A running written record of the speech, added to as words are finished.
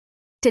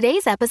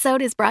Today's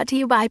episode is brought to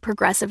you by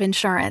Progressive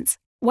Insurance.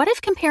 What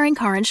if comparing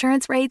car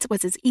insurance rates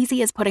was as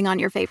easy as putting on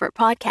your favorite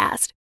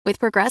podcast? With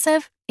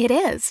Progressive, it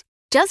is.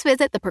 Just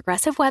visit the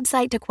Progressive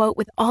website to quote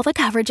with all the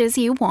coverages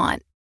you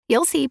want.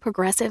 You'll see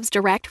Progressive's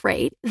direct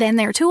rate, then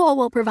their tool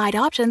will provide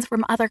options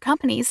from other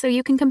companies so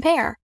you can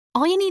compare.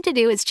 All you need to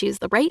do is choose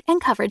the rate and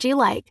coverage you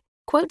like.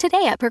 Quote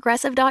today at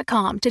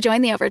Progressive.com to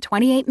join the over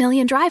 28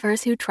 million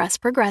drivers who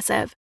trust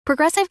Progressive.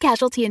 Progressive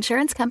Casualty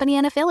Insurance Company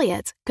and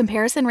Affiliates.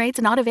 Comparison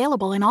rates not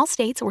available in all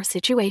states or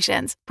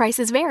situations.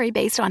 Prices vary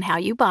based on how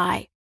you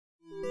buy.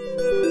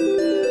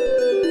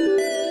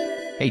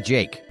 Hey,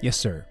 Jake. Yes,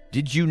 sir.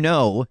 Did you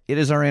know it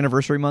is our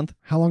anniversary month?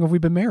 How long have we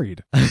been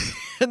married?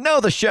 No,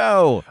 the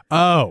show.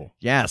 Oh.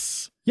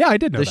 Yes. Yeah, I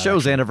did know the that.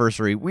 show's actually.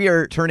 anniversary. We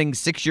are turning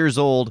 6 years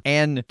old,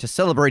 and to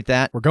celebrate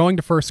that, We're going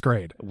to first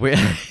grade.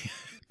 we're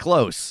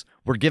close.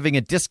 We're giving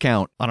a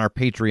discount on our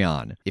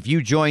Patreon. If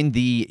you join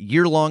the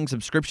year-long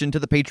subscription to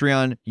the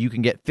Patreon, you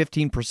can get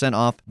 15%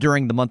 off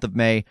during the month of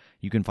May.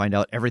 You can find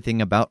out everything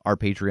about our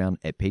Patreon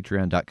at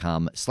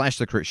patreon.com/The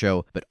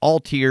Critshow. But all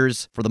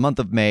tiers for the month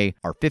of May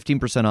are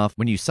 15% off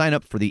when you sign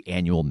up for the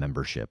annual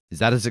membership. Is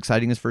that as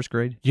exciting as first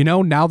grade? You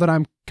know, now that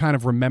I'm kind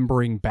of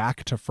remembering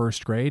back to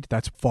first grade,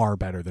 that's far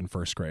better than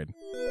first grade.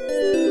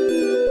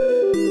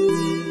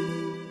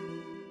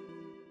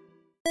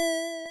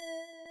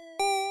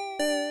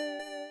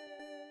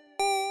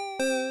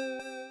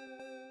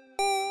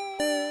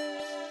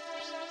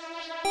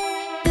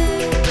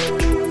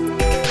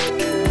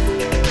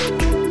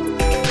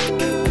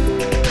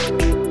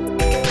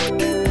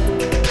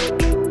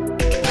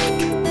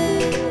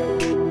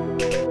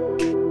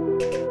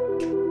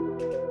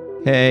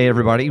 Hey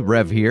everybody,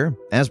 Rev here.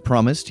 As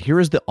promised, here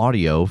is the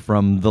audio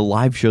from the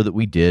live show that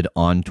we did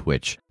on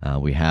Twitch.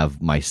 We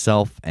have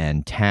myself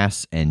and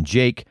Tass and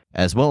Jake,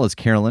 as well as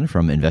Carolyn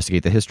from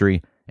Investigate the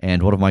History,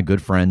 and one of my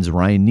good friends,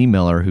 Ryan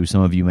Niemiller, who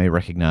some of you may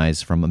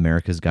recognize from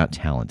America's Got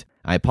Talent.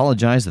 I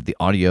apologize that the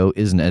audio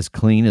isn't as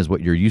clean as what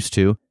you're used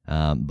to,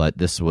 but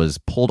this was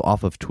pulled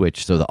off of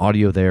Twitch, so the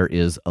audio there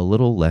is a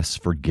little less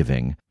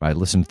forgiving. I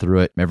listened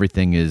through it.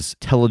 Everything is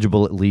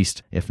intelligible at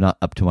least, if not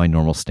up to my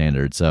normal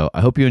standards. So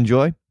I hope you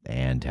enjoy,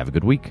 and have a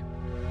good week.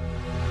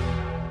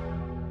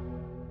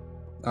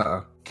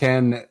 Hot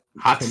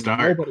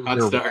start.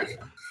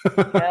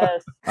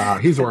 Yes.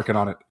 He's working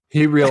on it.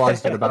 He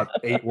realized it about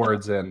 8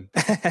 words in.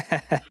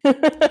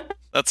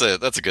 That's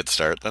a good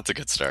start.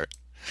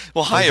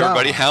 Well, hi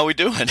everybody. How we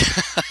doing?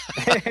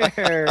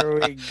 There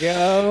we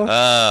go.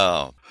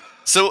 Oh,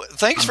 so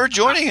thanks for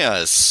joining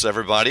us,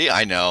 everybody.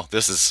 I know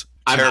this is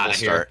a terrible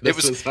start.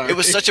 It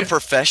was such a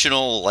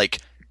professional.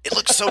 It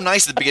looked so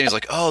nice at the beginning. It's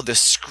like, oh, this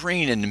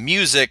screen and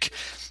music.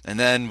 And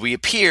then we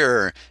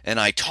appear, and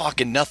I talk,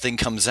 and nothing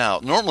comes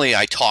out. Normally,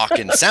 I talk,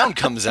 and sound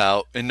comes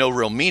out, and no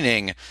real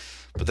meaning.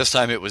 But this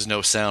time, it was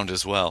no sound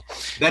as well.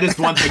 That is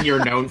one thing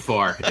you're known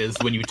for, is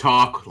when you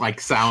talk,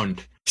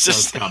 sound.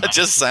 Just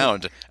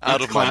sound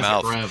out of my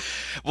mouth.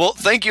 Rev. Well,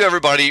 thank you,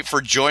 everybody, for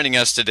joining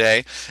us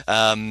today.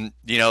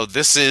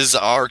 This is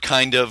our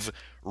kind of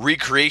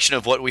recreation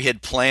of what we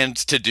had planned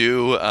to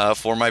do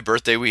for my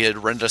birthday. We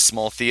had rented a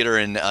small theater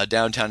in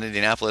downtown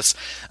Indianapolis.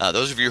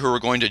 Those of you who were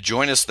going to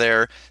join us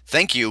there,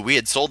 thank you. We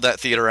had sold that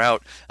theater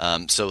out,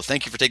 so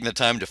thank you for taking the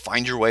time to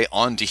find your way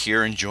onto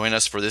here and join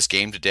us for this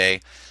game today.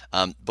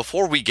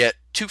 Before we get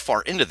too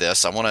far into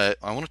this, I want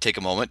to take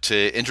a moment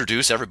to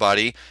introduce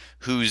everybody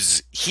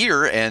who's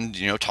here and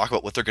talk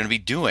about what they're going to be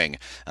doing.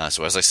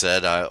 So as I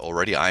said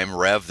already, I am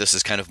Rev. This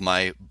is kind of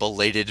my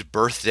belated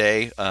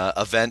birthday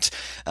event,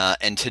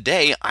 and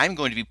today I'm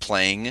going to be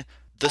playing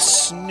the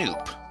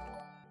Snoop.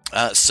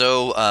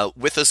 So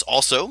with us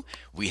also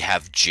we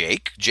have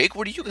Jake. Jake,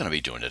 what are you going to be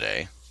doing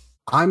today?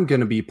 I'm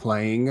going to be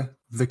playing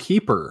the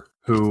Keeper,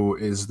 who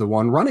is the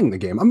one running the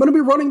game. I'm going to be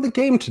running the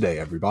game today,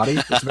 everybody.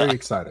 It's very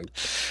exciting.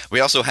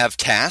 We also have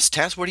Tass.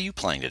 Tass, what are you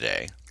playing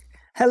today?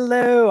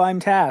 Hello, I'm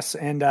Tass,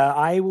 and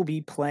I will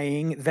be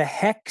playing The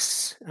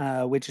Hex,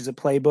 which is a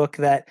playbook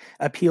that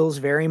appeals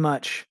very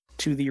much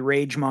to the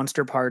rage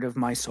monster part of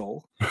my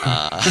soul.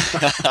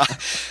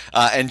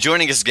 And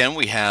joining us again,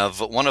 we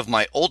have one of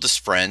my oldest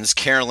friends,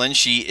 Carolyn.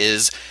 She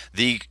is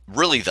I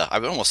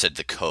almost said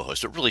the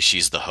co-host, but really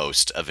she's the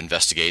host of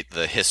Investigate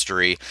the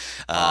History,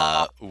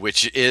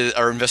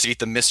 Investigate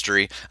the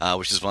Mystery,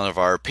 which is one of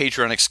our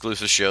Patreon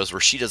exclusive shows where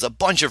she does a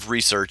bunch of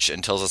research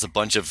and tells us a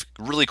bunch of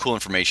really cool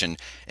information,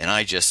 and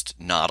I just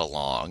nod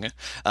along.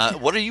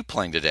 What are you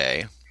playing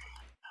today?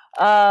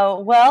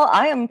 Well,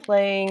 I am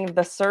playing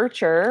the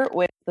Searcher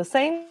with the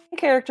same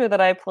character that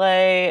I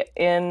play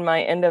in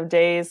my End of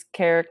Days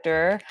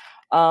character,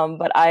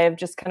 but I have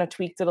just kind of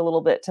tweaked it a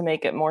little bit to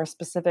make it more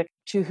specific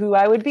to who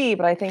I would be,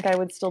 but I think I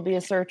would still be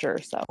a Searcher,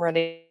 so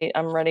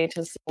I'm ready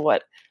to see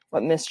what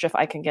mischief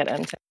I can get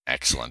into.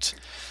 Excellent.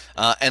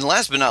 And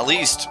last but not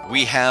least,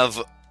 we have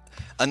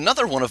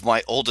another one of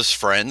my oldest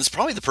friends,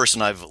 probably the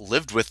person I've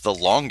lived with the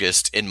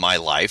longest in my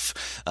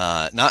life,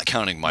 not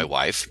counting my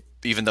wife.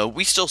 even though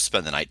we still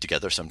spend the night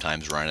together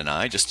sometimes, Ryan and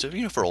I, just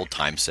to, for old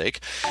time's sake.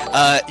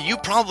 You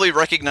probably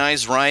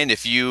recognize Ryan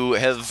if you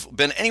have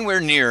been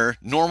anywhere near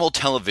normal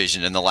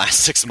television in the last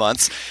 6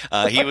 months.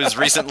 He was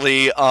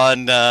recently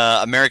on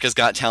America's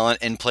Got Talent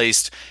and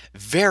placed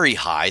very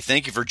high.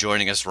 Thank you for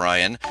joining us,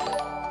 Ryan.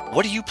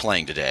 What are you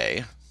playing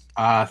today?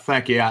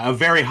 Thank you. A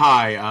very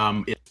high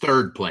in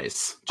third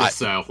place.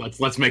 So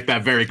let's make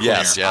that very clear.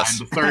 Yes. I'm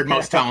the third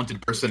most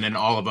talented person in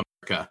all of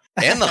America,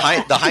 and the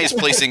highest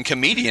placing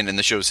comedian in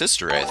the show's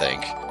history, I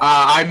think.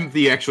 I'm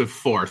the actual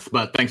fourth,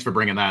 but thanks for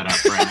bringing that up,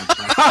 Brandon.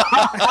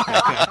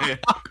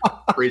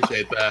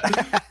 Appreciate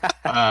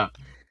that.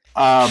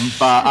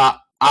 But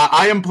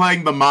I am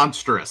playing the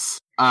Monstrous,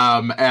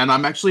 and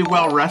I'm actually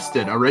well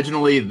rested.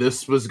 Originally,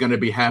 this was going to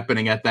be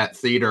happening at that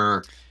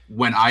theater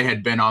when I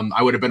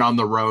would have been on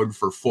the road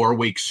for 4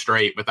 weeks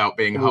straight without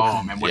being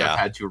home, and would have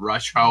had to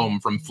rush home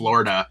from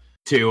Florida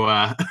to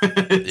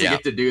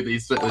get to do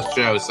this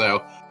show.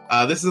 So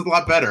this is a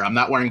lot better. I'm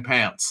not wearing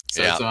pants,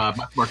 so it's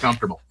much more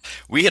comfortable.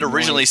 We had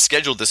originally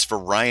scheduled this for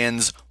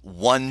Ryan's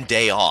one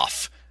day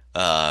off.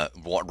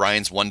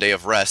 Ryan's one day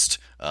of rest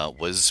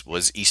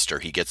was Easter.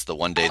 He gets the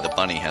one day the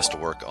bunny has to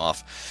work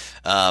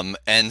off.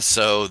 And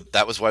so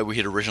that was why we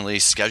had originally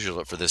scheduled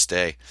it for this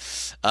day.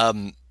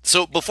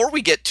 So before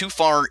we get too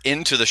far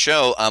into the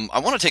show, I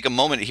want to take a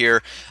moment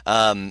here.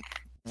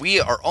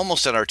 We are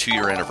almost at our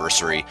 2-year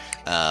anniversary.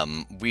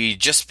 We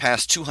just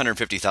passed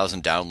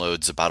 250,000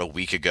 downloads about a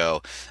week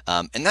ago.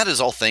 And that is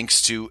all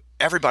thanks to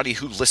everybody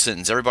who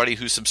listens, everybody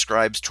who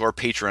subscribes to our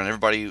Patreon,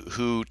 everybody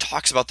who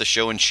talks about the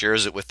show and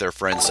shares it with their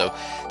friends. So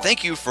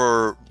thank you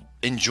for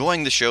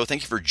enjoying the show.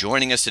 Thank you for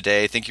joining us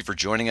today. Thank you for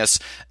joining us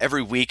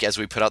every week as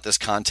we put out this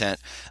content.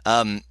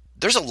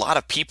 There's a lot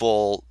of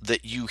people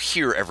that you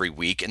hear every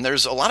week, and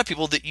there's a lot of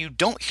people that you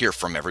don't hear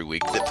from every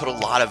week that put a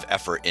lot of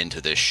effort into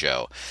this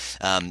show.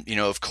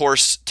 Of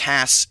course,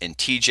 Tass and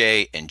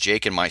TJ and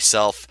Jake and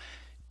myself,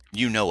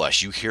 you know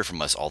us. You hear from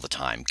us all the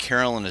time.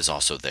 Carolyn is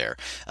also there.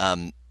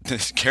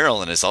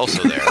 Carolyn is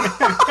also there.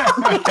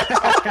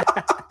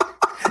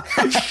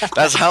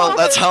 That's how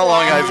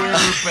long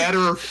I've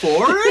better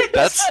for it.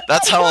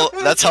 That's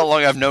how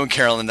long I've known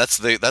Carolyn. That's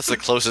the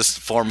closest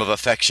form of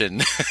affection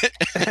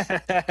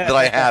that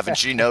I have, and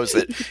she knows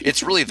that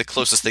it's really the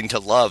closest thing to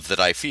love that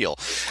I feel.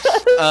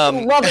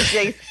 Love it,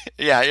 Jason.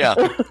 Yeah.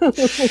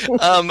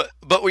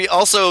 But we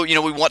also,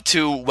 we want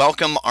to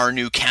welcome our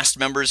new cast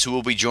members who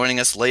will be joining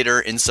us later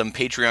in some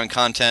Patreon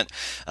content.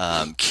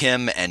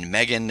 Kim and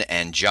Megan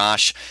and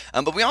Josh.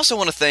 But we also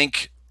want to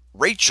thank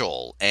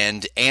Rachel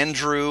and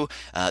Andrew.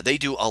 They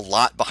do a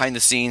lot behind the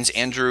scenes.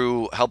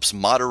 Andrew helps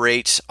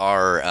moderate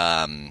our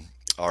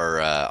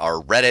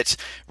Reddit.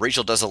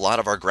 Rachel does a lot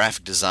of our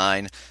graphic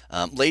design.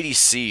 Lady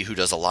C, who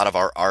does a lot of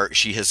our art,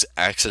 she has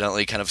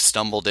accidentally kind of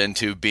stumbled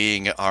into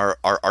being our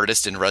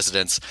artist in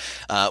residence.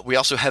 We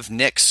also have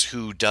Nix,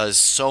 who does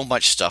so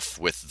much stuff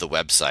with the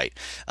website.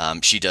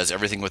 She does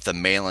everything with the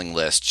mailing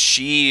list.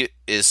 She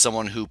is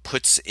someone who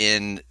puts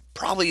in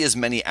probably as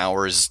many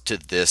hours to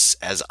this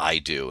as I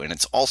do, and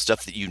it's all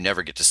stuff that you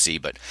never get to see.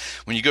 But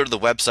when you go to the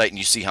website and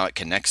you see how it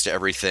connects to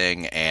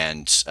everything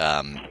and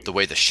the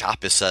way the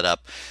shop is set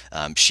up,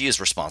 she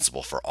is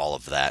responsible for all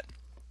of that.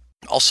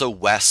 Also,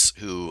 Wes,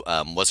 who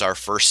was our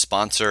first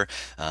sponsor,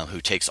 who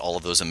takes all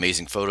of those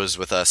amazing photos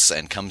with us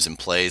and comes and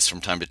plays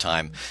from time to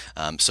time.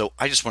 So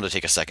I just want to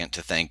take a second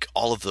to thank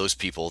all of those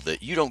people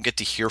that you don't get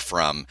to hear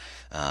from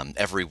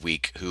every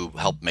week who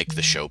help make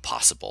the show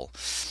possible.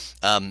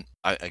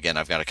 I've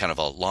got a kind of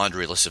a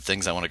laundry list of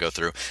things I want to go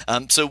through.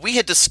 So we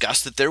had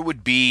discussed that there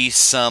would be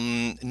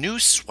some new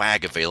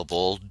swag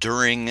available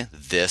during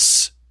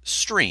this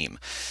stream.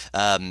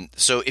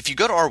 So if you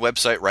go to our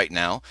website right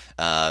now,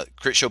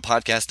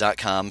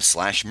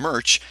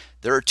 critshowpodcast.com/merch,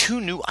 there are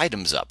 2 new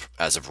items up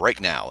as of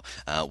right now.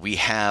 We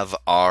have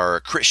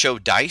our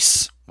Critshow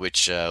dice,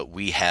 which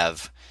we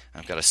have...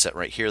 I've got a set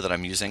right here that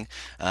I'm using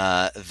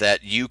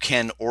that you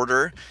can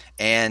order,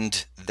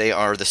 and they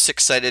are the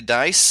 6-sided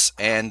dice,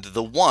 and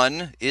the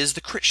 1 is the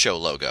Critshow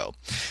logo.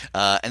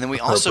 And then we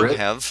also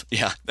have,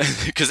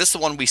 because it's the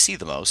one we see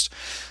the most.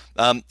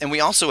 And we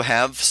also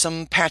have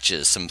some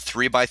patches, some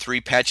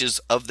 3x3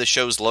 patches of the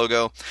show's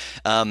logo.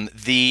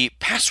 The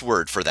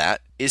password for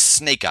that is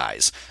Snake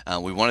Eyes.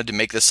 We wanted to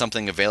make this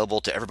something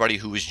available to everybody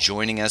who is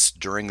joining us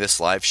during this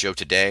live show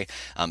today.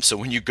 So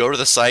when you go to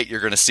the site, you're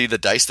going to see the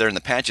dice there and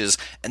the patches,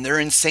 and they're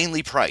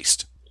insanely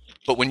priced.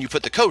 But when you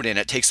put the code in,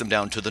 it takes them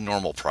down to the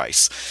normal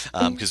price,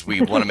 because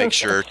we want to make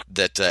sure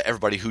that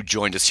everybody who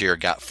joined us here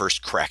got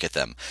first crack at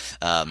them.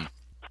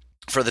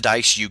 For the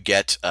dice, you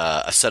get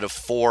a set of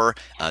 4,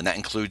 and that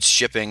includes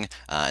shipping.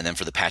 And then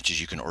for the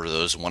patches, you can order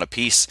those 1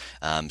 apiece.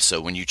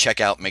 So when you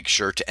check out, make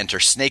sure to enter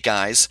Snake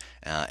Eyes,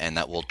 and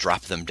that will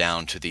drop them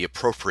down to the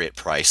appropriate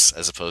price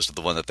as opposed to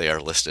the one that they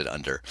are listed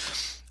under.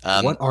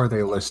 What are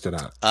they listed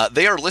at?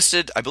 They are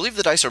listed, I believe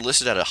the dice are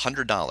listed at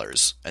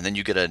 $100, and then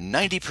you get a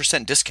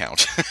 90%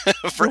 discount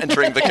for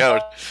entering the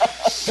code.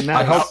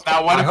 Now, what if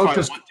I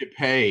want to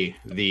pay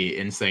the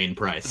insane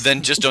price?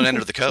 Then just don't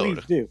enter the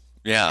code. Please do.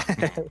 Yeah.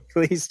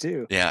 Please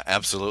do. Yeah,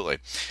 absolutely.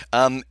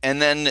 And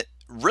then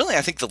really,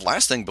 I think the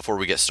last thing before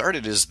we get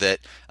started is that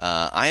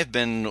I have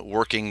been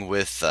working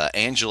with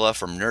Angela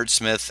from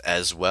Nerdsmith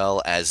as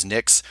well as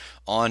Nix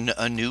on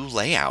a new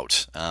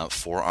layout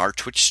for our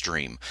Twitch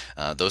stream.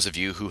 Those of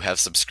you who have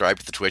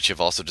subscribed to the Twitch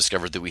have also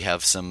discovered that we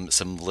have some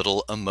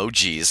little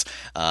emojis.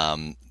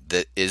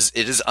 It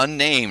is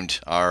unnamed,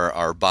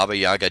 our Baba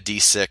Yaga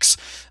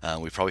D6.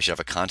 We probably should have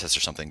a contest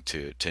or something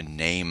to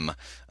name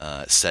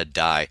said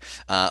die.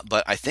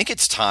 But I think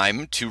it's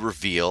time to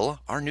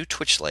reveal our new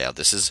Twitch layout.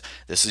 This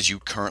is you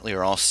currently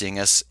are all seeing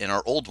us in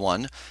our old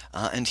one,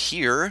 and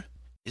here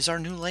is our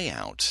new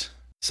layout.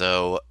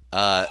 So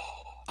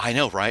I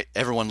know, right?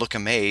 Everyone look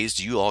amazed.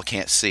 You all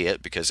can't see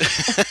it because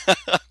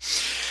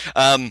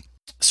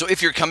so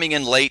if you're coming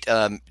in late,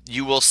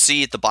 you will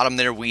see at the bottom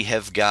there we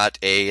have got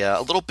a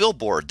little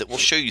billboard that will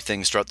show you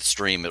things throughout the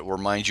stream. It will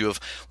remind you of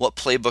what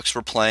playbooks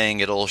we're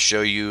playing. It'll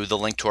show you the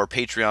link to our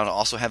Patreon. It'll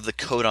also have the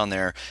code on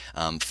there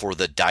for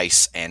the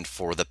dice and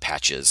for the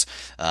patches.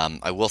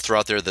 I will throw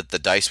out there that the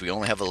dice, we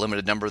only have a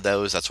limited number of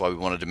those. That's why we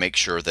wanted to make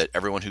sure that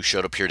everyone who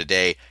showed up here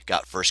today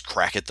got first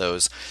crack at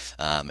those.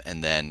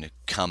 And then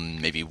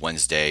come maybe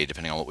Wednesday,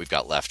 depending on what we've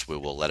got left, we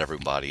will let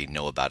everybody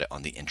know about it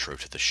on the intro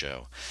to the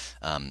show.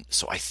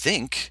 So I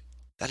think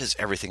that is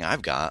everything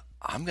I've got.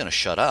 I'm going to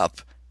shut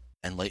up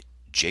and let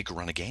Jake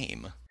run a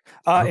game.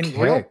 And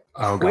real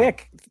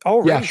quick,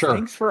 yeah, sure.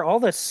 Thanks for all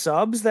the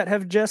subs that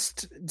have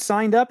just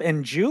signed up.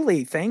 And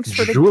Julie, thanks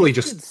for the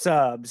gifted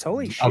subs.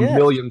 Holy shit. 1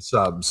 million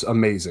subs.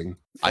 Amazing.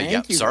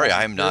 Sorry,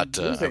 I'm not.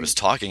 I was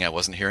talking. I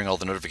wasn't hearing all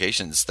the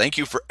notifications. Thank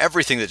you for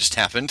everything that just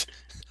happened.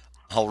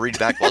 I'll read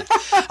back.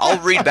 I'll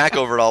read back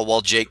over it all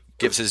while Jake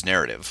gives his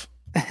narrative.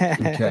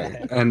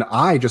 Okay. And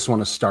I just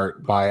want to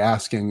start by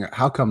asking,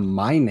 how come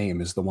my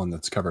name is the one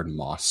that's covered in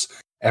moss?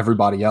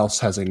 Everybody else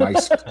has a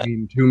nice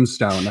clean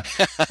tombstone,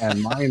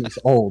 and mine is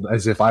old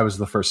as if I was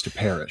the first to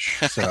perish.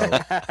 So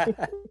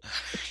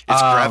it's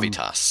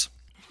gravitas.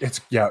 It's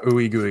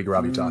ooey gooey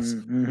gravitas.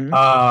 Mm-hmm.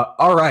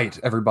 All right,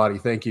 everybody.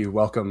 Thank you.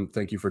 Welcome.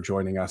 Thank you for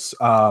joining us.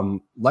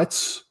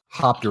 Let's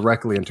hop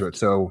directly into it.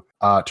 So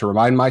to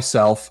remind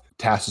myself,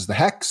 Tass is the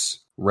Hex,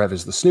 Rev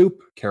is the Snoop,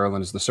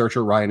 Carolyn is the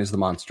Searcher, Ryan is the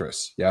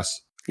Monstrous.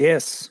 Yes?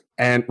 Yes.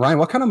 And Ryan,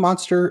 what kind of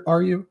monster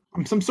are you?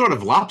 I'm some sort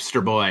of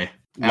lobster boy.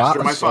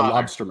 After my father.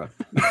 Lobsterman.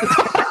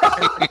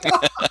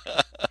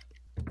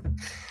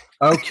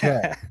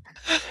 Okay.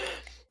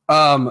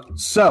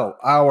 So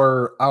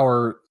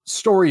our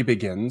story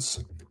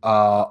begins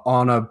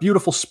on a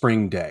beautiful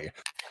spring day.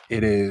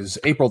 It is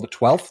April the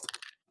 12th.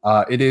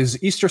 It is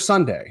Easter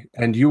Sunday,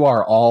 and you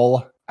are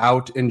all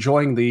out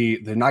enjoying the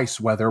nice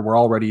weather. We're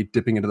already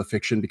dipping into the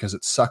fiction because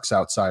it sucks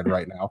outside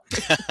right now.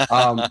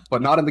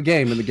 But not in the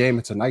game. In the game,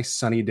 it's a nice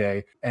sunny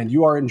day, and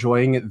you are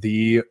enjoying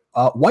the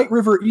White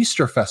River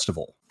Easter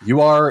Festival. You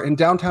are in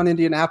downtown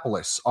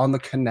Indianapolis on the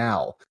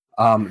canal.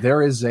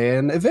 There is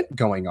an event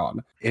going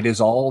on. It is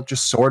all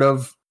just sort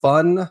of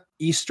fun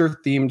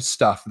Easter-themed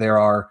stuff. There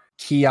are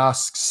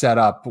kiosks set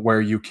up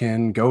where you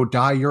can go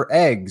dye your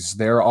eggs.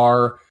 There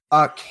are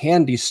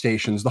candy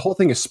stations. The whole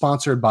thing is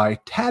sponsored by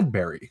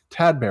Tadberry,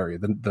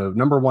 the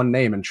number one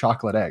name in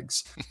chocolate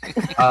eggs.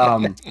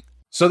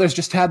 So there's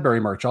just Tadberry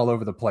merch all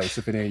over the place,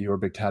 if any of you are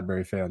big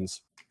Tadberry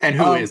fans. And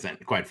who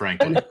isn't, quite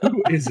frankly. And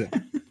who isn't?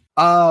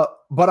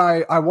 But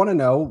I want to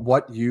know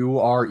what you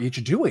are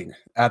each doing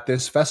at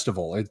this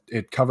festival.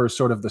 It covers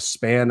sort of the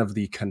span of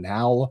the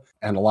canal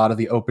and a lot of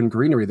the open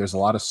greenery. There's a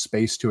lot of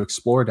space to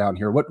explore down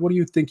here. What do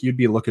you think you'd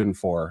be looking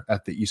for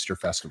at the Easter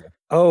festival?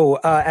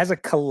 As a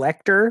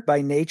collector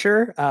by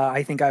nature,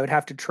 I think I would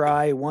have to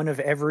try one of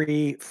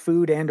every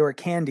food and or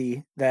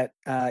candy that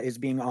is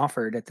being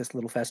offered at this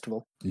little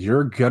festival.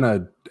 You're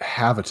gonna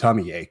have a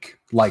tummy ache,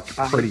 like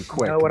pretty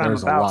quick. Know what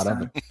There's I'm about, a lot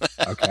of it.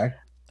 Okay.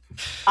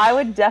 I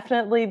would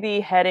definitely be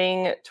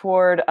heading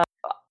toward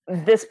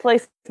this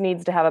place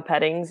needs to have a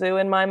petting zoo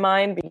in my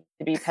mind,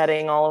 to be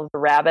petting all of the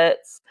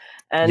rabbits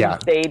and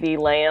baby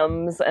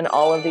lambs and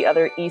all of the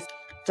other East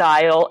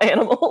style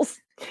animals.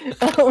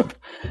 I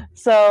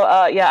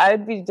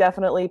would be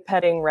definitely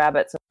petting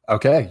rabbits.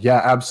 Okay, yeah,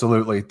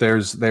 absolutely. There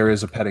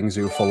is a petting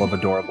zoo full of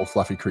adorable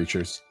fluffy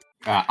creatures.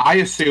 I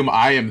assume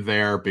I am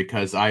there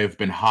because I have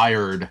been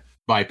hired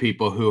by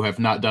people who have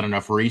not done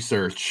enough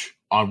research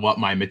on what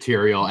my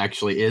material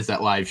actually is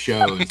at live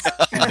shows,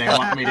 and they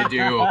want me to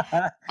do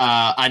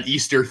an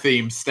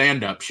Easter-themed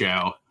stand-up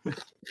show.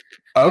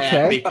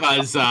 Okay. And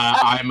because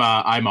I'm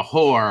a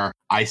whore,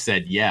 I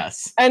said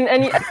yes. And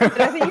I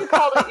think you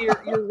called it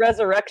your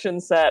resurrection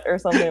set or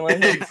something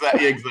like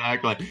that.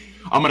 Exactly.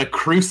 I'm going to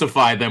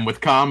crucify them with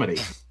comedy.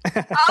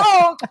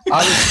 Oh!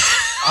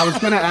 I was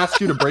going to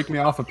ask you to break me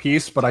off a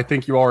piece, but I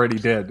think you already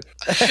did.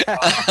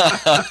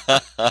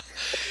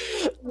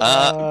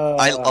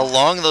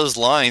 Along those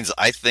lines,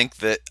 I think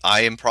that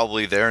I am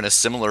probably there in a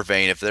similar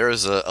vein. If there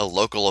is a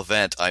local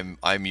event,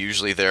 I'm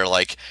usually there,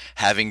 like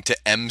having to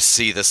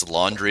MC this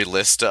laundry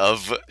list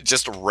of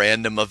just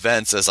random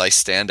events as I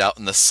stand out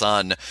in the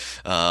sun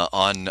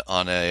on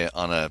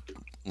a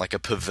like a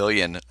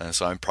pavilion,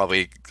 so I'm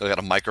probably got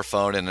a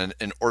microphone and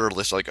an order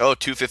list like,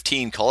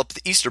 2:15, call up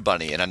the Easter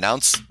Bunny and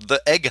announce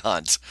the egg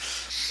hunt.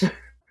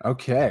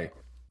 Okay.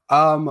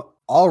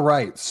 All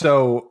right.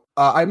 So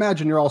I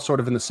imagine you're all sort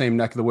of in the same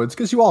neck of the woods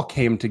because you all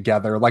came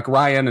together. Like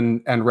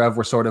Ryan and Rev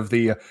were sort of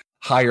the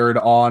hired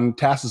on.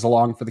 Tass is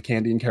along for the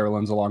candy and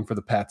Carolyn's along for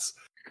the pets.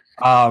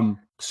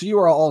 So you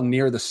are all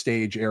near the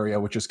stage area,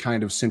 which is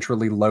kind of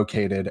centrally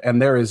located. And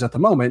there is at the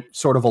moment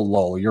sort of a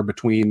lull. You're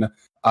between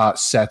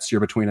sets,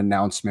 you're between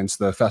announcements.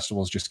 The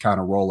festival is just kind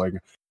of rolling.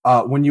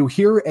 When you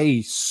hear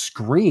a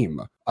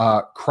scream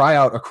cry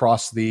out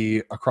across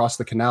the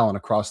canal and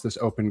across this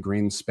open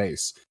green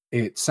space,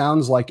 it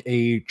sounds like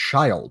a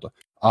child.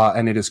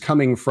 And it is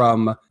coming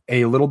from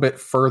a little bit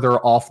further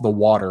off the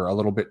water, a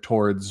little bit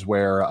towards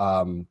where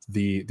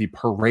the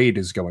parade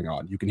is going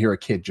on. You can hear a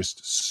kid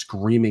just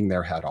screaming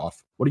their head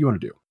off. What do you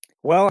want to do?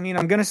 Well, I mean,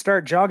 I'm going to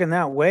start jogging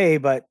that way,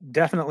 but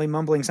definitely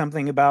mumbling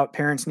something about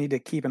parents need to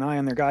keep an eye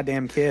on their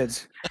goddamn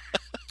kids.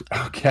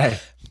 Okay.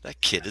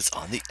 That kid is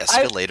on the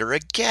escalator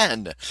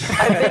again.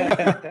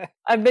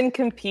 I've been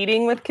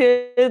competing with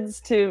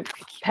kids to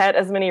pet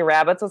as many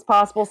rabbits as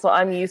possible, so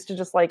I'm used to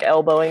just like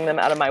elbowing them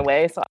out of my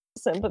way. So I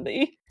have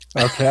sympathy.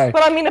 Okay.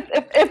 But I mean,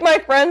 if my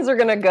friends are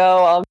gonna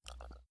go, I'll.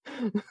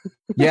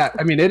 Yeah,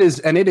 I mean, it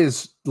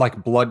is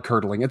like blood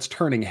curdling. It's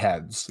turning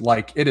heads.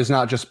 Like, it is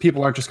not just,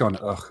 people aren't just going,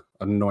 ugh,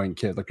 annoying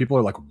kid. Like, people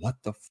are like, what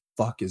the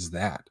fuck is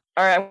that?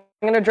 All right,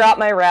 I'm gonna drop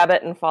my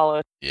rabbit and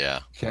follow.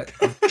 Yeah. Okay.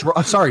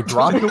 Sorry,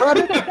 drop the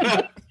rabbit?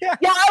 Yeah,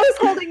 I was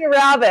holding a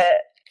rabbit.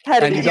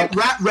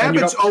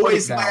 Rabbits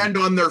always land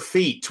on their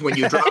feet when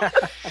you drop.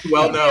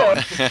 Well known.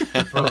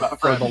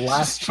 For the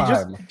last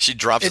time. She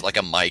drops it like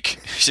a mic.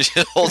 She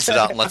holds it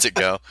out and lets it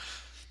go.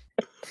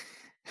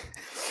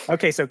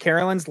 Okay, so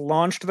Carolyn's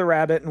launched the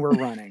rabbit and we're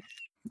running.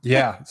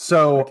 Yeah.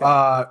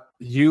 So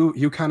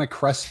you kind of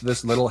crest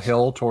this little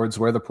hill towards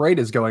where the parade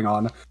is going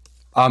on.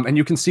 And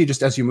you can see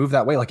just as you move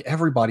that way, like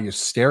everybody is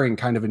staring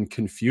kind of in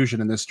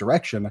confusion in this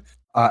direction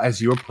as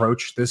you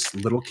approach this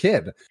little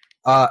kid.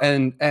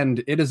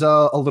 And it is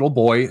a little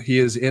boy. He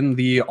is in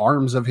the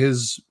arms of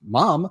his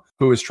mom,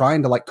 who is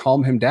trying to like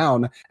calm him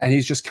down. And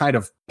he's just kind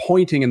of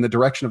pointing in the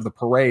direction of the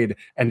parade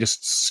and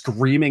just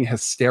screaming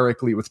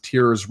hysterically with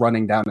tears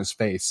running down his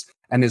face.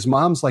 And his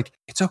mom's like,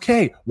 "It's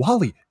okay,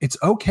 Wally. It's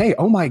okay.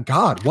 Oh my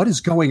God, what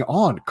is going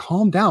on?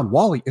 Calm down,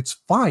 Wally. It's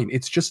fine.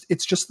 It's just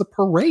the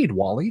parade,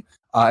 Wally."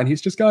 And he's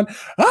just going,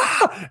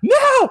 "Ah,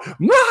 no,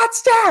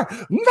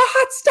 monster!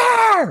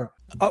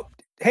 Oh,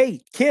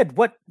 hey, kid,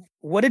 what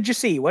did you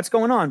see? What's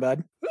going on,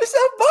 bud? There's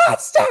a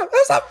monster!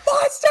 There's a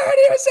monster, and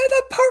he was in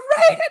the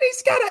parade, and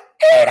he's gonna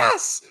eat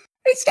us!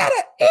 He's gonna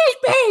eat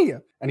me!"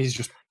 And he's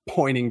just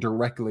pointing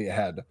directly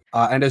ahead.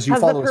 And as you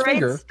follow his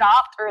finger,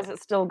 stopped, or is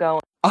it still going?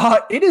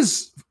 It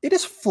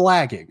is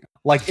flagging.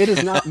 Like, it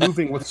is not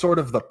moving with sort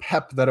of the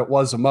pep that it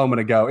was a moment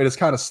ago. It is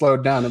kind of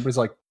slowed down. Everybody's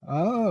like,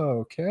 "Oh,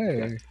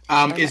 okay."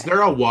 Is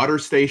there a water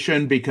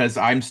station? Because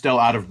I'm still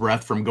out of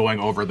breath from going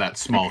over that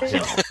small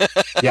hill.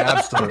 Yeah,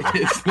 absolutely.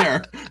 Is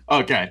there?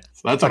 Okay,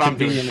 so that's what I'm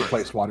doing. Conveniently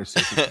placed water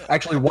station.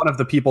 Actually, one of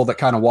the people that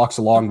kind of walks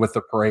along with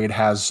the parade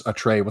has a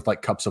tray with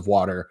like cups of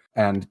water,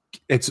 and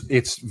it's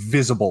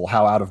visible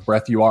how out of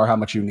breath you are, how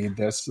much you need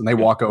this. And they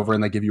walk over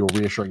and they give you a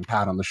reassuring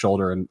pat on the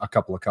shoulder and a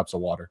couple of cups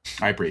of water.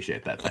 I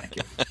appreciate that. Thank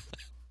you.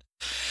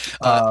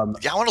 I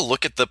want to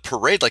look at the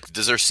parade. Like,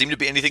 does there seem to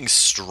be anything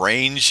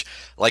strange,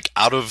 like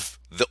out of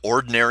the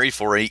ordinary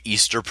for a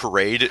Easter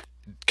parade,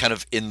 kind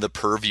of in the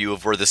purview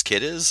of where this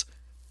kid is?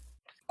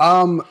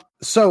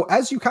 So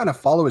as you kind of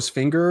follow his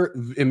finger,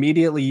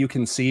 immediately you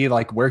can see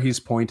like where he's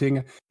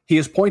pointing. He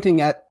is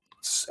pointing at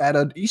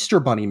an Easter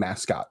Bunny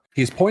mascot.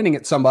 He's pointing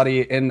at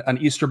somebody in an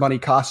Easter Bunny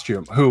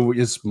costume who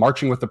is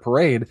marching with the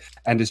parade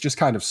and is just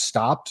kind of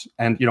stopped.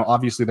 And,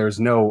 obviously there's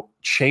no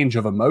change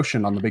of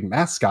emotion on the big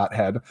mascot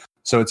head.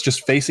 So it's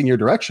just facing your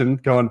direction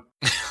going,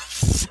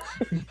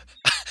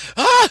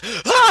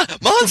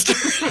 monster!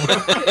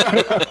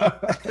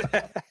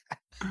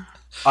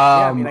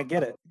 Yeah, I mean, I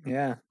get it.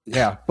 Yeah.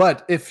 Yeah.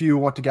 But if you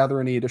want to gather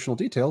any additional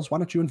details, why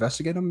don't you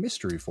investigate a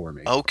mystery for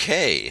me?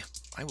 Okay.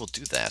 I will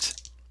do that.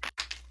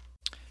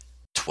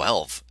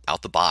 12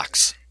 out the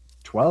box.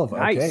 12.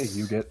 Nice. Okay,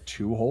 you get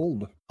 2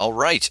 hold. All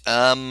right.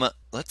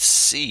 Let's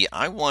see.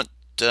 I want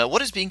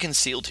what is being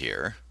concealed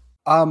here?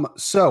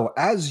 So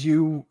as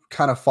you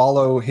kind of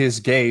follow his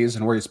gaze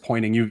and where he's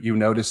pointing, you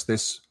notice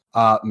this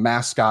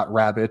mascot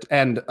rabbit.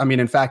 And I mean,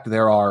 in fact,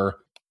 there are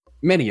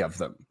many of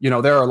them.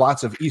 There are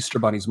lots of Easter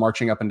bunnies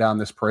marching up and down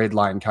this parade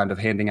line, kind of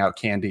handing out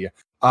candy.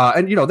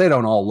 And they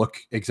don't all look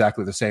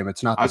exactly the same.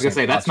 It's not. I was gonna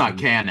say that's not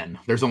canon.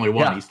 There's only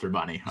one Easter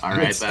bunny. All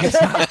right.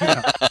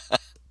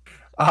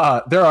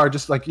 There are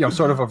just like,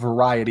 sort of a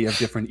variety of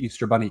different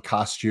Easter bunny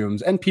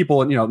costumes and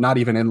people, not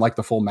even in like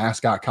the full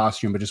mascot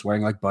costume, but just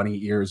wearing like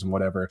bunny ears and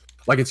whatever.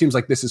 Like, it seems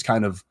like this is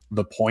kind of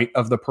the point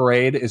of the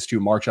parade, is to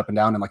march up and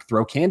down and like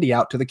throw candy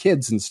out to the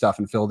kids and stuff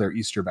and fill their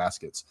Easter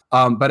baskets.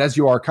 But as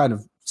you are kind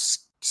of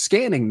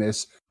scanning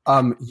this,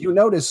 you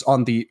notice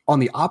on the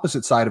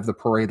opposite side of the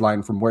parade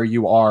line from where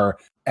you are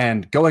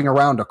and going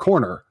around a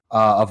corner,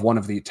 of one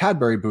of the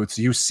Tadbury booths,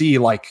 you see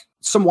like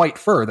some white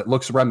fur that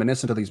looks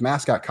reminiscent of these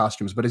mascot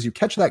costumes. But as you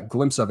catch that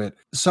glimpse of it,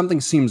 something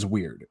seems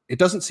weird. It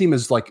doesn't seem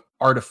as like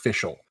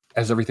artificial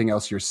as everything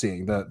else you're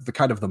seeing. The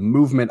kind of the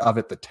movement of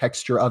it, the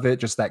texture of it,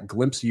 just that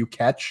glimpse you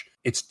catch,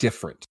 it's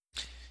different.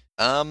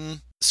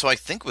 So I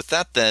think with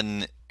that,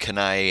 then, can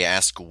I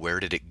ask where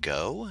did it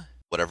go?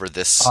 Whatever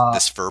this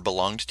fur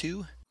belonged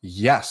to?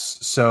 Yes.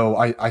 So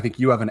I think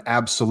you have an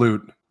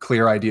absolute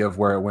clear idea of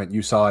where it went.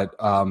 You saw it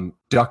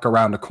duck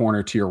around a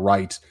corner to your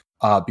right,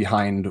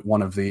 behind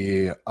one of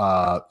the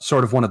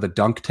one of the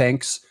dunk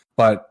tanks.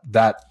 But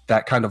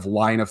that kind of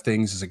line of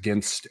things is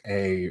against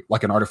an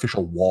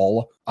artificial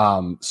wall.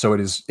 So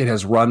it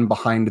has run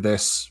behind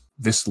this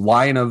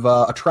line of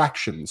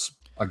attractions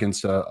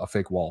against a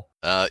fake wall.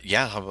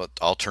 Yeah. How about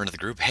I'll turn to the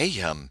group.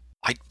 Hey,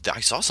 I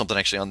saw something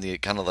actually on the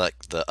kind of like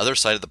the other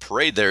side of the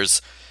parade.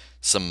 There's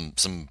some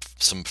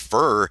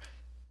fur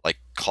like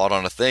caught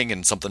on a thing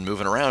and something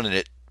moving around in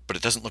it, but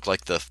it doesn't look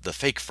like the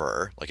fake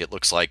fur. Like it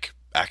looks like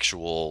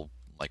actual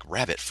like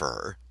rabbit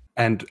fur.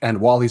 And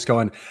Wally's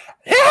going,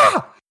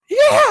 yeah,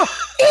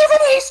 evil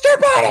Easter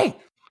bunny,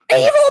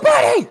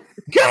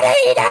 gonna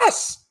eat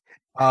us.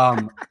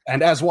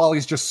 And as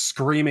Wally's just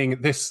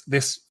screaming, this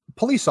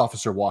police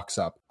officer walks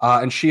up,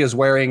 and she is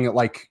wearing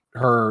like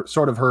her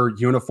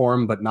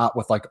uniform, but not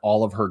with like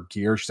all of her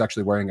gear. She's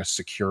actually wearing a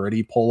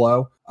security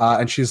polo.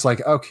 And she's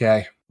like,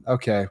 okay,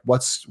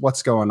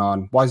 what's going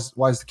on? Why is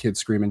the kid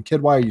screaming?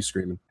 Kid, why are you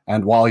screaming?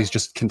 And Wally's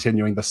just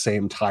continuing the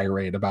same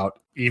tirade about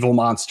evil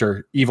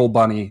monster, evil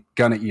bunny,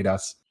 gonna eat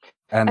us.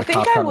 And the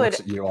cop kind of looks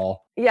at you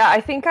all. Yeah,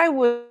 I think I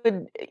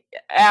would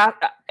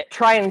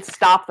try and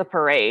stop the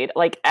parade.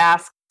 Like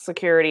ask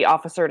security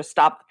officer to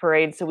stop the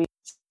parade so we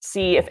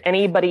see if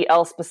anybody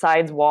else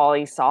besides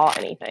Wally saw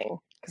anything.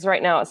 Because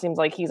right now it seems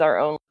like he's our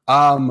own.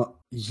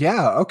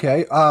 Yeah,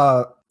 okay.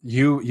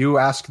 You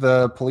ask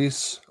the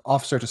police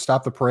officer to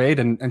stop the parade,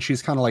 and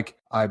she's kind of like,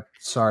 I'm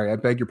sorry, I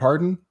beg your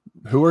pardon?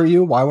 Who are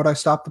you? Why would I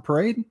stop the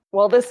parade?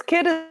 Well, this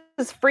kid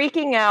is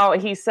freaking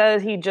out. He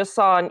says he just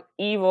saw an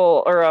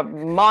evil or a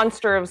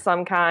monster of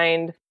some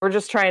kind. We're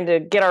just trying to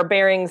get our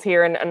bearings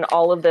here, and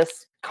all of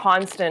this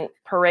constant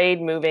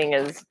parade moving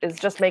is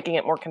just making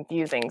it more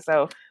confusing.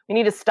 So we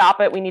need to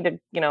stop it. We need to,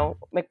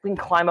 we can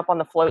climb up on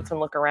the floats and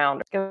look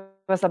around. Give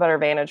us a better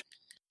vantage.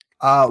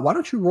 Why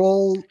don't you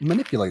roll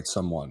manipulate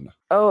someone?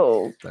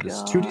 Oh, that is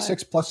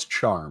 2d6 plus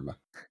charm.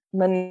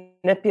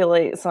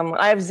 Manipulate someone.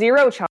 I have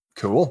 0 charm.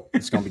 Cool.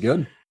 It's gonna be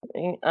good.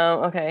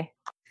 Okay.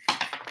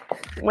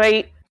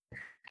 Wait.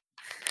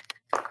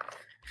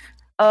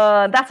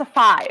 That's a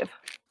 5.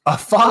 A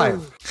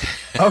 5.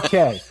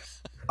 Okay.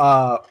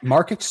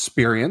 Mark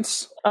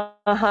experience.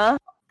 Uh-huh.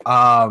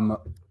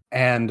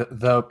 And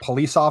the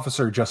police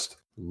officer just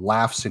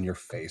laughs in your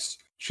face.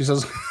 She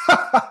says,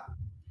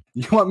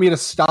 you want me to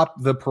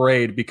stop the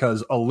parade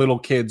because a little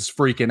kid's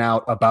freaking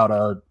out about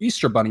a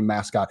Easter bunny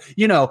mascot?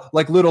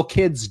 Like little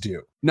kids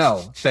do. No,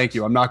 thank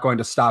you. I'm not going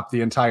to stop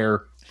the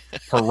entire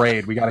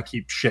parade. We got to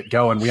keep shit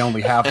going. We only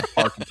have the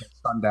park until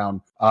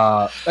sundown.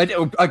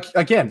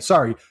 Again,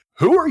 sorry.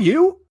 Who are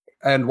you?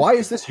 And why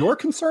is this your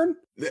concern?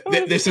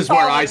 This is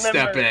where I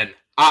step in.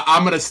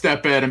 I'm going to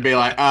step in and be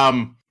like,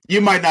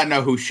 you might not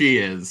know who she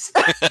is,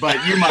 but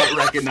you might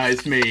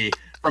recognize me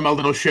from a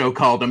little show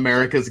called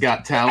America's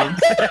Got Talent.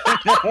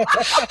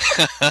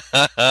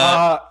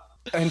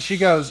 And she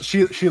goes,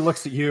 she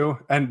looks at you,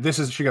 and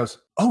she goes,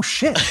 oh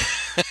shit.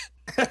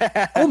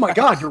 Oh my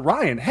God, you're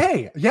Ryan.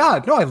 Hey, yeah,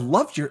 no, I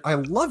loved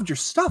your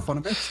stuff on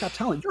America's Got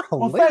Talent. You're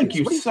hilarious. Well, thank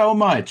you so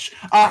much.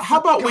 How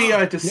about we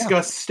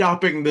discuss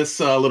stopping this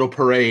little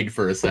parade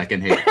for a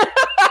second here?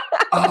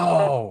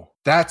 Oh,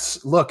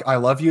 look, I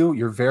love you.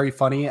 You're very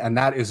funny. And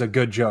that is a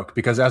good joke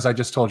because as I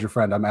just told your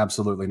friend, I'm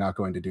absolutely not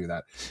going to do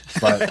that.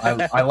 But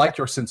I like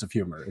your sense of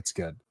humor. It's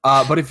good.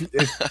 But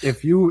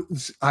if you,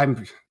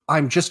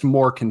 I'm just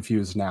more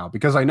confused now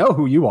because I know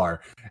who you are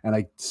and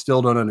I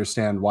still don't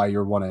understand why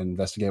you want to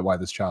investigate why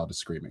this child is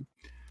screaming.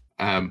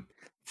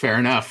 Fair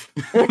enough.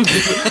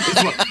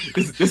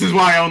 This is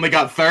why I only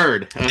got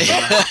third.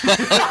 I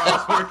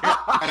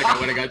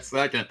would have got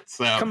second.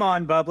 So come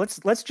on, bub.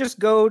 Let's just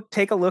go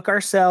take a look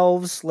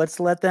ourselves.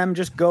 Let's let them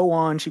just go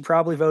on. She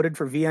probably voted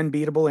for V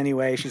Unbeatable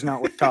anyway. She's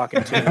not worth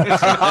talking to.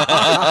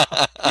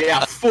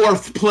 Yeah,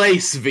 4th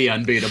place V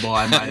Unbeatable.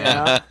 I might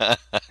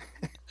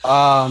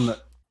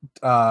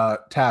add.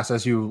 Tass,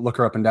 as you look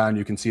her up and down,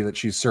 you can see that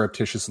she's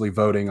surreptitiously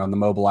voting on the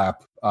mobile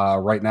app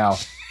right now.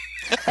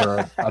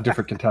 For a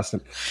different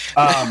contestant.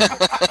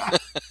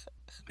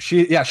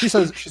 She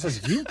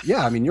says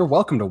you're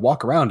welcome to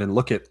walk around and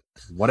look at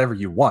whatever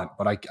you want,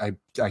 but I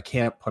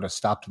can't put a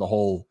stop to the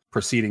whole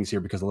proceedings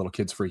here because the little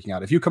kid's freaking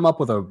out. If you come up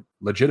with a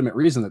legitimate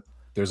reason that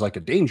there's like a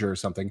danger or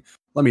something,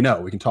 let me know.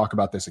 We can talk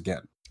about this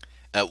again.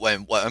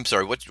 I'm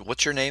sorry,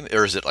 what's your name?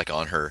 Or is it like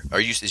on her?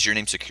 Is your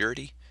name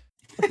Security?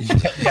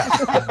 Yeah.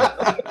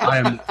 I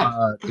am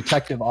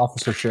Detective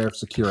Officer Sheriff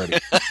Security.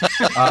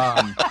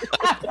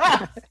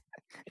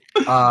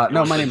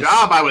 No, my name is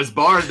job I was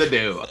born to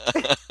do.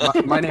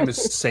 My name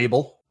is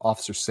Sable,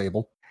 Officer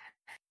Sable.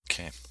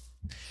 Okay.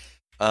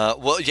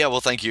 Well,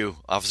 thank you,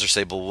 Officer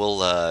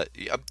Sable.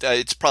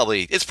 It's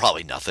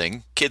probably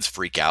nothing. Kids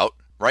freak out,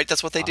 right?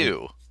 That's what they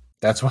do.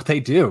 That's what they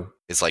do.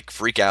 It's like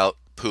freak out,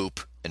 poop,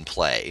 and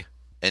play.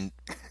 And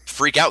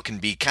freak out can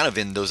be kind of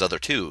in those other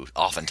two,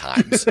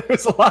 oftentimes.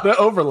 There's a lot of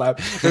overlap.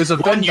 There's a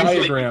Venn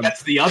diagram.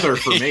 That's the other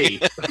for me.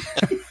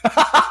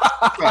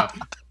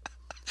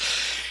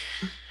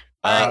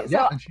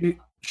 And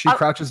she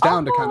crouches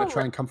down to kind of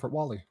try and comfort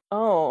Wally.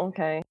 Oh,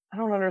 okay. I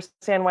don't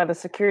understand why the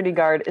security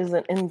guard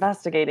isn't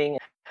investigating.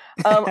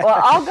 Well,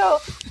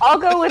 I'll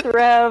go with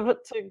Rev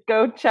to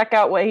go check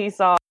out what he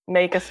saw.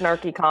 Make a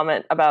snarky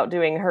comment about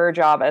doing her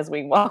job as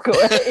we walk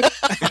away.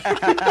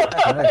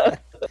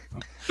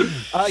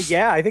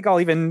 I think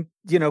I'll even,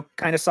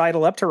 kind of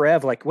sidle up to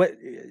Rev. Like, what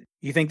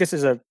you think this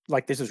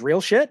is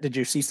real shit? Did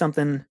you see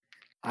something?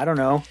 I don't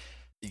know.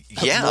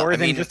 Yeah, more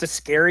than just a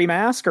scary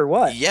mask or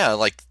what? Yeah,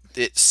 like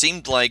it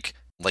seemed like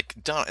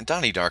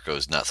Donnie Darko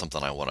is not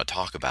something I want to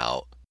talk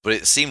about, but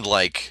it seemed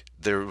like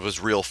there was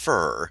real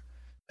fur,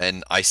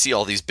 and I see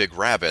all these big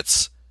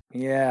rabbits.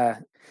 Yeah,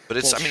 but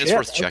it's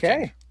worth checking.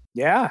 Okay.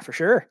 Yeah, for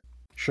sure.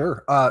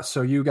 Sure.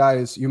 So you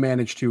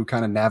managed to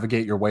kind of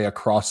navigate your way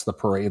across the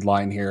parade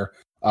line here.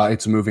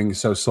 It's moving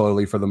so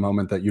slowly for the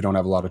moment that you don't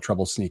have a lot of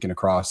trouble sneaking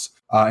across.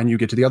 And you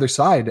get to the other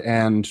side,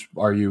 and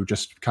are you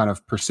just kind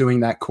of pursuing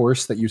that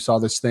course that you saw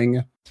this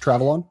thing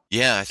travel on?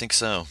 Yeah, I think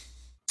so.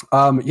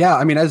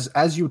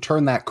 As you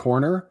turn that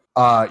corner,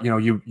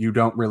 you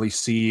don't really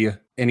see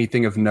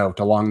anything of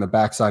note along the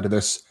backside of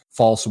this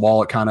false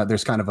wall.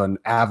 There's kind of an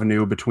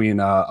avenue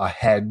between a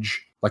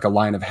hedge, like a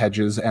line of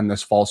hedges, and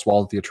this false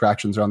wall that the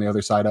attractions are on the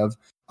other side of.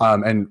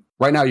 And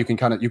right now you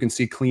can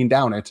see clean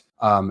down it.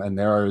 And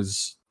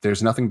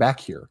there's nothing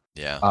back here.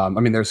 Yeah.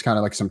 There's kind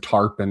of like some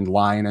tarp and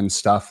line and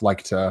stuff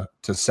like to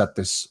set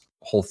this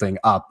whole thing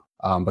up.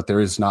 But there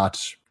is not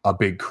a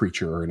big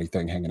creature or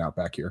anything hanging out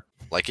back here.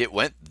 Like it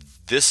went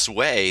this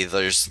way.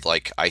 There's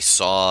like, I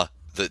saw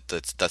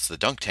that's the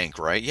dunk tank,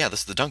 right? Yeah,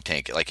 this is the dunk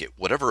tank. Like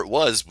whatever it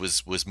was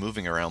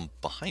moving around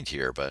behind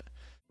here, but.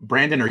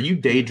 Brandon, are you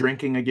day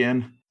drinking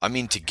again? I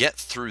mean, to get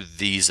through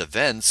these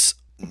events,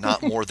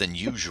 not more than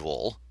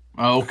usual.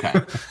 Oh, okay.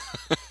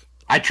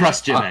 I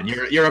trust you then.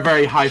 You're a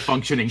very high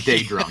functioning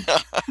day drunk.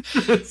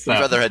 So. You've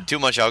either had too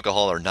much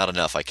alcohol or not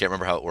enough. I can't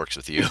remember how it works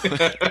with you.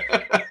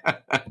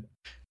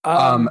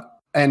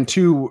 And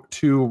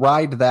to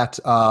ride that,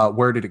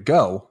 where did it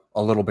go?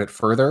 A little bit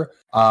further.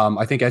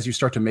 I think as you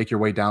start to make your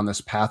way down this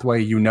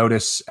pathway, you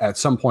notice at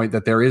some point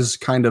that there is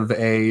kind of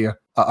a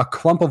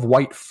clump of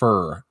white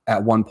fur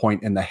at one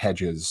point in the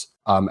hedges,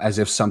 as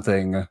if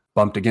something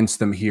bumped against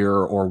them here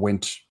or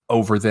went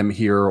over them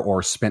here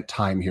or spent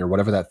time here.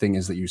 Whatever that thing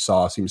is that you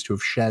saw seems to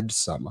have shed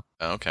some.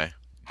 Okay.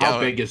 How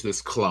big is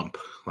this clump?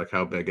 Like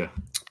how big?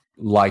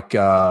 Like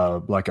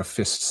a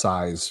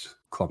fist-sized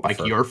clump.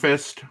 Like your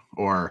fist,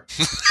 or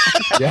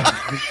yeah.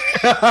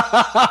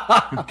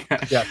 Okay.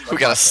 Yeah, we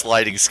got a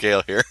sliding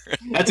scale here.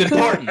 That's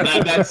important.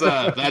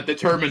 That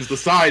determines the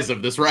size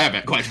of this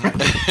rabbit. Quite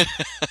frankly.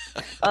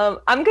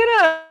 I'm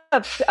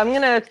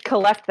gonna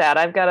collect that.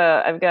 I've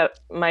got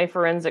my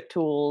forensic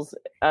tools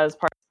as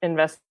part of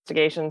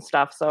investigation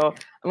stuff, so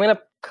I'm gonna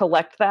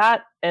collect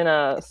that in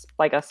a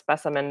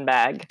specimen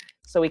bag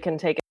so we can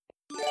take it.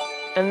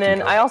 And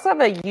then I also have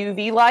a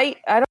UV light.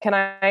 Can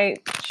I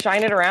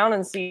shine it around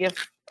and see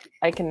if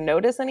I can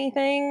notice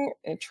anything?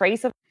 A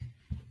trace of.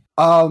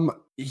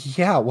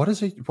 Yeah. What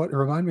is it?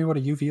 Remind me what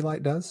a UV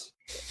light does?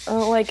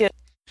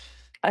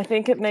 I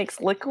think it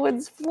makes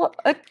liquids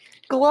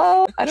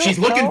glow. She's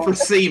looking for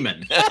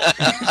semen.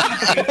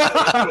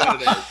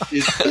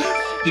 She's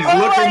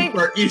looking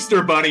for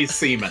Easter Bunny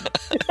semen.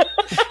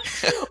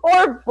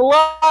 Or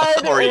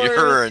blood, or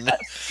urine,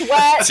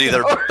 sweat.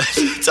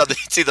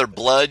 It's either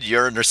blood,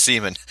 urine, or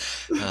semen.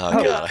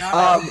 Oh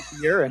god,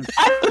 urine.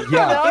 I don't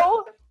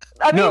know.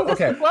 I mean,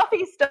 this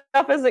fluffy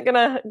stuff isn't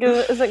gonna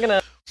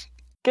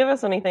give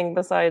us anything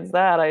besides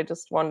that. I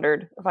just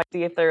wondered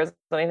if there's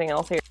anything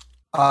else here.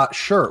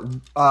 Sure.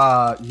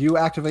 You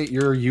activate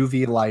your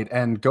UV light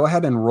and go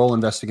ahead and roll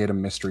investigate a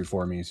mystery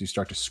for me as you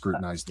start to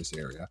scrutinize this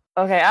area.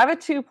 Okay, I have a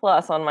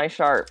 2+ on my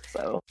sharp,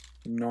 so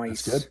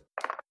nice. That's good.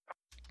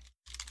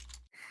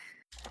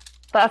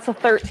 That's a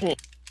 13.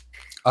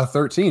 A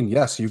 13,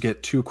 yes. You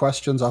get 2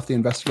 questions off the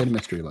investigative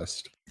mystery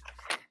list.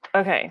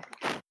 Okay.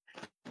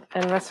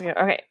 Investigate.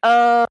 Okay.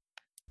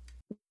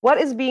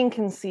 What is being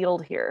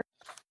concealed here?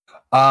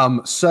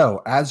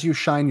 So as you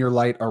shine your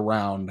light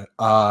around,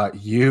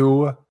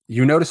 you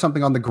notice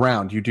something on the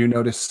ground. You do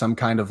notice some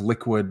kind of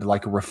liquid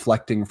like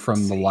reflecting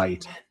from the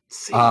light.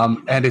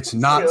 And it's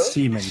not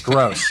semen.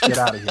 Gross. Get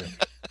out of here.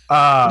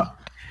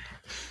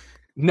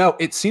 No,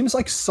 it seems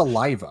like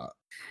saliva.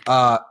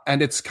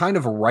 And it's kind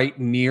of right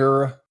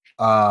near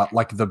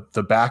like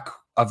the back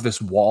of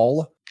this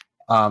wall,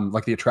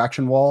 like the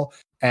attraction wall.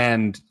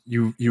 And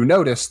you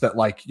notice that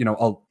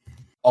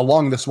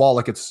along this wall,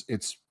 like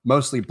it's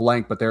mostly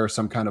blank, but there are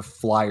some kind of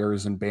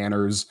flyers and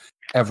banners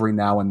every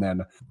now and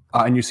then.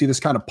 And you see this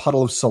kind of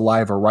puddle of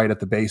saliva right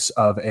at the base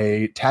of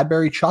a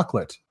Cadbury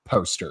chocolate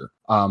poster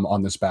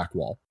on this back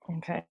wall.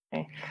 Okay.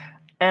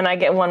 And I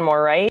get one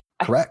more, right?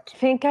 Correct. I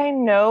think I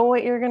know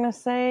what you're gonna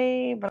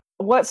say, but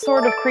what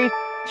sort of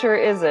creature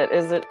is it?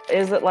 Is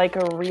it like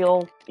a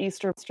real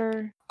Easter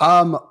monster?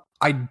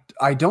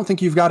 I don't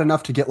think you've got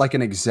enough to get like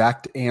an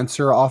exact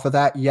answer off of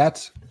that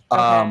yet.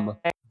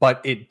 Okay.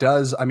 But it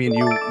does. I mean,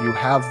 you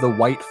have the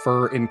white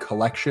fur in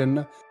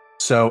collection,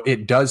 so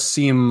it does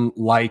seem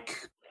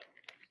like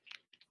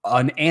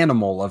an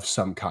animal of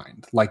some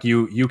kind. Like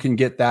you can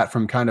get that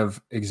from kind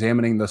of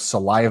examining the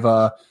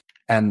saliva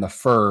and the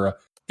fur.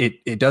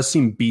 It does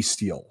seem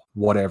bestial,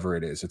 whatever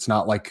it is. It's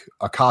not like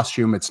a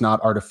costume. It's not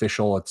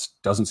artificial. It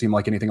doesn't seem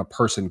like anything a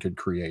person could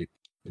create.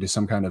 It is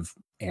some kind of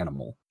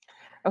animal.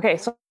 Okay,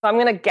 so I'm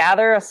going to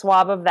gather a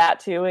swab of that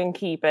too and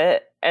keep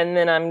it. And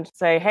then I'm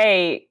say,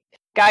 hey,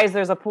 guys,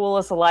 there's a pool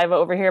of saliva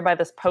over here by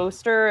this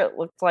poster. It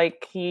looks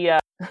like he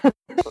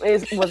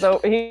was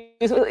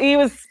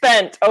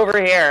spent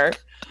over here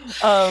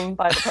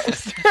by the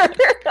poster.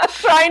 I'm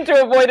trying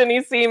to avoid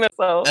any semen,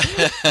 so.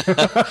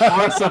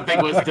 Or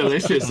something was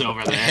delicious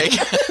over there.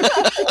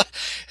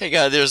 Hey,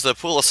 guy, there's the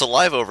pool of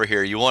saliva over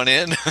here. You want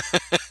in?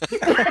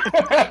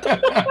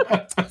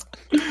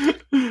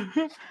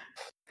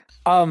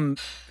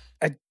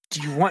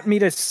 Do you want me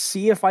to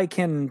see if I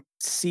can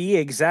see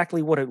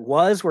exactly what it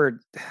was? We're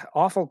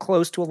awful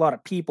close to a lot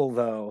of people,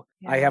 though.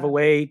 Yeah. I have a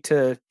way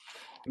to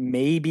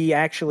maybe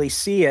actually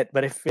see it,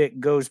 but if it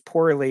goes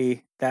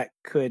poorly, that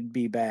could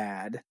be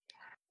bad.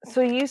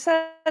 So you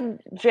said,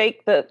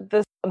 Jake, that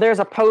there's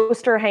a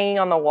poster hanging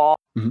on the wall.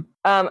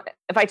 Mm-hmm.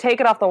 If I take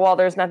it off the wall,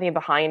 there's nothing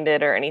behind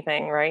it or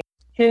anything, right?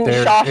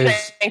 There's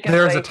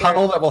a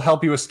tunnel that will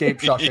help you escape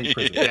Shawshank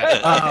Prison.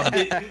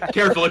 Yeah.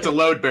 Careful, it's a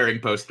load-bearing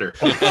poster.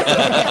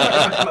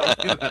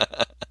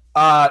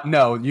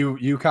 No,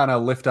 you kind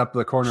of lift up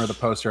the corner of the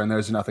poster and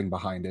there's nothing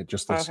behind it,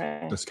 just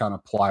this kind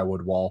of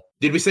plywood wall.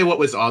 Did we say what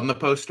was on the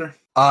poster?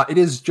 It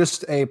is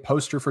just a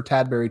poster for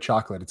Tadberry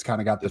chocolate. It's kind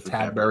of got the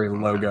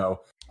Tadberry logo.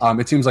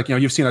 It seems like,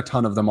 you've seen a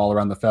ton of them all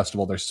around the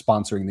festival. They're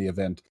sponsoring the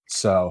event.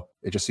 So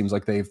it just seems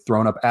like they've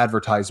thrown up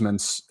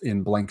advertisements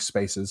in blank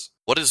spaces.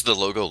 What does the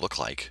logo look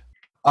like?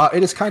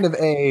 It is kind of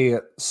a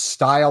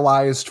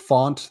stylized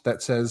font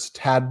that says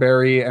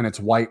Tadberry, and it's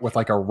white with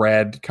like a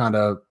red kind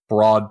of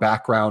broad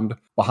background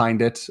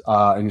behind it.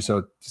 And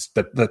so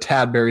the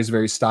Tadberry is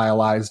very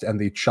stylized, and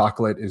the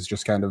chocolate is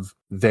just kind of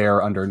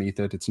there underneath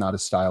it. It's not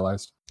as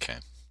stylized. Okay.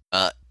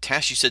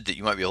 Tash, you said that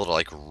you might be able to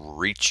like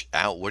reach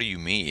out. What do you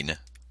mean?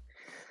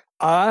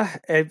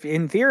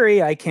 In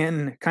theory, I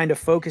can kind of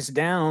focus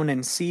down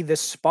and see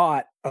this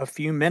spot a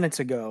few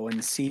minutes ago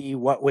and see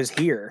what was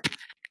here.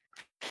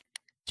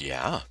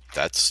 Yeah,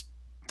 that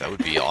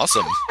would be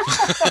awesome.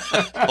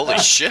 Holy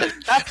shit.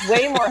 That's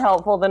way more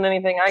helpful than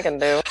anything I can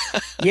do.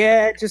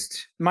 Yeah,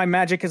 just my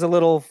magic is a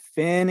little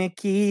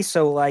finicky,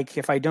 so like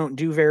if I don't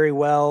do very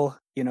well,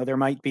 there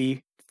might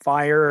be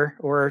fire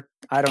or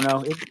I don't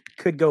know, it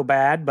could go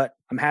bad, but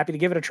I'm happy to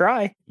give it a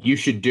try. You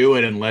should do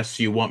it unless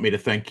you want me to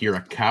think you're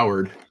a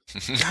coward.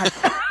 God,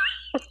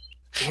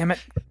 damn it,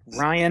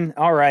 Ryan.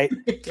 All right.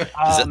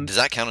 Does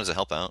that count as a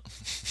help out?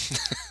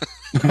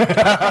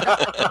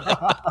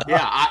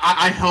 Yeah,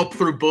 I help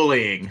through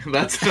bullying.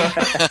 That's what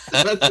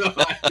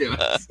I do.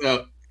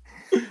 So.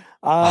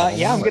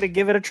 Yeah, I'm going to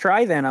give it a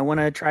try then. I want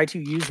to try to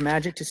use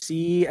magic to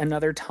see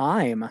another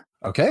time.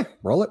 Okay,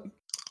 roll it.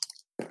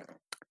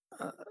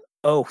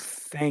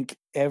 Thank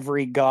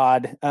every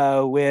god.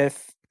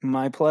 With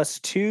my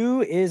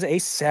 +2 is a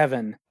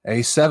 7.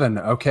 A 7.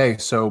 Okay,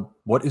 so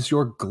what is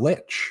your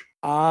glitch?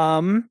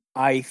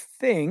 I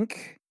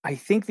think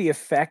the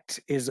effect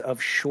is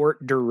of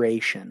short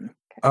duration.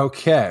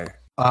 Okay.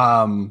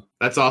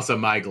 That's also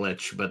my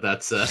glitch, but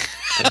that's a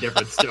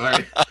different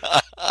story.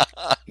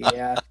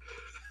 Yeah.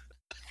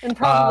 And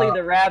probably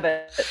the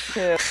rabbit,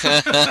 too.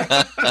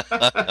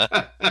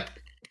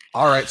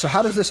 All right, so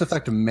how does this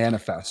effect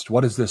manifest?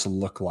 What does this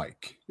look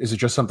like? Is it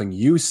just something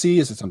you see?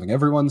 Is it something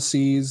everyone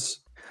sees?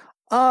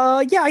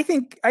 Yeah, I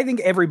think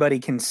everybody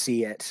can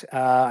see it.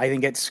 I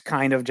think it's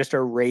kind of just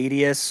a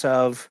radius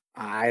of,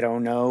 I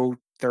don't know,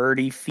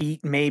 30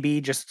 feet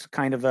maybe, just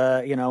kind of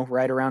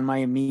right around my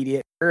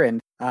immediate, and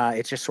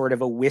it's just sort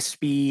of a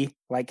wispy,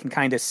 like can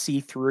kind of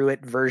see through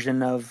it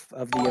version of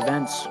the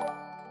events.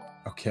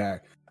 Okay.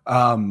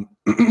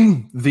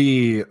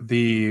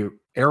 The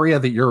area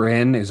that you're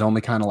in is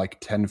only kind of like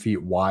 10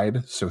 feet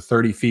wide, so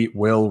 30 feet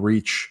will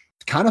reach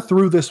kind of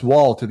through this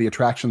wall to the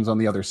attractions on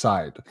the other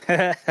side.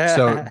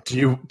 So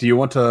do you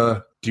want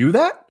to do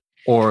that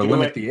or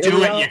limit the area?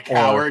 Do it, you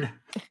coward.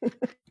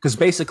 Because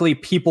basically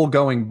people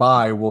going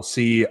by will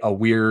see a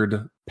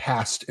weird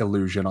past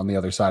illusion on the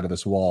other side of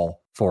this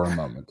wall for a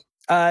moment.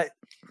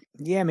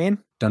 Yeah, man.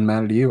 Doesn't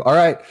matter to you. All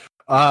right.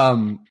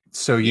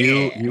 So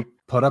you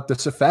put up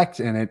this effect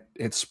and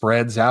it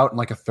spreads out in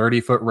like a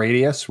 30-foot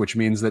radius, which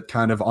means that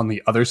kind of on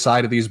the other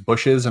side of these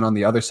bushes and on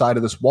the other side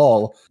of this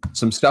wall,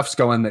 some stuff's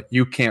going that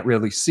you can't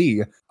really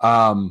see.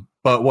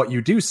 But what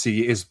you do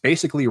see is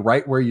basically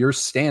right where you're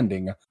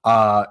standing.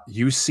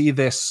 You see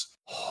this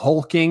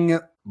hulking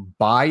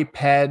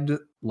biped,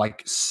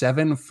 like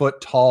 7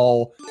 foot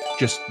tall,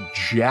 just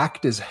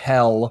jacked as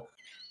hell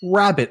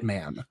rabbit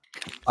man.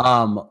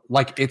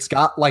 Like it's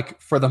got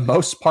like for the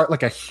most part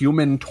like a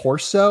human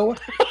torso,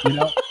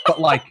 but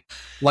like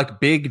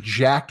big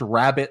jacked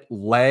rabbit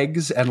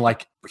legs and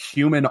like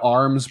human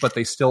arms, but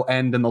they still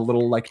end in the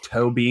little like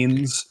toe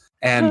beans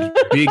and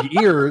big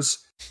ears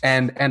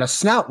and a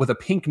snout with a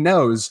pink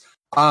nose.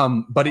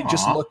 But it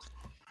just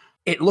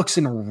looks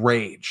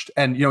enraged.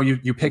 And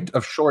you picked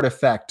a short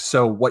effect.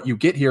 So what you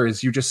get here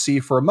is you just see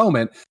for a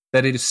moment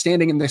that it is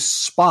standing in this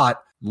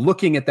spot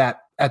looking at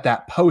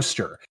that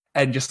poster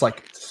and just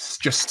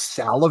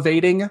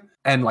salivating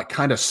and like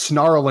kind of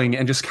snarling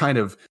and just kind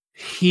of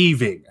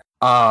heaving.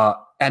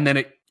 And then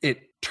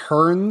it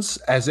turns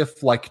as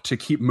if like to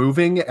keep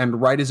moving,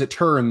 and right as it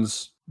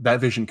turns,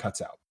 that vision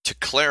cuts out. To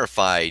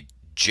clarify,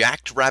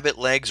 jacked rabbit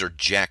legs or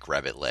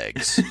jackrabbit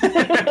legs?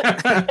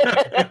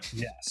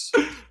 Yes.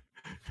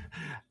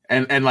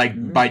 And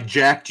like by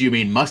jacked, you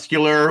mean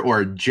muscular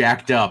or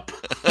jacked up?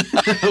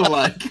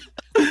 Like,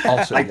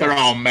 also, like they're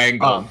all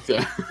mangled.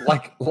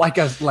 Like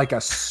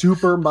a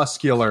super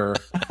muscular.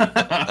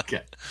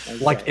 Okay.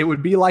 Like it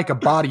would be like a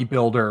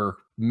bodybuilder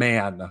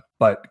man,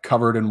 but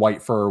covered in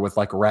white fur with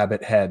like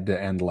rabbit head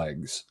and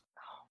legs.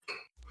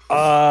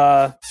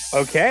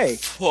 Okay.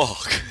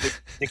 Fuck.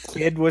 The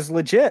kid was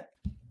legit.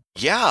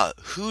 Yeah,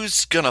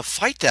 who's gonna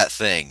fight that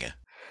thing?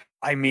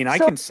 I mean, I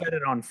can set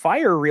it on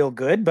fire real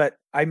good, but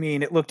I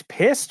mean, it looked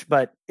pissed,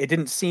 but it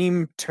didn't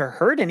seem to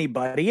hurt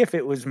anybody if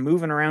it was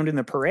moving around in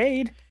the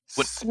parade.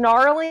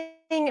 Snarling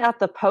at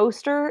the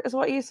poster is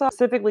what you saw?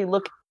 Specifically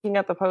looking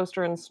at the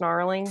poster and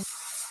snarling?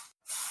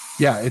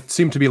 Yeah, it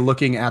seemed to be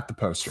looking at the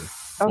poster.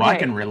 Okay. Well, I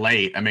can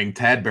relate. I mean,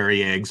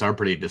 Cadbury eggs are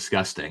pretty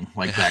disgusting.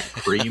 Like that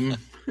cream.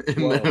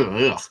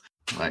 Whoa.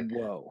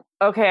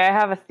 Okay, I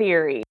have a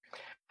theory.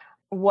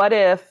 What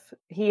if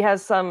he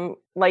has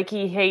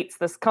he hates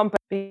this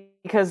company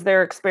because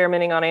they're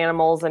experimenting on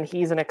animals and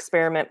he's an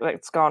experiment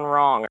that's gone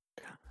wrong?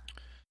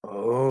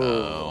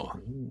 Oh.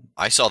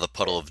 I saw the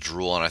puddle of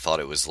drool and I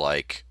thought it was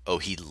like,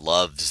 he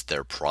loves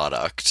their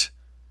product.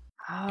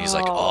 He's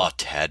like,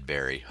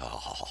 Tadberry.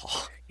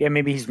 Oh. Yeah,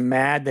 maybe he's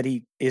mad that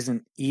he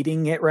isn't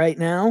eating it right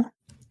now.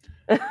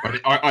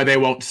 Or they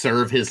won't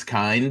serve his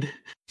kind.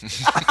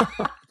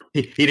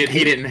 He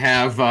didn't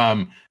have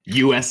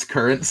U.S.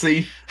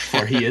 currency,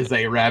 or he is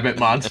a rabbit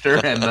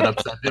monster, and that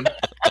upset him.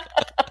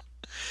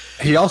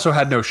 He also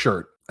had no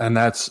shirt, and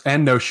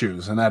no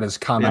shoes, and that is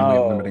commonly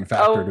a limiting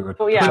factor to it.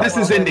 Oh, yeah. But this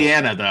is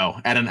Indiana, though,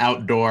 at an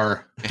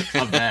outdoor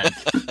event.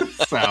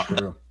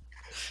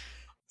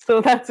 So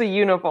that's a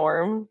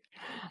uniform.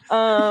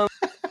 I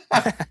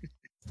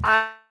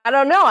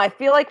don't know. I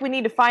feel like we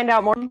need to find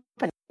out more.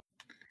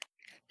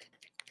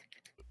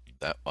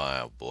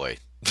 Oh boy.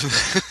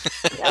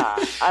 Yeah,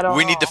 I don't.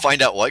 We need to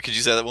find out what? Could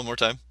you say that one more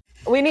time?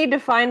 We need to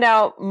find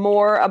out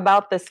more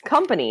about this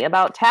company,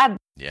 about Tad.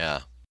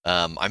 Yeah.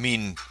 I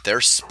mean, they're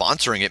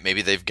sponsoring it.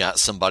 Maybe they've got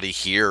somebody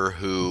here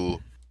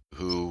who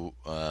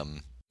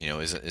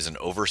is an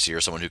overseer,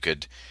 someone we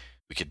could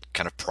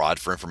kind of prod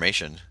for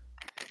information.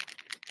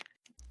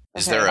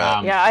 Is there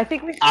a? Yeah, I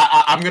think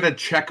I'm gonna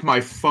check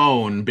my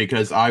phone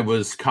because I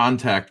was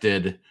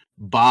contacted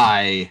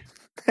by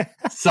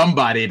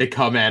somebody to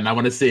come in. I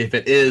want to see if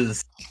it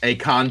is a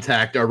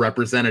contact or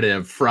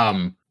representative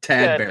from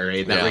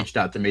Tadberry that reached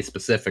out to me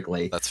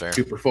specifically. That's fair.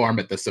 To perform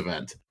at this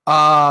event.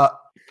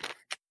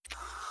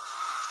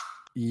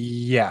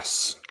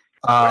 Yes.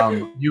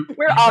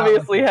 We're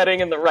obviously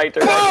heading in the right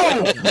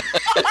direction.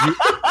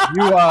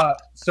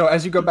 So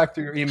as you go back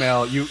through your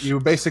email, you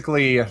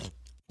basically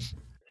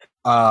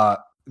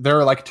there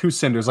are like two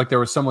senders. Like there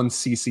was someone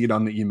CC'd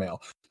on the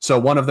email. So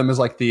one of them is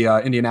like the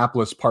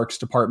Indianapolis Parks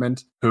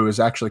Department, who is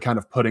actually kind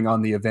of putting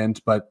on the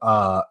event, but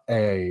a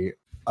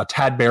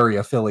Tadberry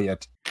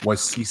affiliate was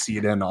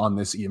CC'd in on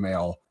this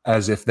email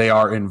as if they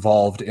are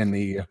involved in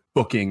the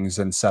bookings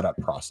and setup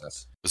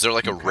process. Was there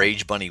like a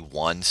Rage Bunny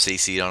 1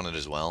 CC'd on it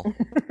as well?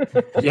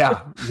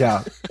 Yeah.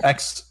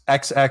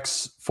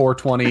 XX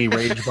 420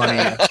 Rage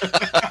Bunny.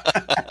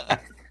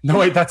 No,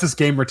 wait, that's his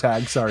gamer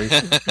tag. Sorry.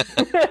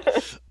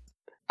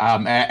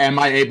 Am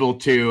I able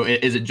to?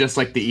 Is it just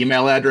like the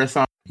email address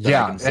on?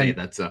 Yeah, and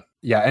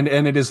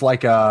it is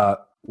like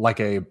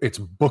it's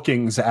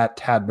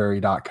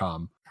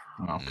bookings@tadberry.com.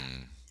 Oh.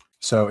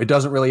 So it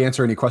doesn't really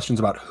answer any questions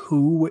about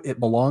who it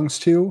belongs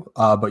to,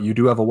 but you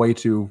do have a way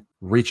to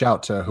reach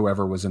out to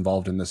whoever was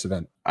involved in this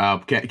event.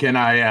 Can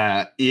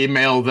I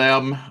email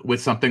them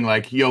with something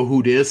like "Yo,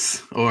 who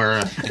dis?"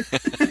 or?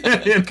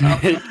 Yeah, you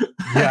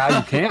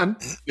can.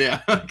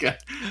 Yeah. Okay.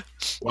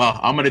 Well,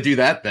 I'm gonna do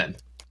that then.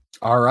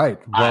 All right.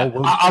 Well,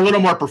 a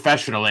little more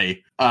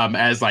professionally,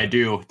 as I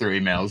do through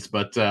emails,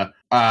 but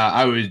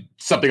I would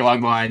something along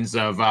the lines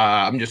of,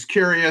 I'm just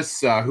curious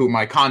who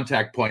my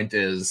contact point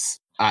is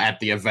at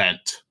the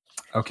event.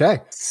 Okay.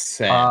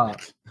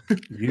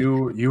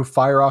 You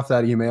fire off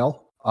that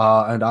email,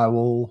 and I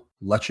will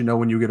let you know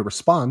when you get a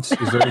response.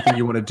 Is there anything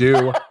you want to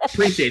do?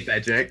 Appreciate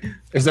that, Jake.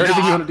 Is there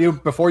anything you want to do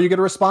before you get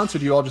a response, or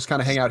do you all just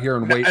kind of hang out here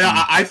and wait?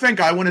 I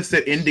think I want to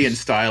sit Indian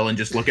style and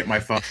just look at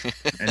my phone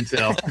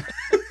until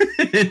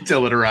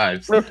it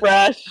arrives.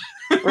 Refresh.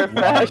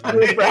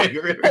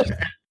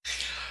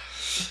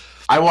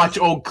 I watch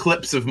old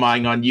clips of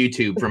mine on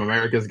YouTube from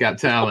America's Got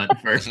Talent.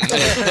 That's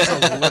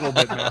a little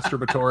bit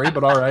masturbatory,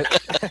 but all right.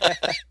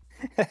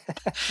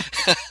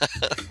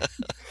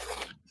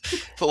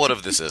 But what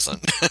if this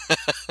isn't?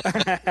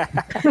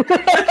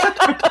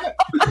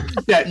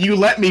 Yeah, you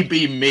let me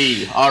be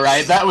me. All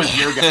right, that was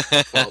your guy.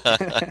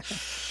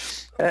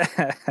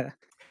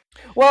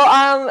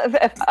 Well,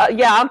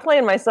 yeah, I'm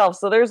playing myself,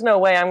 so there's no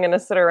way I'm going to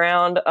sit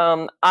around.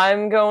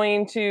 I'm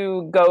going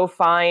to go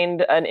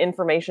find an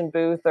information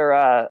booth or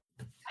a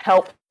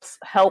help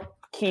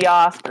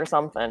kiosk or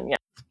something. Yeah.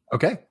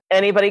 Okay.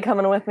 Anybody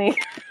coming with me?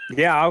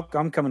 Yeah,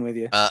 I'm coming with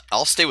you.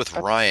 I'll stay with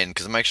Ryan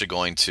because I'm actually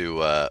going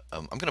to.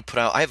 I'm going to put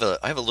out. I have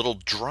a little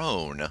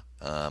drone,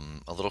 a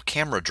little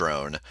camera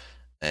drone,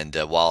 and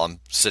while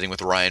I'm sitting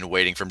with Ryan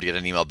waiting for him to get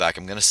an email back,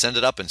 I'm going to send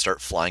it up and start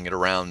flying it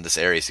around this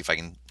area, see if I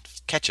can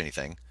catch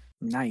anything.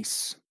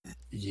 Nice.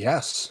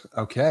 Yes.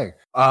 Okay.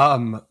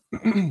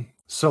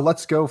 So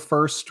let's go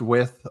first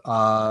with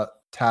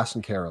Tass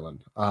and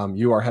Carolyn.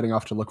 You are heading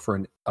off to look for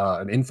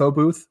an info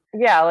booth.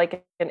 Yeah,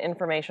 like an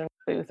information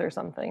booth or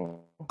something.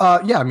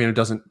 Yeah, I mean it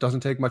doesn't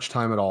take much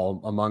time at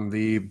all. Among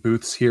the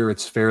booths here,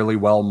 it's fairly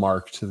well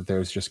marked.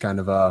 There's just kind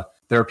of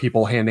there are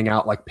people handing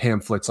out like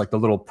pamphlets, like the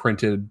little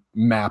printed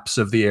maps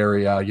of the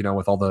area,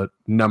 with all the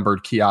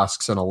numbered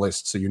kiosks and a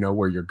list, so you know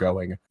where you're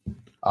going.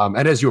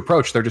 And as you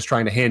approach, they're just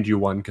trying to hand you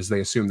one because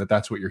they assume that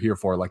that's what you're here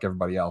for, like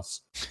everybody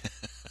else.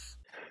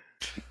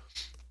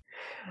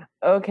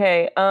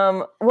 Okay.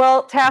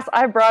 Well, Tass,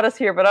 I brought us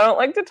here, but I don't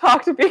like to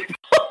talk to people.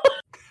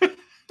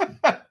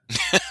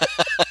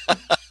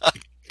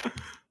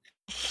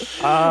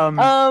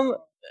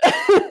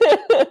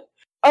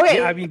 Okay.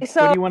 Yeah, I mean,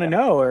 so, what do you want to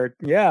know? Or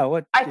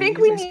what? I think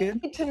we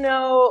need to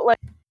know, like,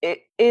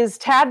 is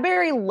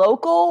Tadbury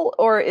local,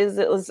 or is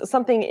it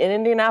something in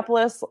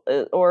Indianapolis,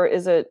 or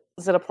is it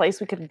a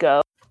place we could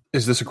go?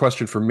 Is this a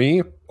question for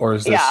me, or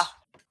is this? Yeah.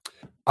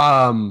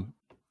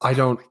 I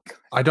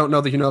don't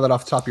know that you know that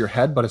off the top of your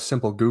head, but a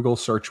simple Google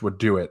search would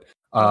do it.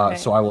 Okay.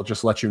 So I will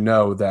just let you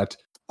know that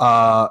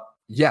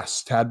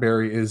yes,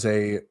 Tadbury is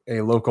a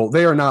local.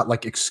 They are not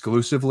like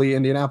exclusively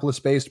Indianapolis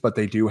based, but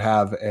they do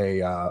have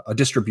a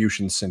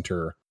distribution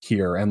center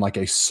here and like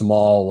a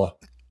small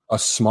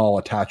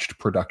attached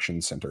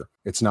production center.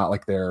 It's not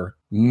like their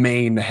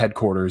main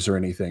headquarters or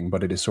anything,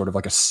 but it is sort of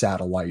like a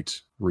satellite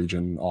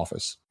region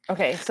office.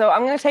 Okay, so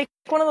I'm going to take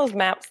one of those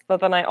maps, but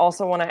then I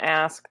also want to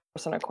ask a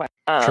person a question.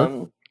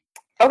 Sure.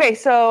 Okay,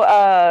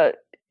 so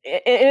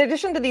in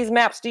addition to these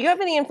maps, do you have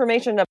any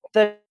information about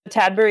the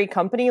Tadbury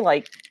company,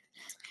 like,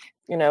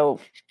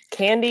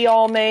 candy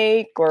y'all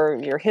make, or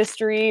your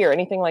history, or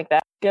anything like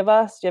that? Give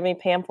us. Do you have any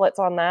pamphlets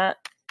on that?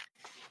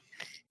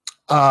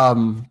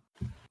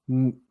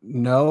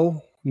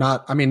 No,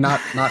 not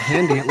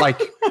handy.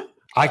 Like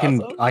I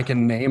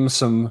can name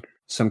some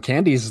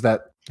candies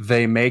that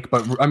they make,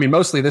 but I mean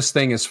mostly this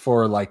thing is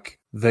for like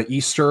the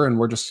Easter, and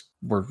we're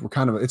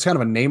kind of it's kind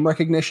of a name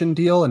recognition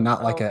deal and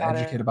not like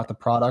educate about the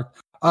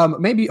product.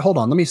 Maybe hold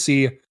on, let me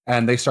see.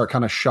 And they start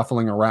kind of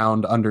shuffling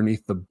around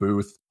underneath the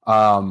booth.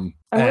 I'm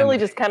really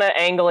just kind of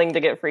angling to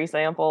get free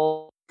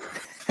samples.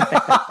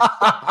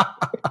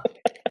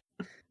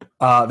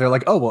 They're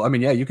like, oh, well, I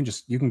mean, yeah, you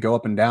can go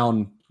up and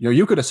down,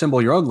 you could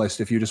assemble your own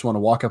list if you just want to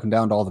walk up and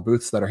down to all the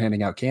booths that are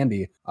handing out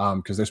candy.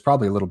 Cause there's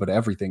probably a little bit of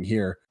everything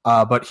here.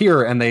 But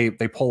here, and they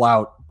pull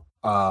out,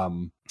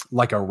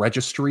 like a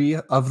registry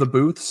of the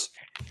booths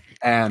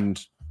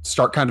and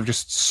start kind of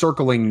just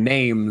circling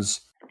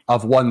names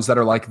of ones that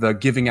are like the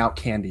giving out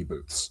candy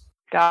booths.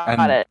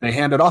 Got it. They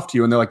hand it off to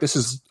you and they're like, this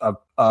is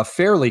a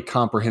fairly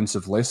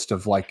comprehensive list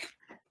of like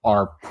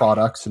our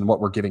products and what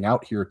we're giving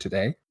out here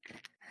today.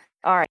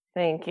 All right,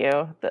 thank you.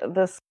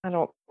 I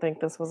don't think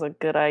this was a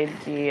good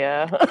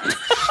idea.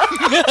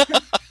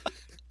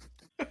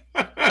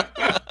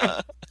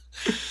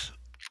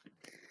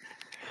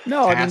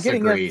 No, I've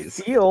been getting a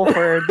feel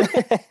for.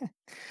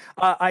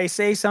 I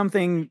say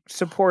something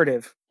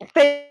supportive.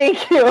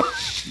 Thank you.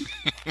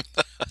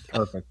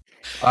 Perfect.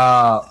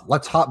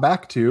 Let's hop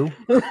back to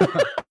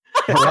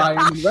Ryan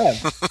and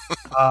Rev.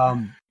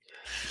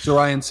 So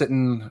Ryan's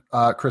sitting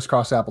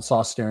crisscross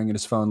applesauce staring at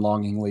his phone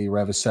longingly.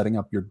 Rev is setting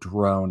up your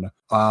drone.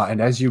 And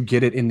as you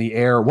get it in the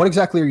air, what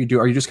exactly are you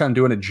doing? Are you just kind of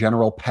doing a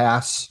general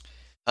pass?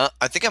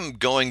 I think I'm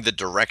going the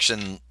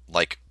direction,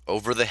 like,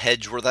 over the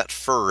hedge where that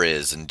fur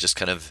is and just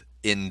kind of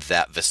in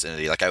that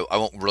vicinity. Like, I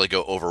won't really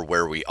go over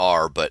where we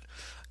are, but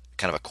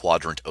kind of a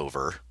quadrant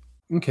over.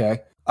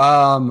 Okay.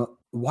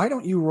 Why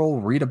don't you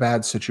roll read a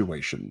bad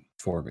situation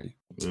for me?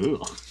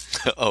 Ooh.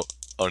 Oh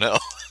no.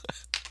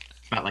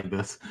 Not like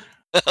this.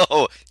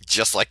 Oh,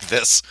 just like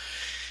this.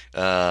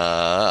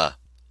 5.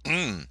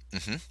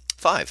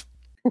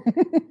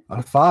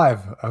 A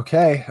 5.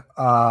 Okay.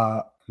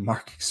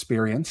 Mark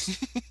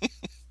experience.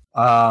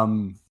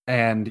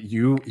 And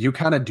you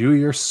kind of do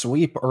your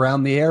sweep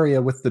around the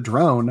area with the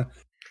drone.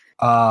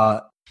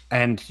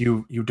 And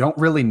you don't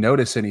really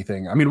notice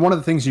anything. I mean, one of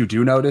the things you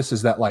do notice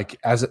is that, like,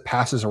 as it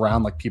passes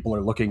around, like, people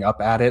are looking up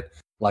at it.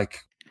 Like,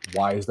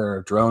 why is there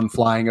a drone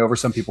flying over?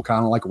 Some people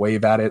kind of like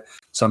wave at it.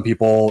 Some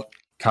people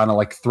kind of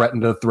like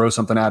threaten to throw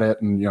something at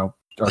it and, are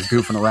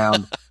goofing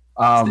around.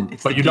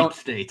 But you don't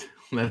state.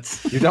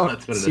 You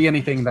don't see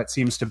anything that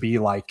seems to be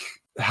like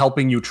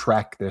helping you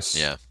track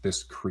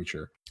this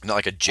creature. Not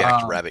like a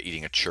jacked rabbit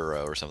eating a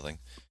churro or something.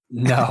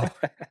 No.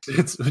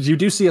 You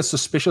do see a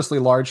suspiciously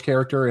large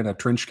character in a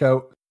trench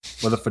coat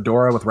with a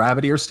fedora with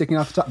rabbit ears sticking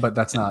out the top, but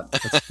that's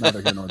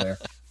neither here nor there.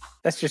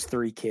 That's just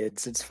 3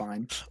 kids. It's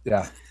fine.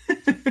 Yeah.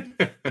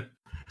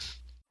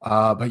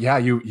 But yeah,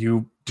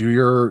 you do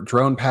your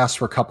drone pass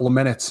for a couple of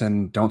minutes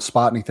and don't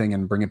spot anything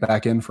and bring it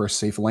back in for a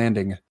safe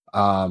landing.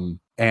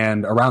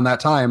 And around that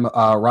time,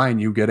 Ryan,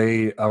 you get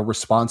a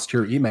response to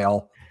your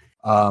email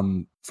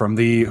from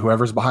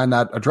whoever's behind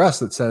that address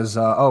that says,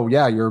 "Oh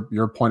yeah,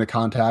 your point of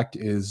contact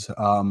is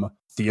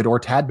Theodore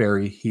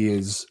Tadbury. He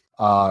is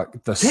the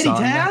Teddy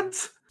son."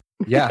 Tads?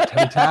 Yeah,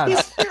 Teddy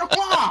Tads.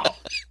 Wow.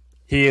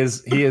 He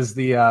is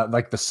the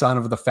like the son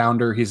of the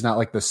founder. He's not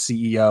like the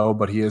CEO,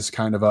 but he is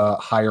kind of a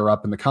higher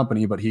up in the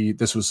company. But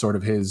this was sort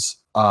of his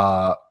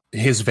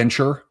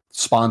venture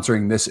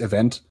sponsoring this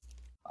event.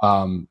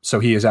 So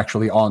he is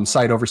actually on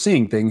site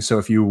overseeing things. So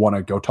if you want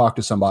to go talk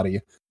to somebody,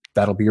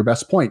 that'll be your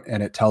best point.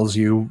 And it tells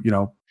you,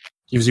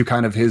 gives you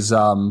kind of his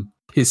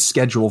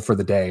schedule for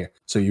the day.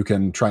 So you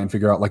can try and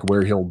figure out like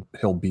where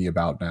he'll be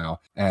about now.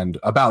 And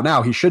about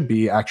now, he should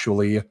be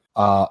actually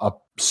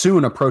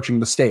soon approaching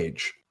the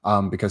stage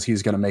because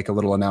he's going to make a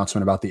little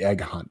announcement about the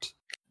egg hunt.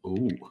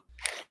 Ooh.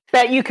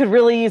 Bet you could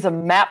really use a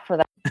map for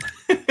that.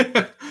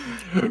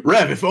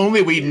 Rev, if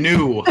only we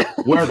knew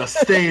where the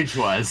stage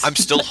was. I'm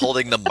still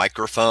holding the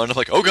microphone. I'm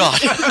like, oh God.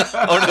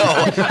 Oh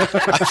no.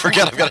 I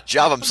forget I've got a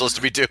job I'm supposed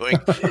to be doing.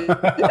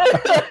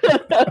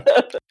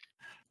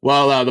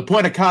 Well, the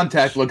point of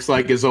contact looks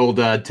like his old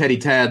Teddy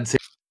Tad's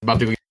about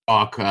to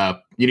talk.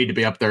 You need to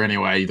be up there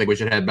anyway. You think we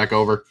should head back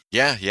over?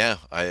 Yeah.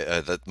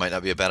 That might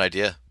not be a bad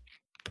idea.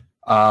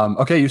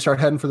 Okay, you start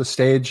heading for the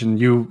stage, and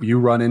you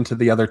run into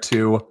the other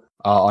two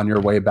on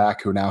your way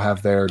back, who now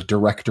have their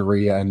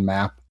directory and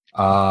map.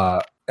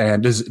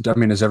 And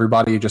is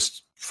everybody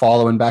just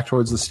following back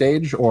towards the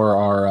stage, or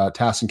are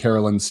Tass and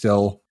Carolyn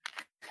still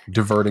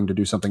diverting to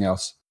do something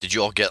else? Did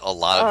you all get a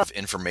lot of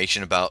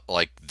information about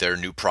like their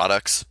new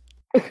products?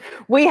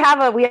 We have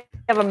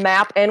a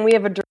map, and we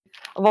have a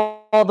of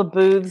all the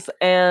booths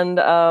and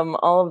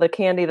all of the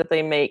candy that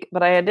they make.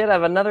 But I did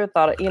have another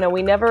thought.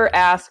 We never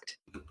asked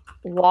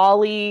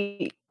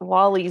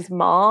Wally's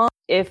mom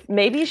if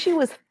maybe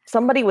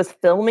somebody was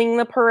filming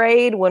the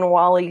parade when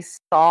Wally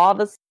saw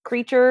this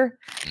creature.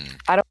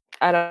 I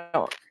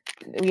don't.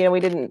 We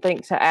didn't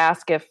think to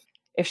ask if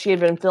she had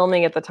been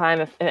filming at the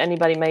time, if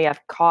anybody may have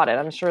caught it.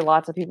 I'm sure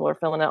lots of people are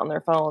filming it on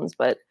their phones,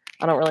 but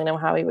I don't really know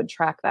how he would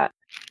track that.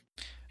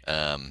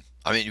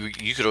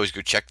 You could always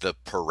go check the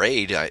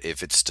parade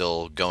if it's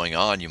still going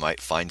on. You might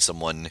find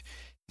someone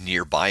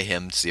nearby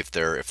him to see if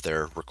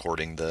they're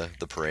recording the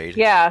parade.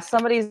 Yeah,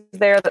 somebody's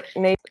there.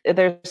 Maybe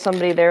there's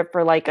somebody there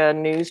for like a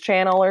news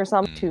channel or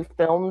something who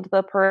filmed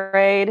the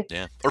parade.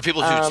 Yeah, or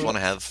people who just want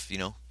to have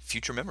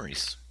future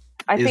memories.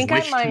 I think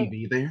Wish I might.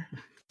 TV there?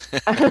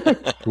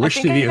 Wish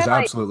TV is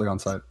absolutely on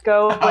site.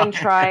 Go and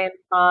try and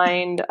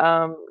find.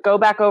 Go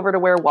back over to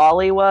where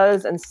Wally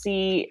was and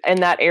see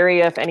in that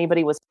area if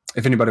anybody was.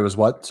 If anybody was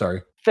what?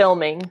 Sorry.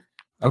 Filming.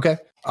 Okay.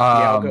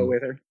 I'll go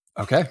with her.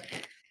 Okay.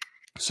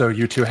 So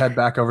you two head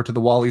back over to the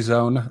Wally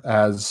zone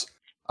as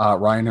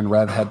Ryan and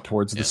Rev head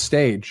towards the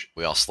stage.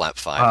 We all slap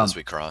 5 as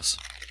we cross.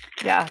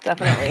 Yeah,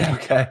 definitely.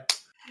 Okay.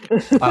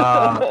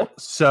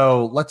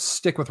 So let's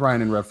stick with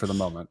Ryan and Rev for the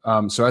moment.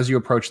 So as you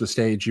approach the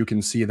stage, you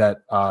can see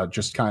that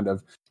just kind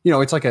of,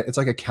 it's like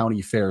a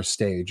county fair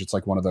stage. It's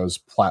like one of those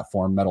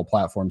metal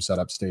platform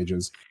setup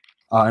stages.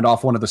 And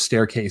off one of the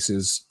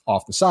staircases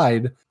off the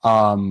side,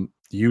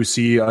 you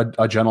see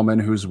a gentleman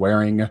who's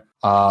wearing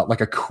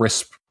like a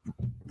crisp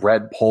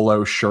red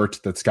polo shirt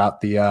that's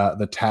got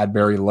the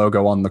Tadbury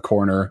logo on the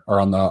corner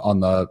or on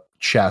the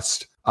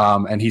chest.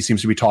 And he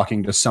seems to be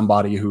talking to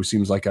somebody who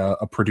seems like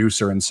a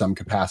producer in some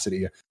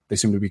capacity. They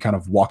seem to be kind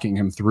of walking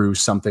him through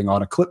something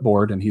on a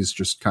clipboard, and he's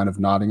just kind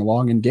of nodding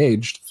along,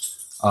 engaged.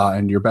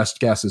 And your best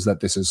guess is that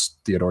this is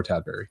Theodore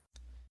Tadbury.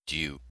 Do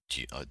you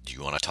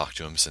want to talk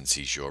to him since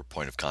he's your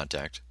point of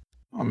contact?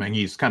 I mean,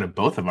 he's kind of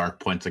both of our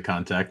points of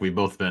contact. We've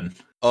both been.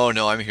 Oh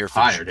no, I'm here for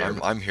hired.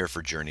 I'm here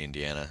for Journey,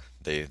 Indiana.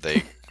 They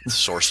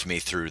sourced me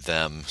through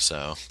them,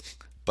 so.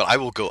 But I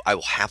will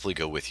happily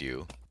go with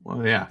you.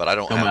 Well, yeah. But I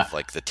don't have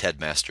like the Ted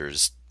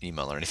Masters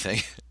email or anything.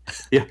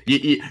 Yeah,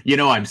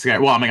 I'm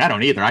scared. Well, I mean, I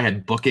don't either. I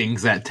had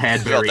bookings at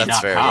Tadbury.com. That's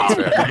fair. That's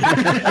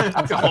fair.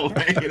 That's the whole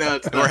thing,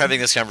 We're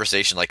having this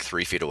conversation like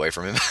 3 feet away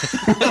from him.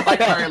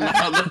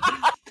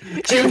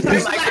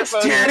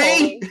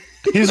 Teddy!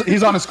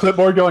 He's on his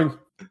clipboard going.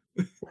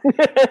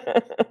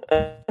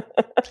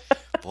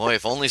 Boy,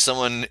 if only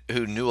someone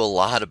who knew a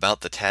lot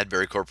about the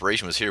Tadbury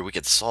Corporation was here, we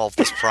could solve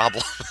this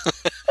problem.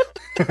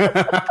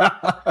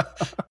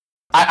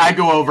 I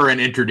go over and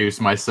introduce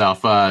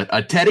myself.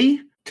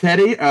 Teddy,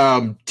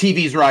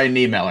 TV's Ryan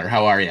Niemeller.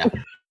 How are you?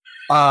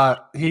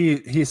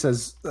 He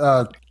says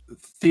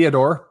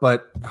Theodore,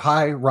 but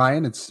hi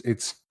Ryan.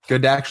 It's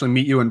good to actually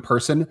meet you in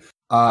person.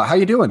 How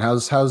you doing?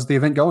 How's the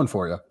event going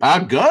for you?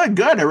 Good.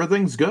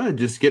 Everything's good.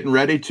 Just getting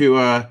ready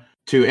to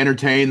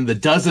entertain the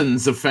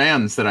dozens of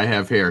fans that I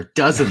have here.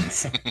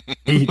 Dozens.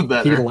 He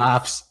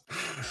laughs.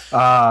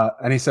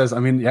 And he says, I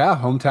mean, yeah,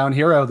 hometown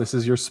hero. This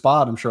is your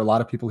spot. I'm sure a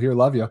lot of people here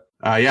love you.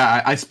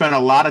 I spent a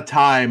lot of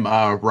time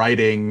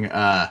writing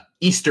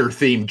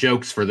Easter-themed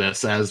jokes for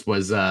this, as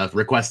was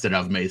requested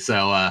of me.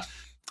 So I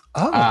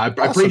awesome.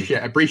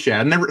 appreciate it.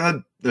 I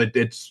never,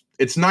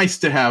 it's nice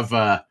to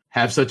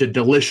have such a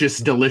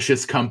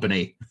delicious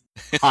company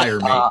hire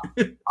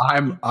me.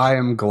 I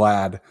am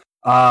glad.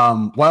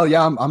 Well,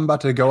 yeah, I'm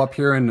about to go up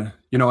here and,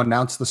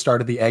 announce the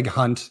start of the egg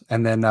hunt,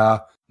 and then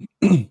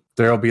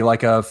there'll be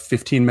like a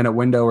 15-minute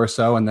window or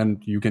so, and then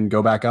you can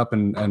go back up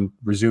and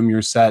resume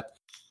your set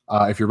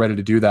if you're ready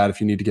to do that,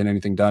 if you need to get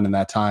anything done in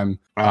that time.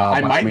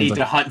 I might need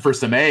to hunt for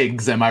some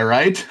eggs, am I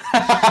right?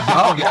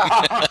 Oh,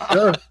 yeah.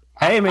 Sure.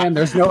 Hey, man,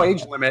 there's no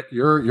age limit.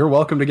 You're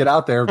welcome to get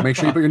out there. Make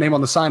sure you put your name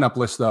on the sign-up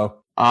list, though.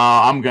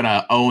 I'm going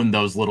to own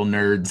those little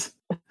nerds.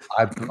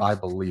 I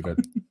believe it.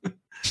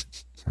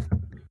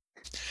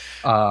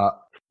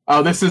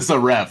 This is a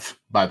Rev,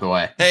 by the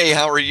way. Hey,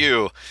 how are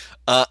you?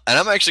 And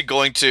I'm actually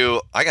going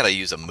to... I got to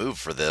use a move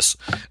for this.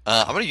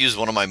 I'm going to use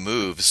one of my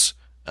moves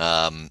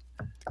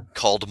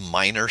called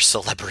Minor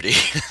Celebrity.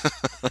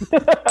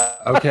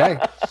 Okay.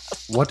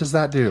 What does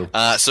that do?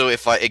 So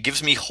it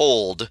gives me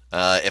hold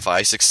if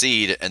I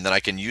succeed, and then I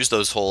can use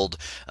those hold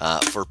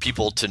for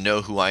people to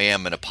know who I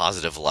am in a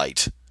positive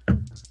light.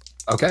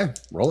 Okay,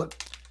 roll it.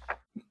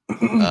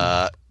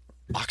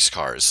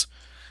 Boxcars.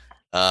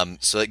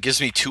 So it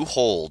gives me 2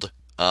 hold,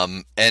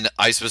 and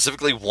I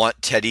specifically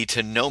want Teddy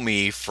to know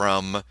me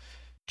from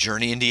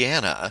Journey,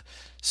 Indiana,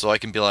 so I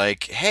can be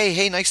like,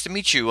 hey, nice to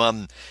meet you.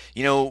 We're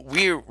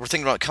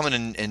thinking about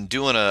coming and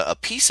doing a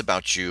piece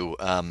about you,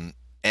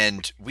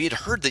 and we had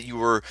heard that you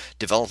were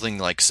developing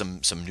like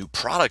some new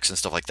products and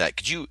stuff like that.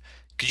 Could you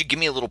give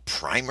me a little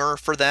primer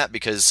for that?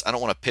 Because I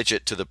don't want to pitch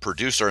it to the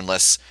producer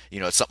unless,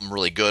 it's something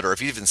really good, or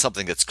if even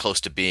something that's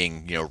close to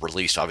being,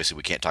 released. Obviously,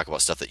 we can't talk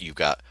about stuff that you've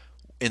got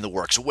in the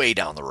works way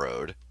down the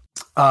road.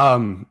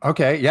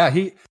 Okay. Yeah.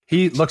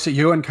 He looks at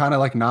you and kind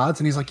of like nods,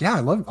 and he's like, yeah,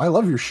 I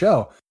love your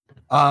show.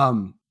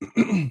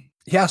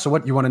 Yeah. So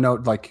what you want to know,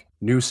 like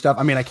new stuff?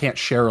 I mean, I can't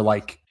share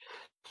like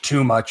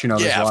too much,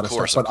 there's a lot of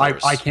stuff,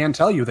 but I can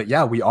tell you that,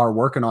 yeah, we are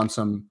working on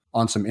some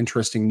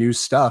interesting new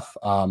stuff.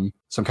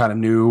 Some kind of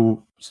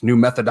new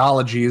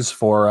methodologies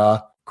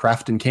for,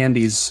 crafting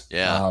candies.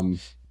 Yeah.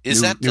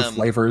 Is that new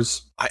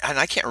flavors?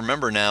 I can't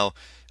remember now,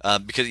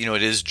 because,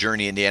 it is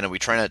Journey, Indiana. We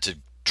try not to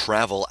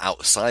travel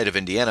outside of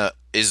Indiana.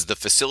 Is the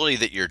facility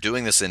that you're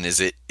doing this in,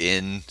 is it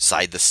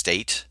inside the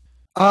state?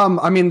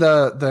 I mean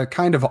the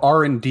kind of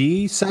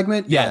R&D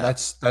segment. Yeah,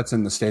 that's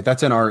in the state.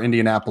 That's in our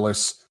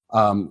Indianapolis,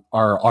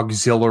 our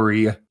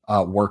auxiliary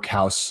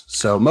workhouse.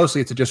 So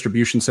mostly it's a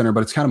distribution center,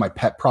 but it's kind of my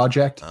pet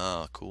project.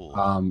 Oh,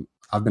 cool.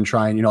 I've been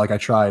trying, I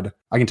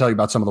can tell you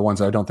about some of the ones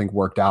that I don't think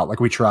worked out. Like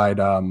we tried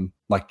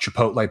like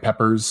chipotle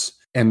peppers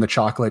in the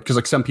chocolate, because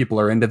like some people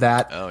are into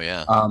that. Oh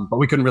yeah. But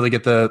we couldn't really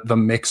get the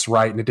mix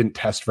right, and it didn't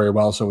test very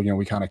well. So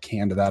we kind of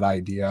canned that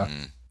idea.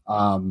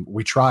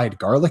 We tried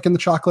garlic in the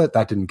chocolate.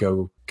 That didn't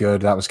go good.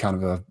 That was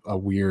kind of a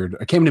weird.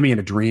 It came to me in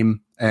a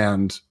dream,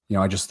 and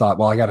I just thought,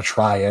 well, I got to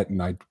try it,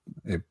 and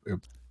it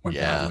went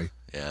badly.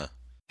 Yeah.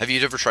 Have you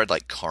ever tried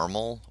like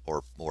caramel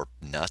or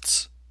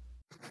nuts?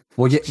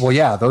 Well,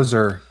 yeah. Those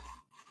are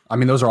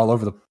all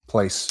over the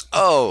place.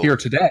 Oh, here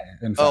today.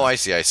 Oh, I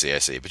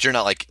see. But you're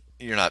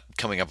not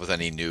coming up with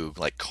any new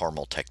like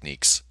caramel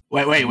techniques.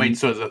 Wait.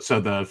 So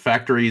the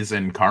factory's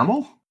in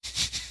Carmel?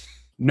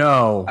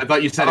 No, I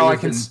thought you said.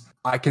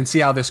 I can see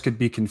how this could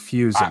be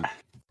confusing.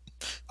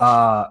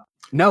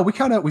 No, we've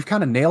kind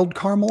of nailed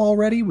Carmel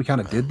already. We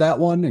kind of did that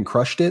one and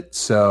crushed it.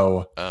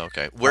 So,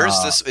 okay. Where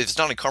is this? If it's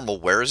not in Carmel,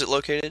 where is it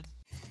located?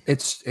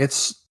 It's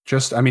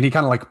just. I mean, he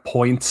kind of like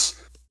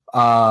points,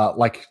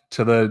 like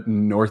to the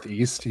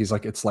northeast. He's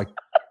like, it's like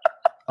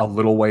a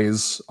little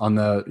ways on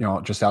the,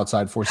 just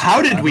outside 465.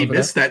 How did we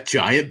miss that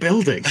giant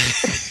building?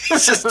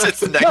 It's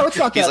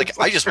not he's like,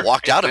 I just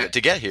walked out of it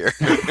to get here.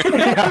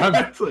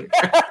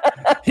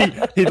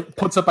 He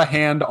puts up a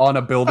hand on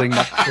a building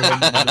next to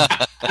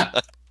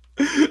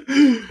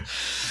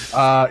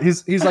him.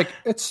 He's like,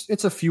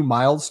 it's a few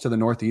miles to the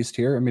northeast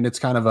here. I mean, it's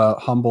kind of a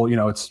humble,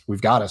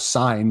 we've got a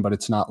sign, but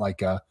it's not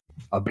like a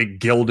big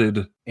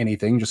gilded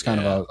anything, just kind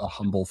of a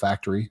humble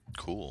factory.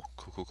 Cool.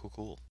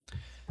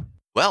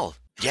 Well,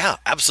 yeah,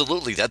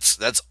 absolutely.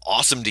 That's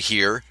awesome to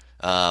hear.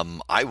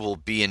 I will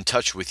be in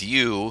touch with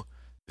you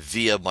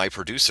via my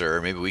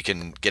producer. Maybe we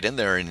can get in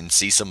there and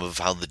see some of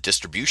how the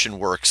distribution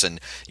works.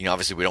 And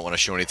obviously, we don't want to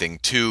show anything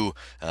too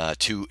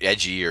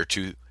edgy or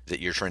too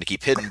that you're trying to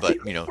keep hidden, but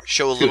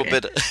show a little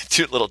bit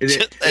too little. Is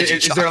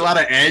there a lot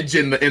of edge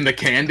in the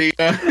candy?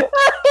 Yeah,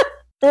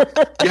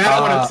 I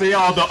want to see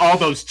all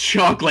those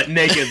chocolate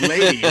naked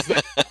ladies.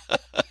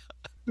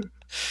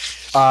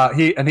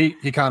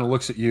 He kind of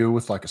looks at you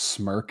with like a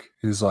smirk.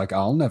 He's like,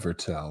 I'll never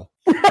tell.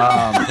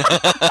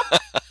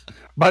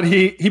 But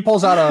he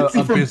pulls out a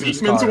from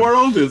business Beekman's card.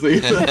 World, is he?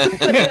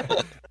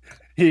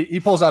 He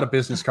pulls out a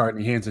business card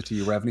and he hands it to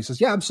you, Rev, and he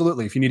says, "Yeah,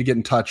 absolutely. If you need to get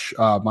in touch,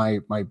 my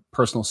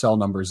personal cell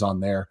number is on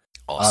there.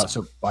 Awesome.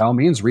 So by all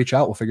means, reach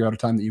out. We'll figure out a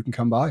time that you can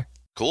come by."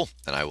 Cool.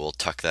 And I will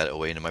tuck that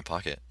away into my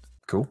pocket.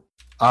 Cool.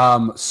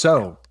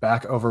 So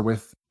back over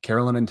with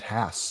Carolyn and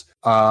Tass.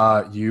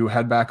 You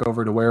head back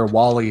over to where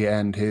Wally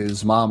and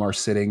his mom are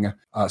sitting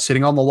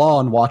on the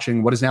lawn,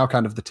 watching what is now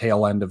kind of the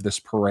tail end of this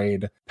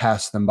parade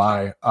pass them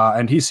by.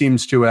 And he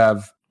seems to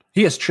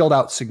has chilled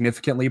out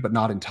significantly, but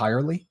not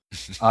entirely.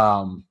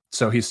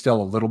 So he's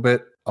still a little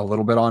bit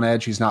on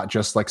edge. He's not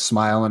just like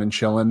smiling and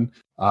chilling,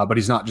 but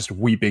he's not just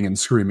weeping and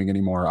screaming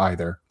anymore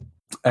either.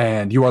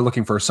 And you are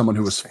looking for someone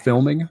who is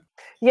filming.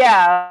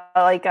 Yeah,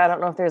 like I don't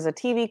know if there's a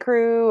TV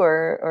crew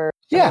or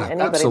yeah,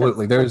 anybody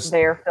absolutely. They're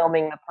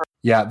filming the parade.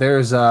 Yeah,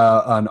 there's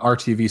an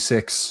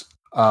RTV6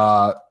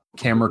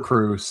 camera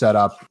crew set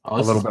up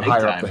a little bit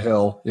higher up the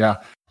hill. Yeah,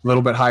 a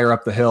little bit higher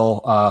up the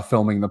hill,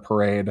 filming the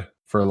parade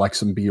for like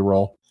some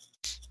B-roll.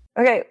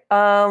 Okay.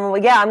 Well,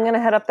 yeah, I'm gonna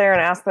head up there and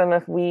ask them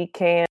if we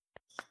can,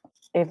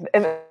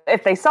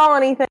 if they saw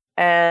anything,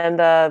 and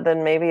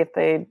then maybe if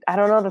they, I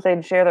don't know that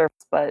they'd share their,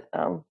 but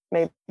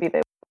maybe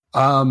they.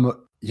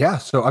 Yeah.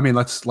 So I mean,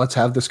 let's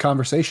have this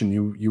conversation.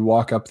 You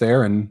walk up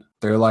there and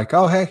they're like,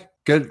 "Oh, hey,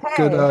 good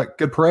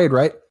parade,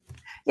 right?"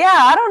 Yeah,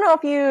 I don't know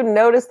if you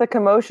noticed the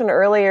commotion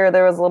earlier.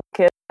 There was a little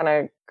kid and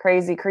a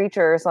crazy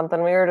creature or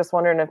something. We were just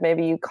wondering if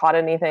maybe you caught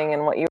anything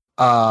and what you.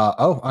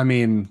 I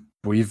mean,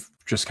 we've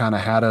just kind of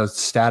had a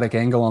static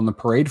angle on the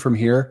parade from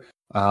here.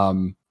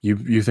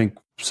 You think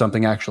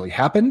something actually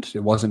happened?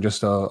 It wasn't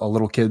just a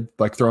little kid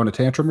like throwing a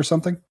tantrum or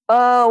something?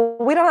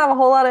 We don't have a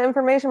whole lot of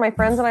information. My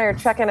friends and I are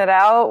checking it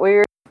out.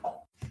 We're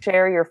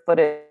share your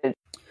footage.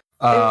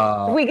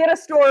 If we get a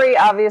story,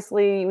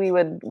 obviously we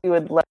would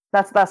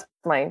that's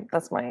my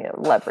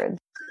leverage.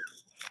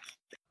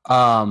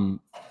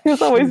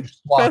 It's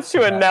always best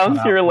to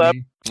announce your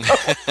leverage.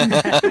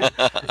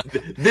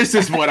 This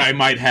is what I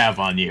might have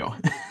on you.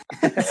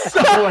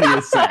 So what do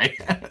you say?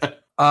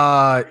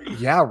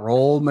 Yeah,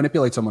 roll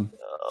manipulate someone.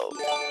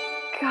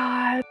 Oh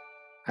God.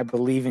 I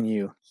believe in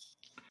you.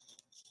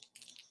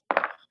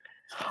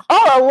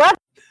 Oh,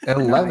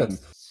 11.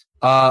 Nice.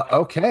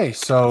 Okay,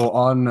 so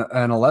on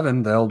an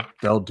 11, they'll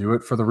do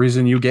it for the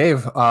reason you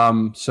gave.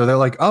 So they're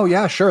like, "Oh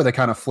yeah, sure." They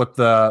kind of flip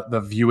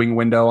the viewing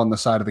window on the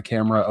side of the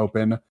camera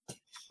open,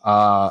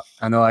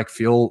 and they're like,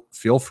 "Feel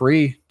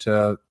free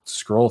to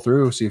scroll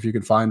through, see if you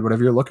can find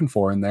whatever you're looking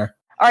for in there."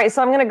 all right,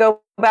 so I'm gonna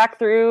go back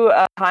through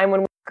a time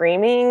when we were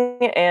screaming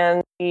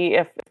and see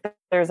if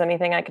there's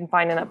anything I can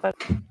find in that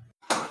book.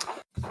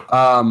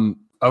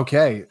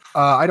 Okay.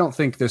 I don't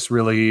think this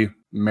really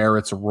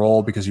merits a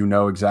roll because you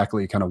know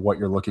exactly kind of what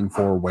you're looking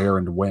for, where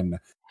and when.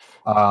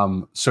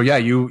 So yeah,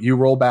 you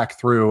roll back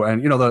through,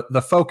 and you know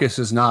the focus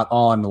is not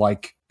on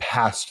like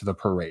past the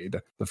parade.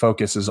 The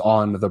focus is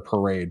on the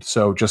parade.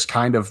 So just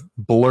kind of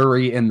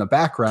blurry in the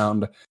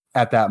background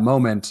at that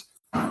moment,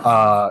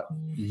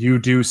 you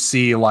do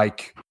see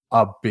like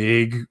a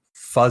big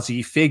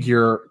fuzzy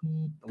figure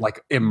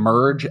like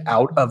emerge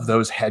out of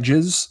those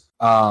hedges,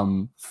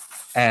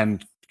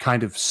 and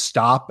kind of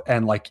stop,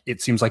 and like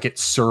it seems like it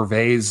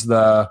surveys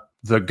the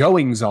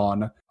goings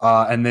on,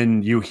 and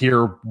then you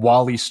hear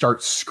Wally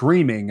start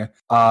screaming,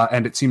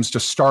 and it seems to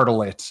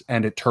startle it,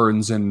 and it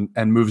turns and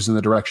moves in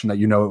the direction that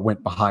you know it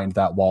went behind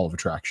that wall of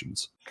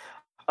attractions.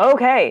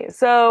 Okay,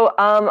 so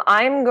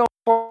I'm going,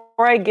 before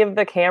I give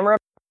the camera,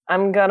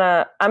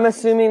 I'm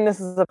assuming this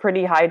is a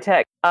pretty high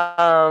tech.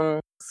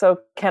 So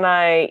can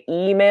I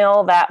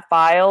email that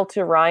file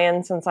to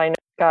Ryan since I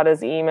got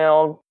his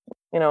email,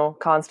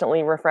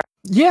 constantly refresh?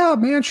 Yeah,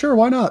 man, sure,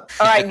 why not?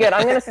 All right, good.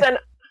 I'm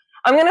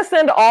gonna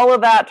send all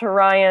of that to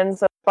Ryan,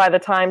 so by the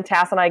time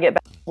Tass and I get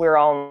back, we're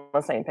all on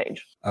the same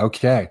page.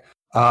 Okay.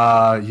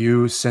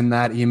 You send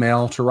that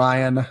email to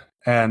Ryan,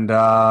 and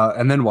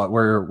then what?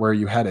 Where are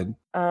you headed?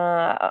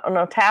 I don't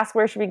know, Tass,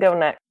 where should we go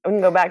next? We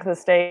can go back to the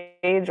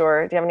stage,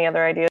 or do you have any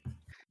other ideas?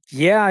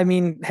 Yeah, I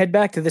mean, head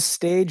back to the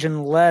stage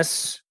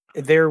unless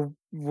there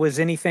was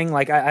anything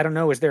like, I don't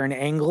know, is there an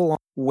angle on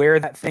where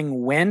that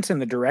thing went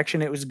and the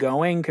direction it was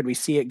going? Could we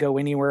see it go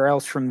anywhere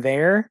else from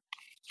there?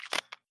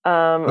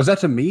 Was that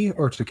to me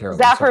or to Carolyn?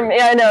 That for me,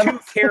 I know. To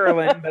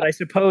Carolyn, but I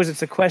suppose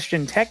it's a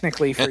question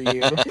technically for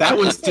you. That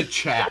was to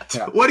chat.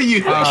 Yeah. What do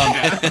you think?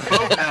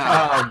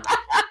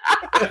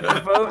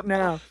 Vote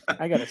now.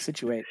 I gotta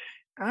situate.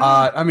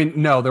 I mean,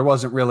 no, there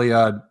wasn't really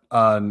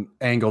an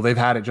angle. They've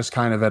had it just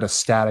kind of at a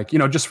static,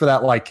 just for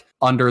that like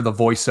under the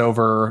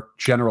voiceover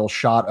general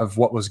shot of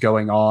what was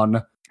going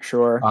on.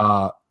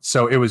 Sure.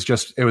 So it was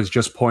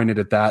just pointed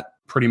at that,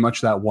 pretty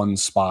much that one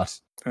spot.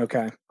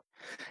 Okay.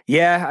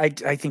 Yeah,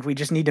 I think we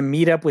just need to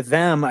meet up with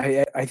them.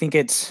 I think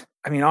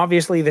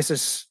obviously this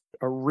is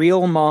a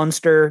real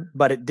monster,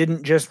 but it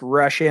didn't just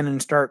rush in and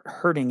start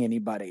hurting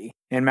anybody.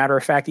 And matter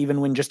of fact,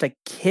 even when just a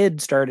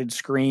kid started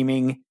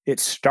screaming, it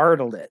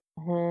startled it.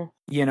 Mm-hmm.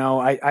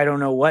 I don't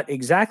know what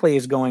exactly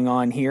is going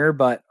on here,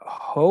 but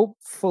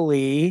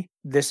hopefully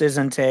this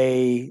isn't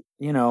a,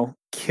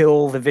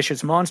 kill the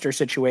vicious monster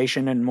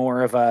situation and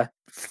more of a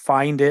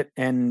find it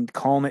and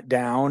calm it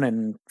down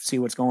and see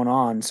what's going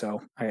on.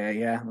 So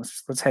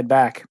let's head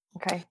back.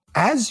 Okay.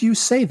 As you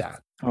say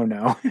that, oh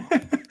no,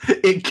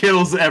 it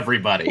kills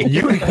everybody.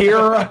 You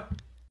hear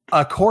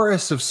a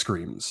chorus of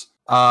screams,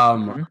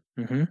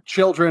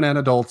 children and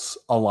adults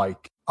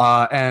alike.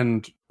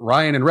 And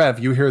Ryan and Rev,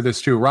 you hear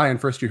this too. Ryan,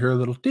 first you hear a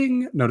little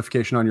ding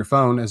notification on your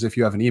phone as if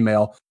you have an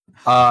email.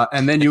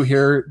 And then you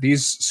hear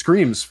these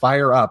screams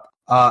fire up.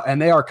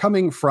 And they are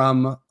coming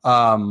from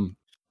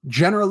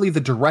generally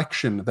the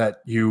direction that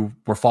you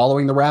were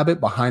following the rabbit,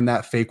 behind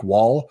that fake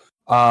wall,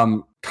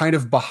 kind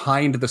of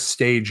behind the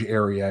stage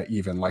area,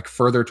 even like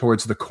further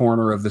towards the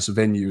corner of this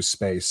venue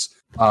space,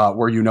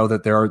 where you know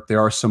that there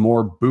are some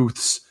more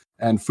booths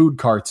and food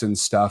carts and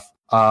stuff.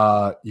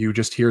 You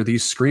just hear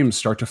these screams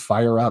start to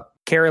fire up.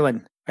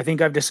 Carolyn, I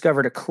think I've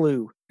discovered a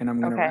clue, and I'm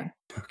going to run.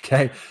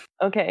 Okay.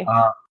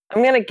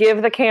 I'm going to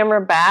give the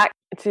camera back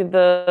to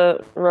the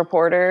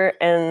reporter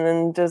and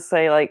then just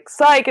say, like,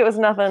 psych, it was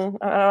nothing.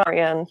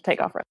 Again,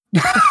 take off.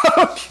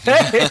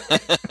 Okay.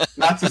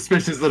 Not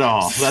suspicious at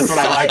all. That's what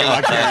I like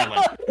about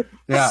Carolyn.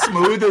 Yeah.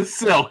 Smooth as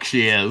silk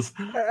she is.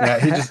 Yeah,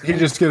 he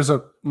just gives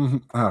a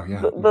oh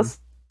yeah. The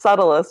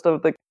subtlest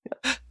of the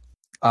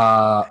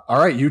all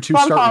right, you two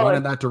start running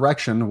in that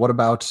direction. What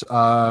about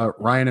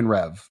Ryan and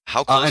Rev?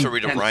 How close are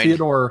we to Ryan?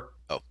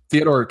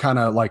 Theodore kind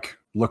of like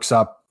looks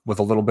up with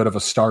a little bit of a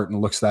start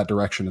and looks that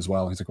direction as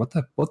well. He's like,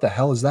 what the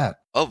hell is that?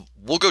 Oh,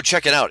 we'll go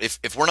check it out.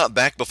 If we're not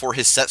back before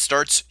his set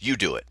starts, you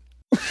do it.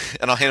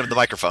 And I'll hand him the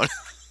microphone.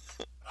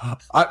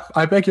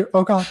 I beg you.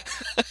 Oh God.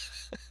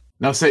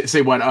 No,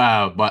 say what?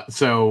 But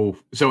so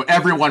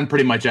everyone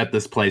pretty much at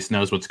this place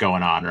knows what's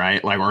going on,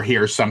 right? Like, or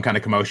hears some kind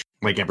of commotion,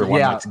 like everyone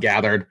that's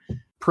gathered.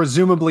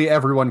 Presumably,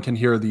 everyone can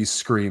hear these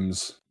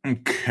screams.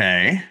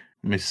 Okay,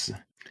 let me see.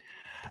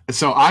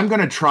 So I'm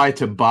gonna try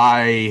to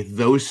buy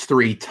those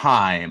 3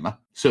 time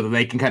so that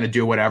they can kind of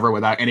do whatever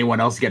without anyone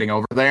else getting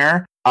over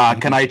there.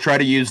 Can I try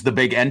to use the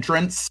big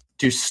entrance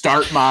to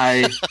start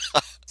my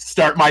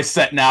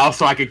set now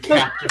so I could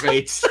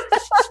captivate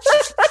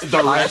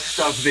the rest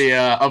of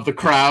the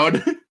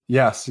crowd?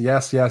 Yes.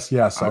 Okay.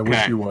 I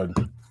wish you would.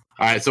 All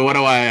right. So what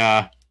do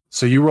I?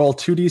 So you roll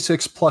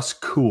 2d6 plus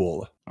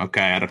cool.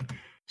 Okay.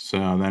 So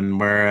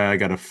then I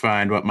gotta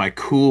find what my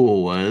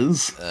cool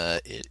was.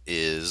 It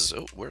is.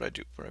 Oh, where'd I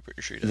put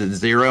your sheet? Is it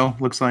 0?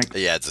 Looks like.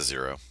 Yeah, it's a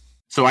 0.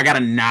 So I got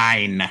a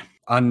 9.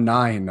 A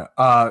 9.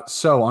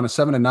 So on a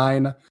 7 and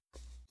 9,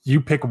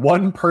 you pick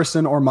one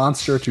person or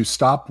monster to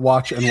stop,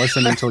 watch, and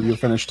listen until you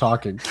finish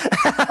talking.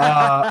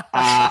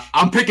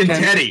 I'm picking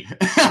Teddy.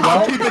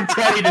 I'm keeping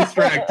Teddy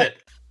distracted.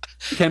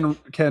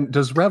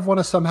 Does Rev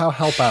want to somehow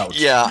help out?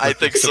 Yeah, I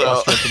think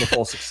so. For the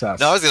full success.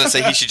 No, I was going to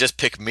say he should just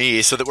pick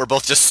me so that we're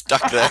both just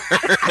stuck there.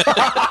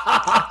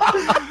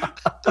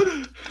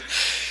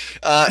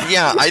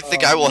 Yeah, I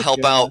think I will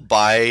help out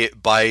by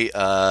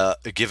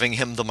giving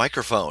him the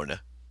microphone.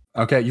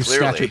 Okay, you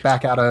snatch it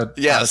back out of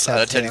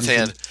Teddy's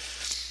hand.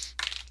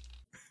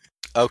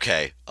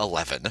 Okay,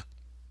 11.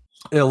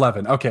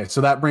 11. Okay, so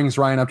that brings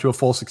Ryan up to a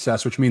full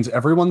success, which means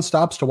everyone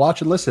stops to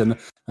watch and listen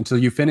until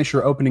you finish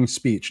your opening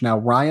speech. Now,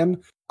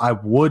 Ryan, I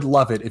would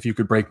love it if you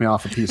could break me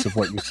off a piece of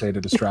what you say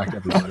to distract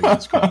everybody in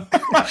this crowd.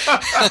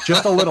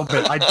 Just a little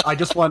bit. I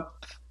just want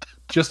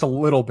just a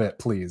little bit,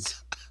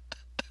 please.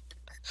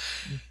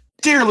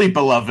 Dearly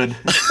beloved,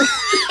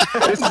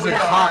 this is a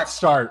hot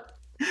start.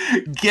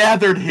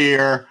 Gathered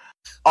here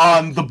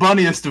on the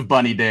bunniest of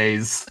bunny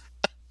days.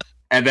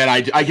 And then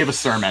I give a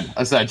sermon,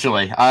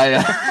 essentially.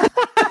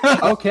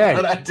 Okay.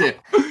 What I do.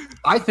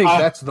 I think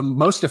that's the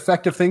most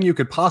effective thing you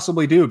could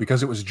possibly do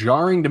because it was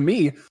jarring to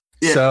me.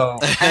 Yeah. So,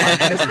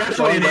 and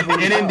especially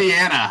in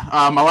Indiana,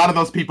 a lot of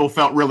those people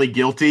felt really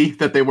guilty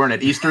that they weren't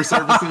at Easter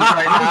services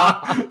right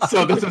now.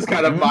 So this is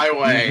kind of my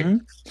way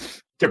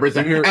to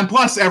present. And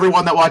plus,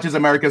 everyone that watches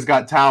America's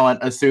Got Talent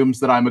assumes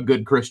that I'm a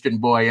good Christian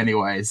boy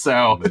anyway.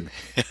 So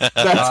that's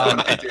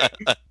what I do.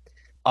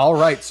 All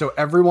right, so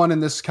everyone in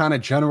this kind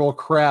of general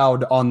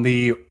crowd on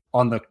the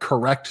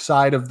correct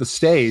side of the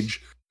stage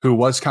who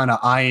was kind of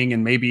eyeing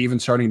and maybe even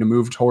starting to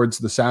move towards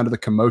the sound of the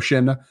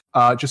commotion,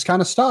 just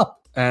kind of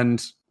stop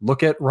and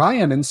look at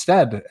Ryan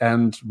instead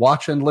and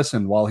watch and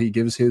listen while he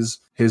gives his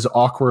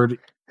awkward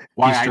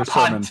Easter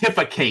sermon.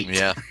 Pontificate.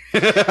 Yeah.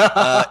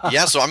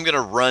 So I'm going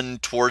to run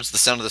towards the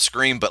sound of the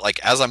scream, but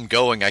like as I'm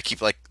going, I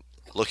keep like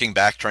looking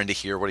back trying to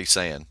hear what he's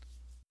saying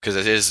because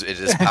it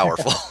is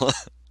powerful.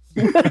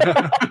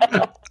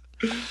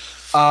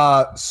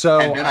 So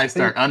and then I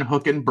start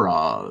unhooking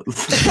bras.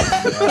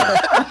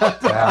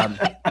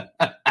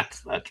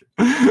 That's not true.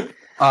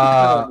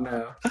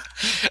 No.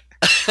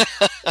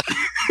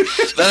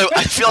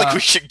 I feel like we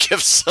should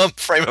give some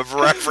frame of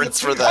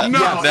reference for that. No?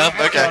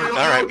 Okay.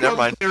 All right. Never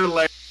mind.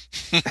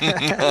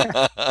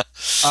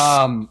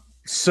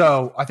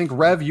 So I think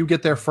Rev, you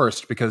get there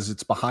first because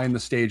it's behind the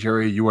stage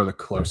area. You are the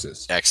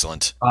closest.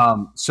 Excellent.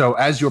 So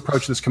as you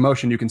approach this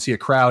commotion, you can see a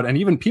crowd, and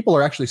even people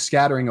are actually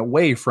scattering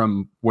away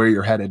from where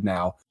you're headed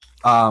now.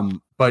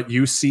 But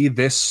you see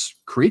this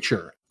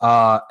creature,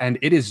 and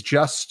it's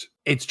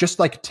just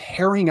like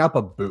tearing up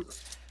a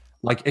booth.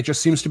 like it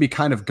just seems to be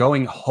kind of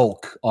going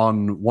Hulk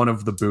on one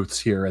of the booths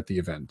here at the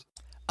event.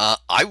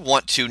 I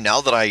want to,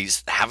 now that I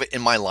have it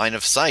in my line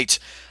of sight,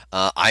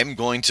 I'm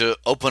going to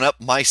open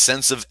up my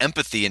sense of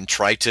empathy and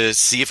try to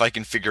see if I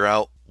can figure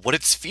out what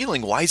it's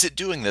feeling. Why is it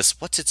doing this?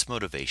 What's its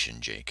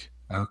motivation, Jake?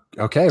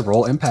 Okay,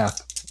 roll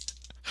empath.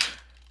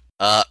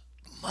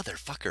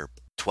 Motherfucker.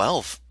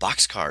 12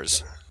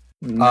 boxcars.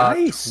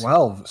 Nice.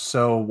 12.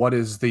 So what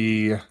is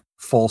the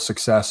full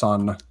success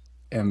on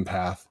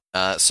empath?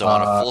 So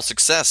on a full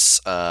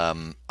success,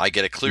 I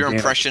get a clear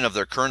impression of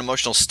their current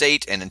emotional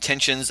state and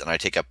intentions, and I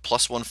take a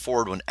 +1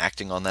 forward when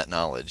acting on that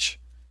knowledge.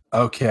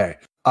 Okay.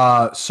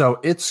 So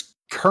its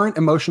current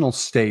emotional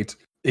state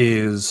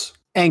is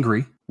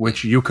angry,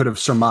 which you could have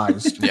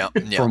surmised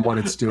from what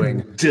it's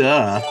doing.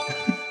 Duh.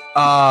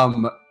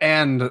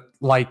 And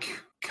like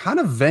kind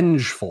of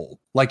vengeful.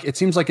 Like it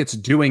seems like it's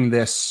doing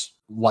this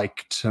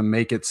like to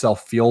make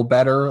itself feel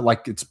better,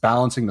 like it's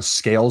balancing the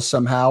scales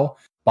somehow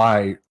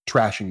by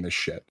trashing this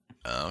shit.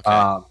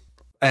 Okay.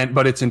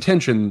 But its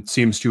intention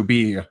seems to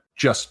be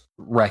just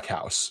wreck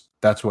house.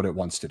 That's what it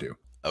wants to do.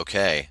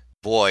 Okay.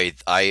 Boy,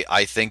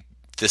 I think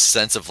this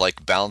sense of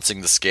like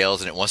balancing the scales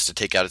and it wants to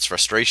take out its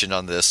frustration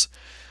on this.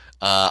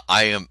 I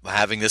am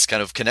having this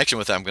kind of connection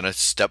with it. I'm going to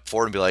step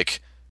forward and be like,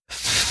 I'm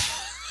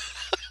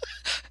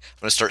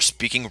going to start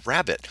speaking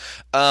rabbit.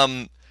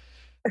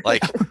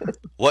 Like,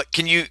 what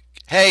can you,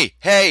 hey,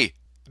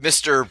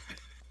 Mr.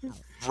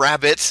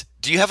 Rabbit,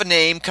 do you have a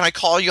name? Can I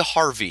call you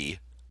Harvey?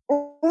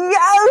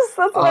 Yes,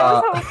 that's what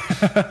I was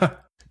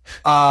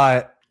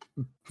hoping.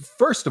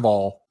 First of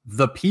all,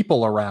 the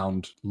people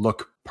around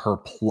look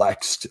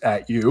perplexed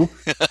at you,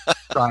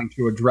 trying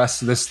to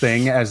address this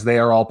thing as they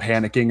are all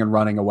panicking and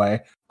running away.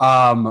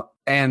 And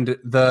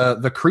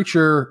the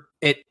creature,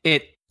 it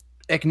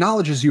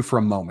acknowledges you for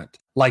a moment,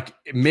 like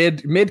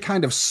mid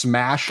kind of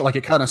smash, like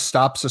it kind of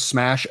stops a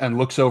smash and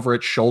looks over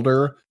its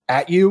shoulder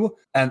at you,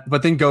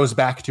 but then goes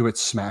back to its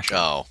smashing.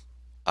 Oh,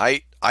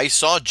 I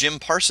saw Jim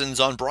Parsons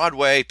on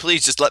Broadway.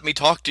 Please just let me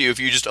talk to you if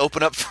you just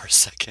open up for a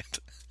second.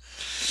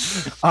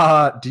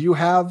 Do you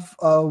have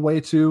a way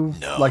to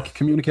like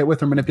communicate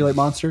with or manipulate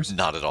monsters?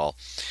 Not at all.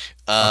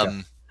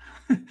 Okay.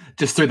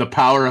 Just through the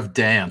power of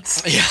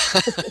dance. Yeah.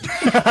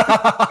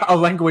 A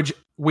language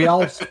we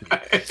all speak.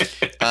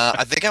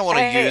 I think I want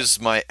to use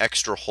my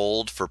extra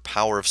hold for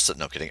power of...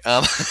 No, kidding.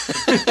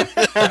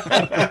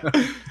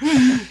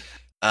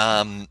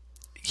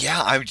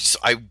 Yeah, I'm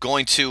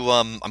going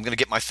to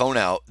get my phone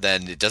out.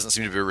 Then it doesn't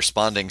seem to be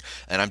responding,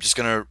 and I'm just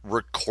going to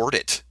record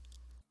it.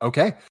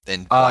 Okay.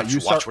 And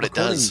watch what it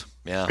does.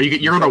 Yeah.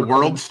 You're on a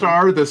world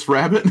star, this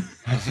rabbit?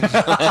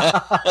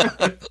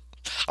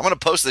 I'm going to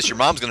post this. Your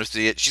mom's going to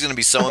see it. She's going to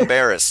be so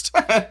embarrassed.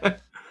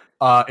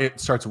 It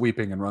starts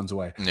weeping and runs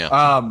away. Yeah.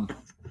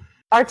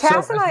 Are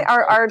Tass and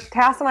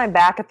I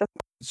back at the...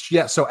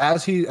 Yeah, so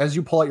as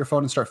you pull out your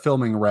phone and start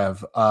filming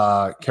Rev,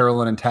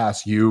 Carolyn and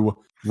Tass, you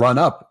run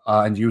up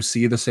and you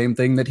see the same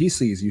thing that he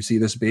sees. You see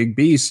this big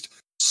beast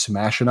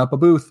smashing up a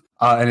booth.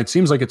 And it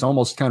seems like it's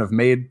almost kind of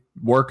made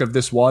work of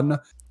this one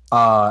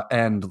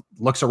and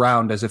looks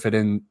around as if it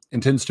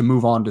intends to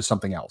move on to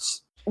something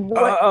else.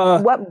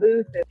 What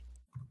booth is it?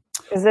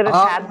 Is it a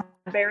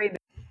Cadbury?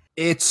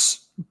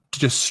 It's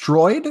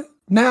destroyed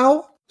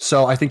now.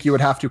 So I think you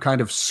would have to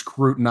kind of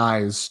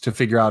scrutinize to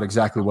figure out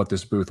exactly what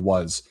this booth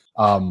was.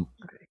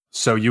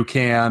 So you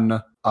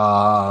can,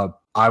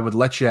 I would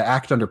let you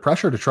act under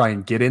pressure to try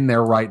and get in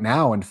there right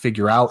now and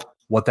figure out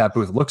what that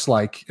booth looks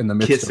like in the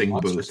midst Kissing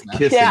of booth.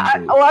 Kissing I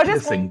was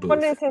just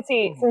wondering,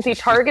 since he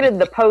targeted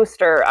the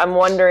poster, I'm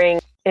wondering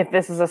if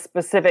this is a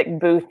specific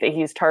booth that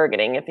he's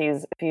targeting, if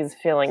he's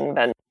feeling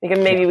then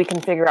maybe we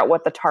can figure out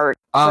what the target.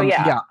 So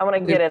I want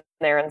to get in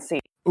there and see.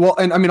 Well,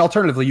 and I mean,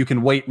 alternatively, you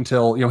can wait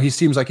until he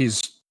seems like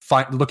he's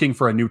looking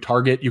for a new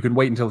target. You can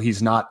wait until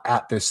he's not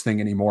at this thing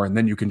anymore, and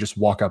then you can just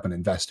walk up and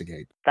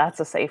investigate.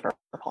 That's a safer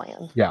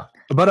plan. Yeah,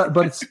 but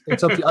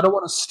it's up to you. I don't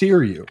want to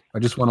steer you. I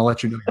just want to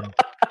let you know.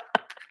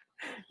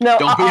 No,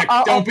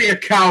 don't be a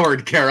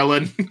coward,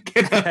 Carolyn.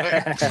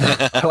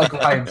 I like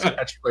Ryan's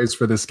catchphrase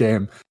for this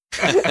game.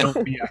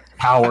 Don't be a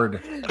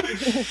coward.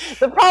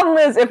 The problem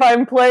is, if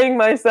I'm playing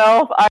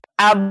myself,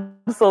 I'm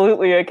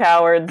absolutely a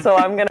coward, so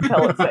I'm going to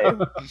tell it safe.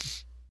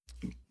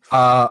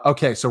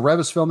 Okay, so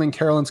Rev is filming.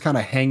 Carolyn's kind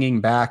of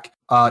hanging back.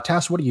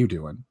 Tass, what are you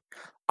doing?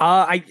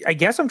 I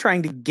guess I'm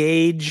trying to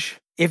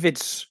gauge if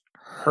it's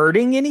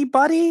hurting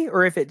anybody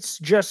or if it's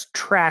just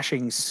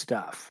trashing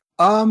stuff.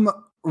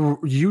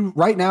 You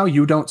right now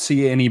you don't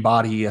see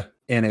anybody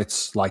in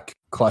its like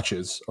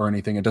clutches or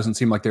anything. It doesn't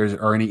seem like there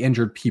are any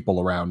injured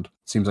people around.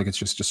 It seems like it's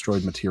just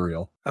destroyed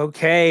material.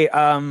 Okay.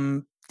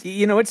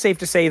 It's safe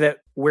to say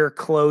that we're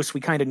close.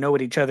 We kind of know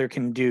what each other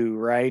can do,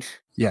 right?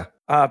 Yeah.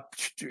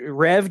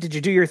 Rev, did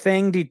you do your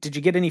thing? Did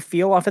you get any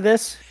feel off of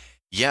this?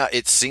 Yeah,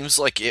 it seems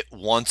like it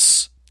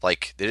wants,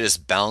 like, it is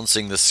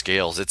balancing the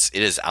scales. It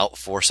is out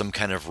for some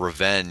kind of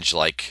revenge.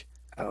 Like,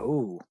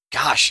 oh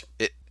gosh,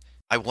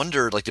 I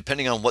wonder, like,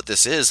 depending on what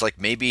this is, like,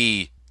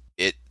 maybe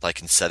it, like,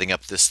 in setting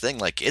up this thing,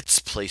 like, its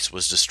place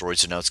was destroyed,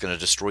 so now it's going to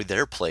destroy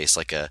their place,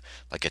 like a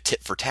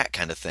tit for tat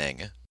kind of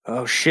thing.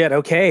 Oh shit.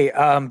 Okay.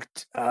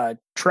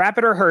 Trap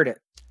it or hurt it.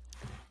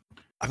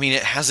 I mean,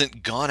 it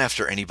hasn't gone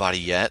after anybody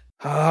yet.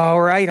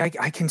 All right.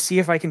 I can see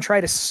if I can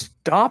try to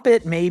stop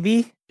it.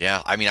 Maybe.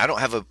 Yeah. I mean, I don't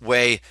have a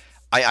way.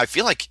 I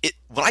feel like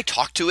when I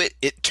talked to it,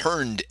 it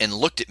turned and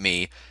looked at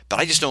me, but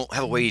I just don't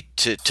have a way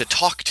to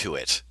talk to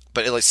it.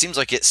 But it seems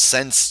like it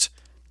sensed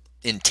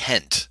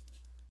intent.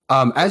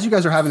 As you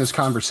guys are having this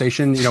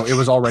conversation, it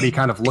was already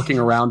kind of looking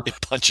around. It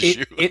punches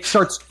you. It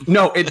starts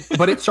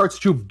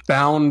to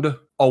bound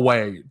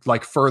away,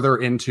 like further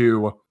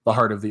into the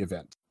heart of the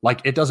event.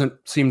 Like it doesn't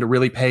seem to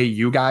really pay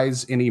you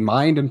guys any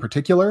mind in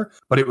particular,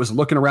 but it was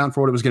looking around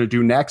for what it was going to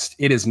do next.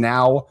 It is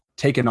now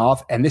taken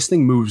off, and this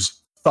thing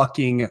moves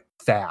fucking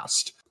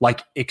fast,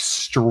 like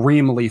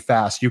extremely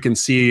fast. You can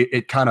see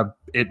it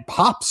it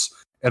pops.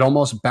 It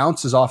almost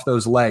bounces off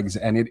those legs,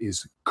 and it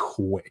is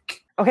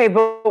quick. Okay,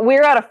 but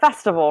we're at a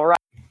festival, right?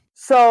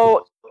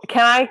 So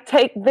can I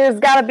there's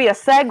got to be a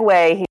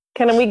segue.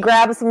 Can we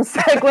grab some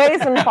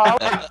segways and follow?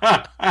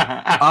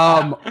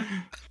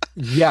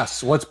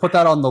 Yes, let's put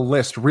that on the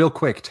list real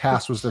quick.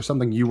 Tass, was there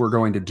something you were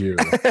going to do?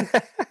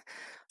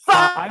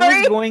 I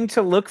was going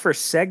to look for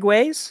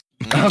segways.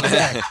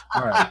 Okay,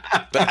 all right.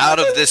 But out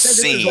of this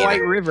scene,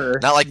 White River,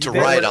 not like to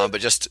ride on,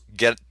 but just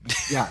get.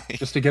 Yeah,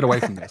 just to get away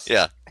from this.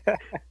 Yeah.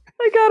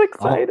 I got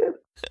excited.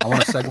 I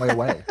want to segue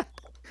away.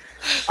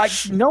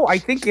 I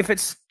think if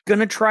it's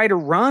gonna try to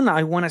run,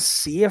 I want to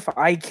see if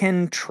I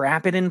can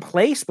trap it in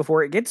place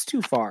before it gets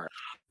too far.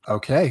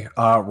 Okay,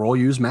 roll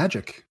use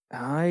magic.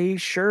 I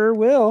sure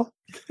will.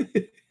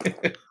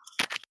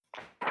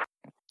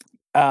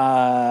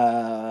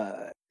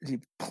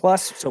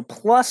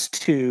 Plus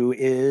 2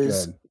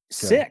 is Good.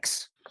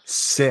 6.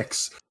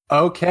 6.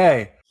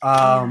 Okay.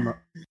 I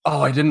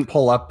didn't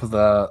pull up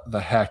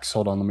the hex.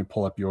 Hold on, let me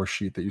pull up your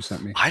sheet that you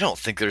sent me. I don't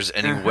think there's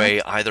any way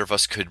either of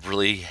us could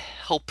really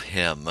help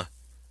him.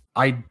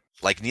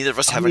 Neither of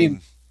us have any.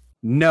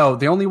 No,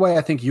 the only way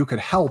I think you could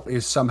help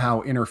is somehow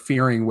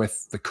interfering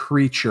with the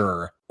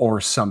creature or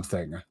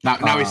something.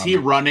 Now is he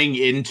running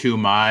into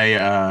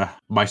my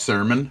my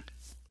sermon?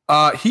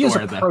 He is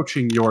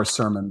approaching your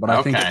sermon, but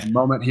I think at the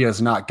moment he has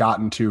not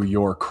gotten to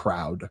your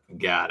crowd.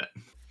 Got it.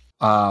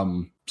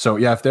 So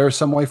yeah, if there's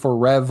some way for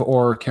Rev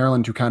or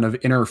Carolyn to kind of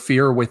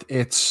interfere with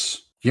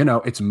its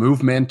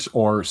movement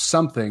or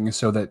something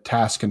so that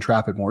Tass can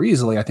trap it more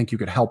easily, I think you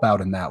could help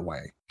out in that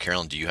way.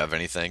 Carolyn, do you have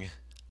anything?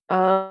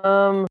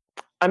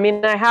 I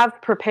mean, I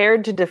have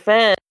prepared to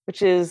defend,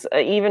 which is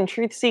even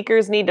truth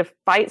seekers need to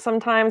fight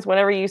sometimes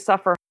whenever you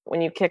suffer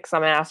when you kick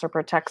some ass or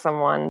protect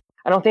someone.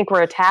 I don't think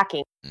we're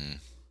attacking.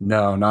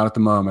 No, not at the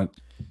moment.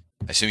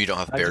 I assume you don't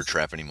have bear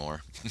trap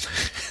anymore.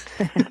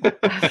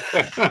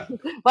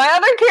 My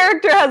other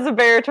character has a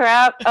bear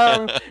trap.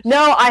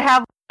 No, I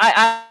have.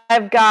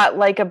 I've got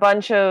like a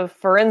bunch of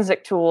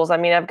forensic tools. I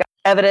mean, I've got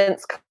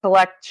evidence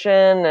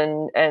collection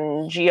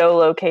and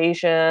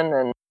geolocation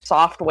and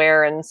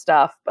software and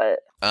stuff. But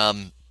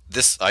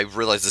I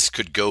realize this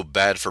could go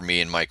bad for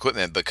me and my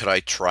equipment. But could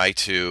I try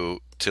to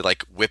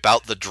like whip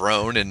out the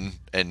drone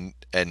and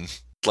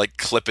like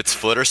clip its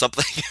foot or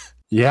something?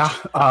 Yeah.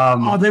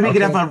 Then we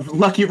could have a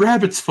lucky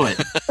rabbit's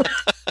foot.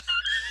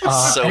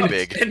 So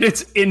big. And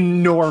it's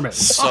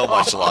enormous. So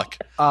much luck.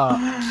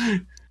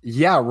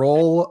 Yeah,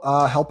 roll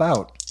help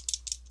out.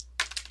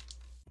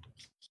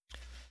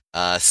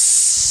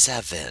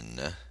 7.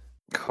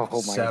 Oh my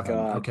 7.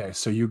 god. Okay,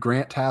 so you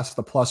grant Tass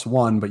the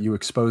 +1, but you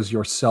expose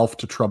yourself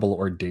to trouble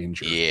or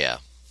danger. Yeah.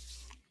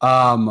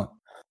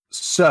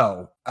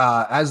 So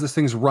as this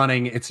thing's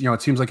running, it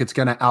seems like it's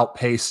going to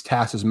outpace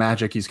Tass's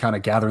magic. He's kind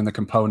of gathering the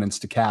components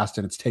to cast,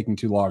 and it's taking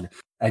too long.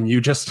 And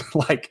you just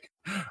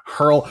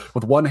hurl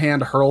with one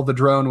hand, hurl the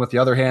drone with the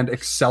other hand,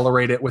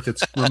 accelerate it with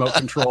its remote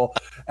control,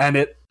 and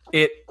it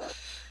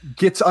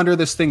gets under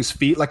this thing's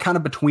feet, like kind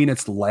of between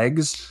its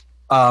legs,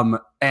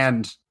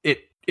 and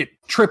it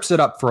trips it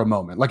up for a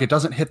moment. Like it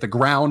doesn't hit the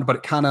ground, but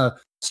it kind of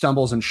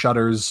stumbles and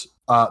shudders.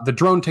 The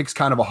drone takes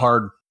kind of a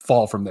hard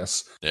fall from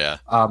this. Yeah.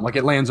 Like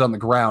it lands on the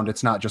ground.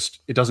 It's not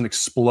it doesn't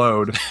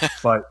explode,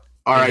 but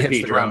it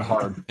hits the ground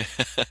hard.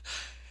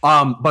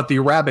 But the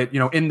rabbit,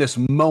 in this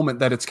moment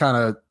that it's kind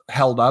of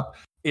held up,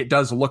 it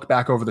does look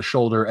back over the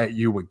shoulder at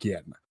you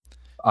again.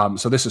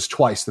 So this is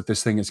twice that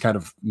this thing has kind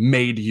of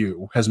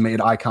has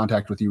made eye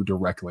contact with you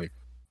directly.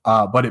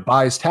 But it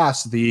buys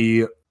Tass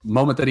the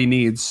moment that he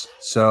needs.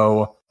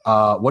 So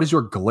what is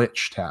your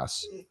glitch,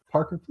 Tass?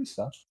 Parker, please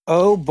stop.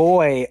 Oh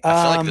boy.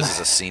 I feel like this is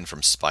a scene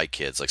from Spy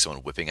Kids, like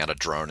someone whipping out a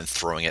drone and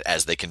throwing it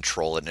as they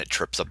control it and it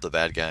trips up the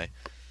bad guy.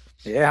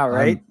 Yeah,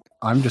 right.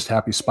 I'm just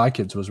happy Spy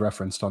Kids was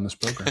referenced on this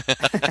program.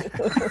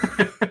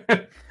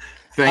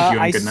 Thank you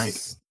and good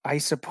night. I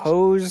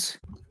suppose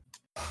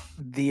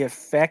the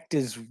effect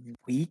is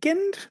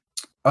weakened.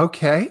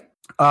 Okay.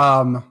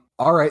 All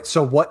right.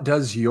 So what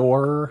does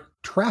your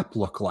trap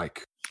look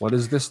like? What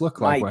does this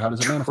look like? How does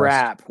it manifest?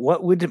 Trap.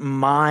 What would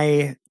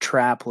my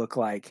trap look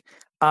like?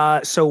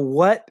 So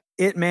what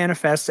it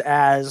manifests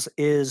as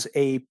is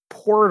a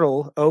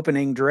portal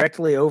opening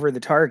directly over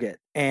the target,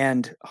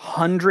 and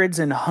hundreds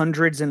and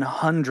hundreds and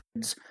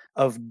hundreds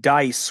of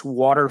dice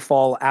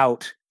waterfall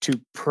out to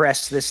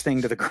press this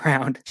thing to the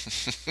ground.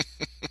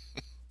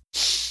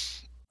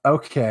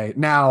 Okay.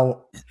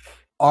 Now,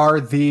 are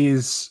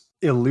these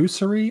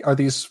illusory? Are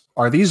these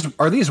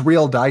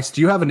real dice?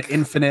 Do you have an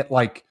infinite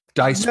like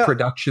dice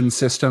production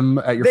system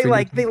at your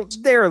fingertips?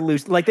 They're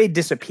loose, like they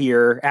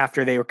disappear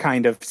after they were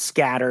kind of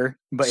scatter,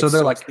 but so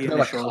they're like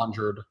initial...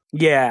 conjured.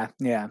 Yeah.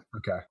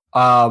 Okay.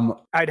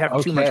 I'd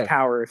have too much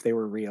power if they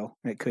were real.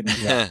 It couldn't.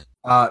 Yeah.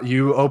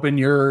 You open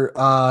your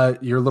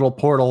little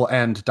portal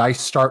and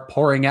dice start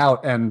pouring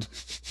out and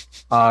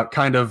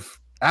kind of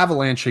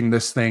avalanching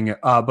this thing,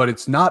 but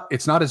it's not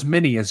as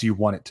many as you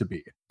want it to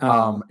be.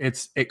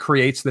 It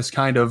creates this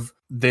kind of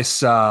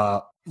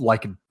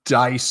like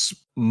dice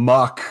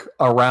muck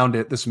around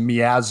it, this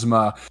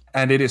miasma,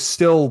 and it is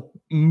still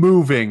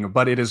moving,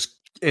 but it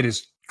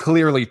is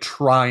clearly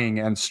trying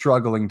and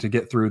struggling to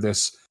get through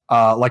this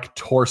like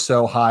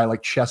torso high,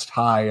 like chest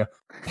high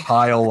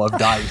pile of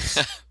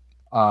dice.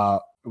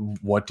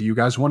 What do you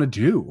guys want to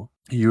do?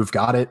 You've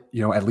got it,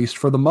 at least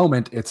for the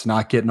moment, it's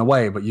not getting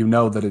away, but you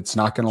know that it's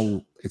not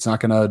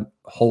gonna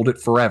hold it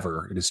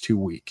forever. It is too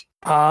weak.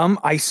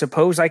 I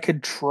suppose I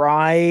could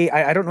try.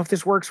 I don't know if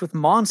this works with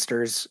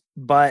monsters,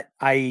 but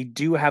I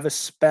do have a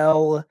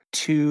spell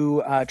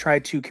to try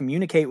to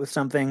communicate with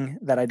something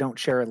that I don't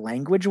share a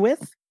language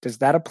with. Does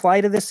that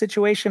apply to this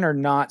situation or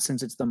not,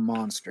 since it's the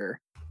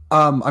monster?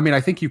 I mean,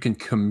 I think you can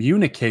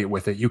communicate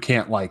with it. You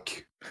can't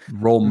like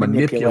roll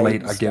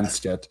manipulate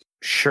against it.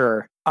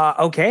 Sure.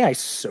 Okay, I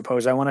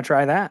suppose I want to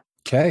try that.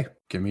 Okay,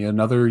 give me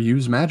another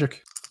use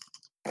magic.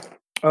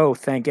 Oh,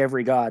 thank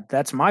every god.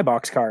 That's my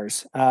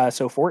boxcars.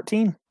 So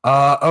 14.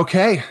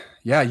 Okay.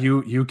 Yeah,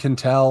 you can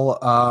tell.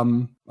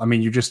 I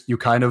mean, you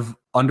kind of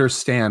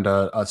understand.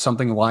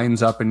 Something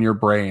lines up in your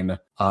brain,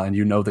 and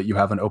you know that you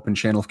have an open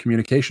channel of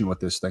communication with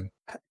this thing.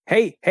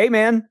 Hey,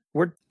 man,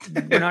 we're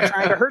not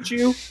trying to hurt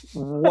you.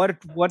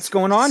 What's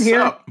going on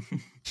here?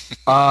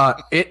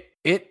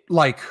 It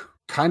like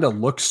kind of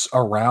looks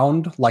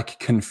around, like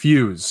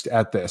confused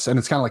at this, and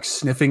it's kind of like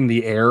sniffing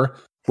the air,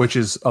 which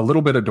is a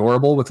little bit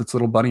adorable with its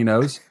little bunny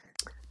nose.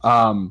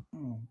 And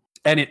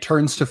it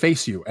turns to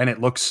face you, and it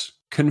looks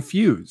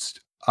confused.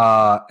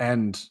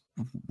 And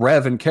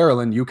Rev and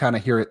Carolyn, you kind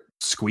of hear it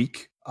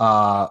squeak,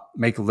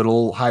 make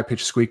little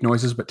high-pitched squeak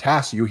noises, but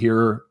Tass, you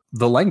hear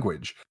the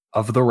language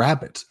of the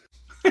rabbit.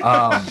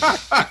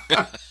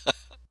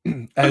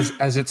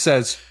 As it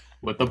says,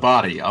 with the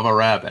body of a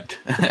rabbit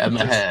and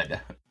the head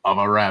of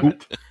a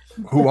rabbit.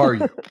 Who are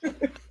you?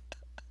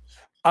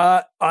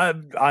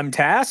 I'm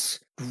Tass.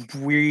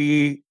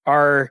 We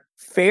are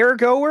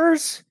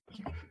fairgoers.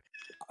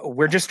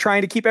 We're just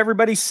trying to keep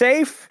everybody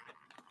safe.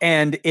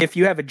 And if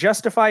you have a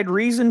justified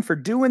reason for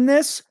doing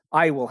this,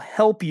 I will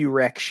help you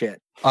wreck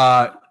shit.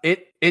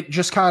 It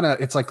just kind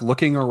of, it's like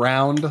looking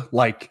around,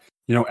 like,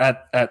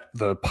 at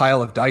the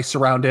pile of dice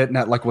around it and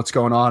at like what's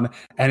going on.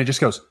 And it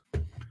just goes,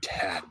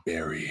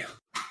 Tadberry.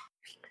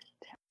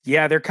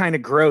 Yeah, they're kind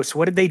of gross.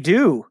 What did they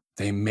do?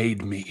 They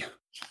made me.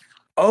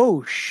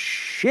 Oh,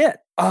 shit.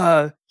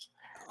 Mm-hmm.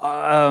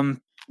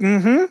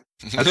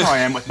 That's how I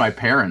am with my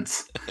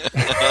parents.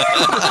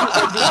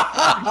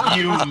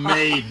 You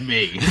made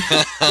me.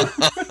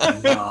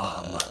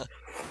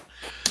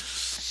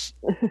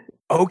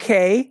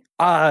 Okay.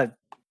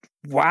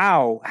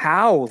 Wow.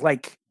 How?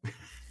 Like,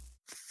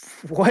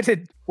 what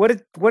did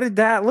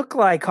that look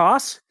like,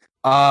 Hoss?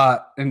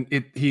 And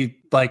he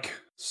like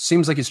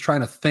seems like he's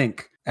trying to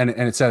think, and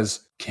it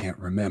says, can't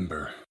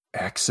remember.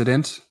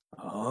 Accident?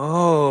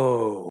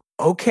 Oh,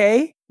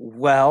 okay.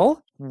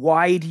 Well,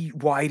 why do you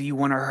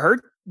want to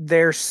hurt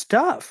their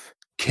stuff?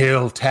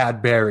 Kill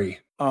Tadberry.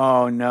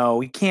 Oh no,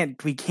 we can't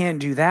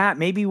do that.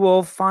 Maybe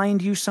we'll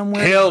find you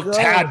somewhere. Kill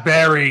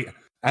Tadberry.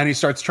 And he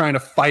starts trying to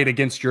fight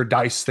against your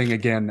dice thing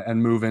again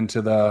and move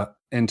into the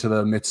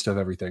midst of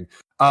everything.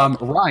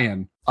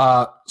 Ryan,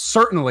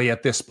 certainly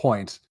at this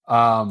point,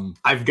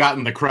 I've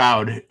gotten the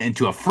crowd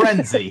into a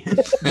frenzy.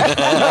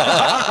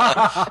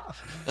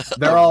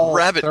 They're all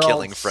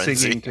killing frenzy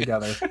singing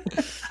together.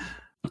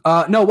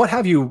 No, what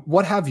have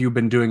you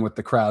been doing with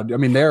the crowd? I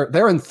mean,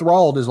 they're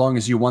enthralled as long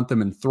as you want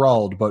them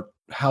enthralled, but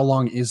how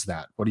long is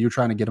that? What are you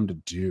trying to get them to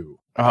do?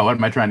 Oh, what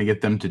am I trying to get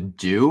them to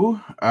do?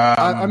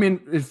 I mean,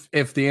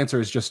 if the answer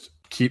is just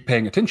keep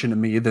paying attention to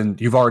me, then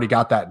you've already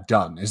got that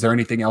done. Is there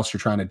anything else you're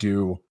trying to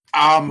do?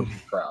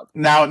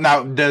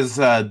 Now, does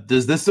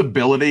this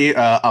ability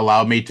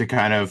allow me to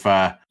kind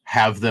of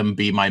have them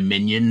be my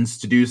minions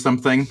to do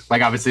something?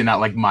 Like, obviously not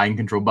like mind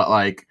control, but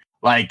like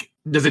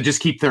does it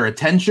just keep their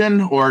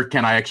attention, or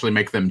can I actually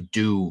make them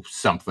do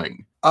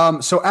something?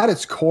 So at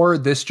its core,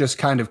 this just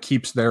kind of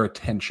keeps their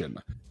attention.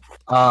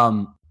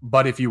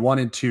 But if you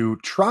wanted to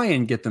try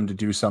and get them to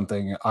do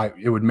something,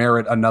 it would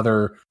merit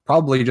another,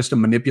 probably just a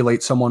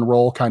manipulate someone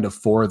roll kind of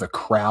for the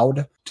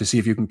crowd to see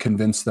if you can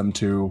convince them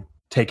to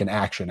take an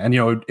action. And,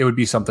 it would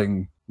be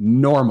something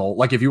normal.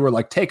 Like if you were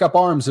like, take up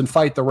arms and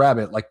fight the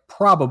rabbit, like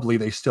probably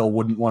they still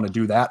wouldn't want to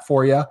do that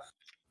for you.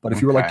 But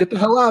if you were like, get the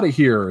hell out of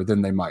here,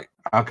 then they might.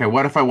 Okay,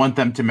 what if I want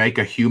them to make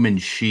a human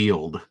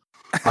shield?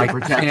 I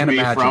protect can't me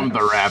imagine from it.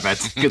 the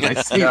rabbit because I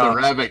see Yeah. the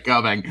rabbit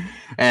coming,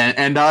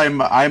 and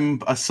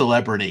I'm a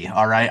celebrity.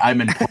 All right,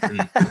 I'm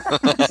important,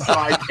 so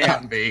I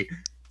can't be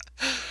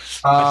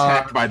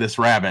attacked by this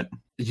rabbit.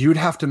 You'd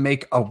have to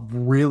make a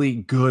really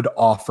good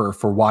offer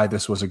for why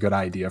this was a good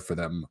idea for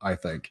them, I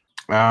think.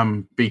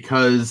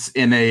 Because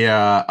in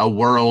a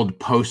world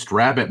post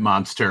rabbit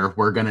monster,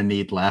 we're gonna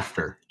need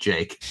laughter,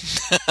 Jake.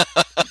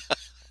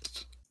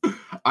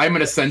 I'm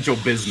an essential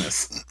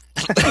business.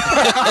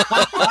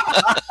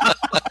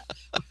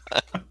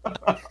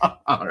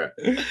 All right.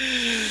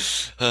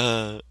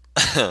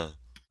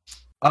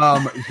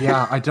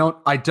 Yeah, I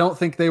don't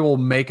think they will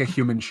make a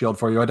human shield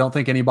for you. I don't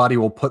think anybody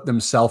will put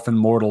themselves in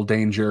mortal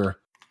danger.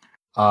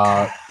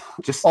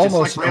 Just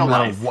Almost like real no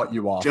matter life. what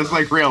you offer. Just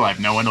like real life,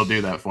 no one will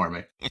do that for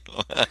me.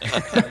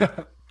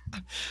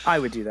 I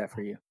would do that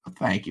for you.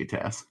 Thank you,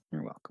 Tess.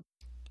 You're welcome.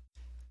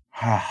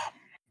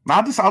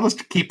 I'll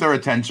just keep their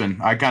attention.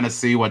 I kind of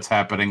see what's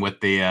happening with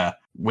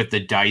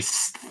the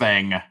dice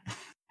thing,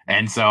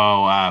 and so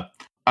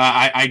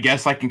I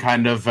guess I can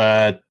kind of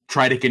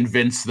try to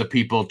convince the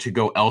people to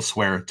go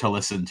elsewhere to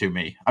listen to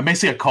me. I'm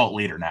basically a cult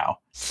leader now.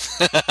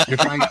 You're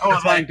trying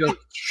to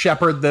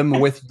shepherd them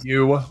with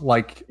you,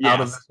 like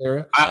out of Yes. this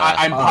area.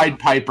 I'm Pied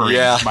Piper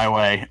my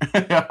way.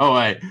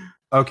 away.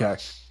 Okay.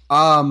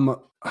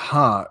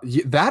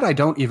 That I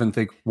don't even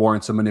think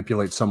warrants a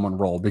manipulate someone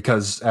roll,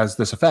 because as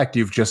this effect,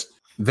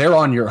 they're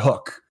on your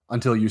hook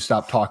until you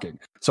stop talking.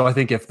 So I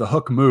think if the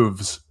hook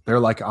moves, they're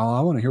like, oh,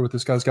 I want to hear what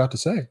this guy's got to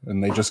say.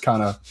 And they just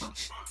kind of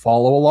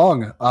follow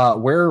along.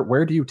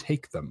 Where do you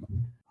take them?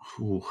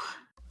 Ooh.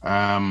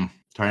 Trying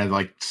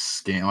to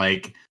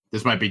scan,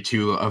 this might be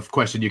a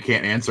question you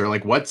can't answer.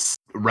 Like, what's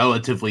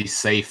relatively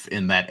safe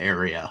in that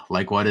area?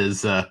 Like, what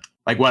is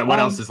what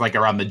else is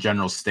around the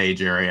general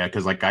stage area?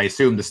 Because I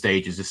assume the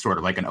stage is just sort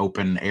of like an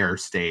open air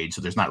stage,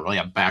 so there's not really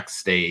a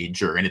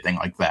backstage or anything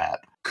like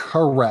that.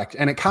 Correct.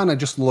 And it kind of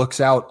just looks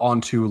out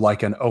onto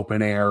an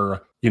open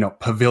air,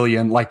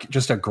 pavilion, like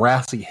just a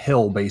grassy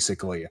hill,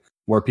 basically,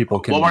 where people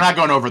can. Well, we're not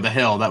going over the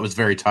hill. That was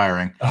very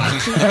tiring.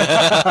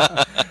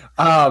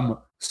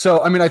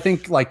 So, I mean, I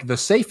think the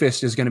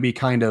safest is going to be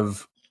kind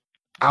of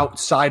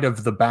outside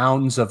of the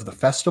bounds of the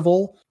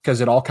festival,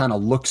 because it all kind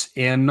of looks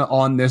in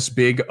on this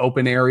big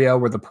open area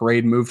where the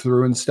parade moved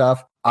through and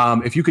stuff.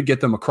 If you could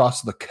get them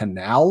across the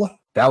canal,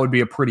 that would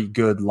be a pretty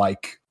good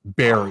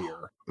barrier.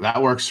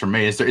 That works for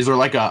me. Is there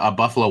a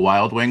Buffalo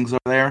Wild Wings over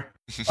there?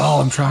 Oh,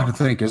 I'm trying to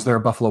think. Is there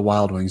a Buffalo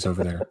Wild Wings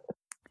over there?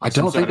 I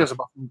don't think there's a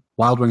Buffalo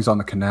Wild Wings on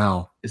the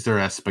canal. Is there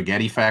a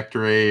spaghetti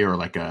factory or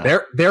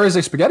a? There is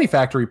a spaghetti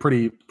factory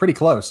pretty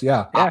close.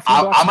 Yeah. I'm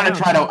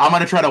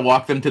gonna try to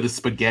walk them to the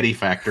spaghetti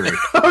factory.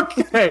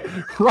 Okay.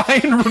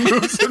 Ryan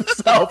removes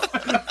himself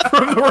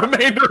from the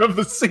remainder of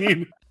the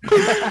scene.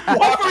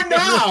 Well,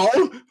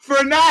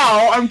 for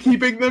now, I'm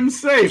keeping them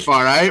safe.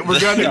 All right,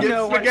 we're gonna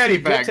get spaghetti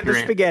factory. Get to the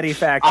spaghetti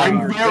factory. I'm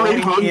You're very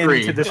going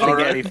hungry. into the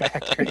spaghetti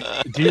factory.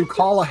 Do you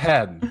call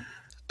ahead?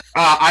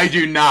 I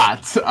do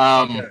not.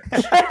 Okay.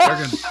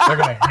 They're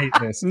gonna hate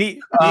this. Need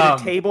a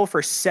table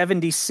for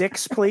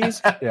 76, please?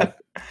 Yeah.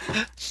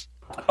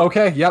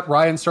 Okay. Yep.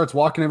 Ryan starts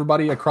walking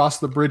everybody across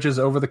the bridges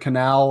over the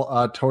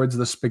canal towards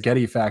the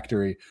spaghetti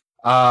factory.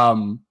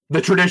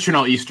 The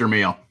traditional Easter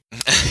meal.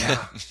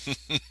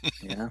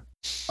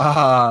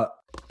 Yeah.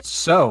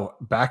 So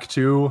back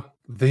to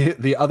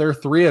the other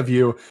three of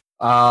you.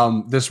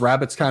 This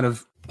rabbit's kind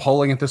of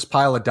pulling at this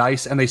pile of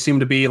dice, and they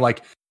seem to be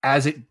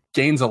as it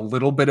gains a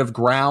little bit of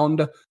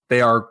ground, they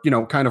are,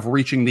 kind of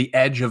reaching the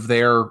edge of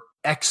their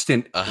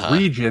extant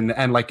region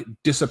and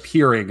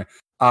disappearing.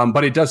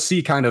 But it does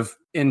see kind of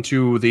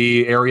into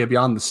the area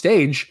beyond the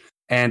stage,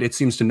 and it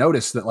seems to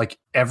notice that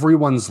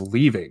everyone's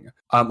leaving,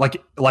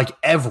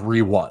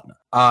 everyone,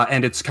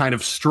 and it's kind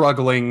of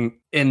struggling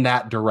in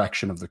that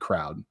direction of the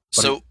crowd.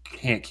 But So it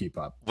can't keep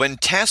up. when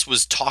Tass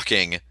was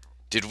talking,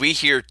 did we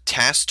hear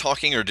Tass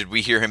talking, or did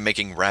we hear him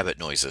making rabbit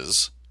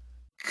noises?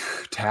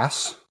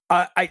 Tass?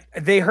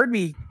 They heard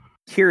me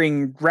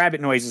hearing rabbit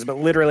noises, but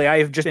literally I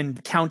have just been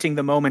counting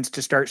the moments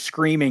to start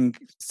screaming,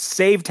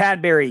 "Save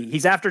Tadberry!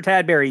 He's after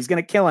Tadberry! He's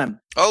gonna kill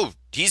him!" Oh,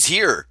 he's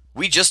here.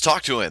 We just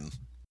talked to him.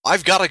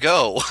 I've got to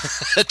go.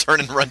 Turn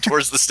and run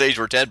towards the stage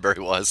where Tadberry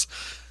was.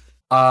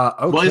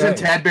 Okay. Well, isn't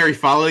Tadberry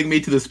following me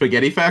to the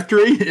spaghetti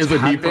factory?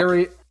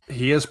 Tadberry,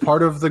 he is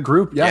part of the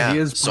group. Yeah, he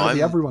is part of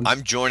the everyone.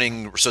 I'm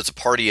joining, so it's a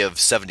party of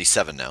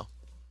 77 now.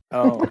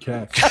 Oh,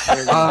 Okay.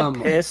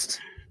 pissed.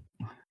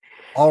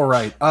 All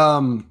right.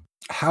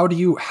 How do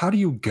you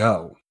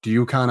go? Do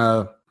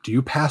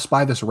you pass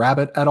by this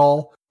rabbit at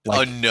all?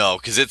 Oh no,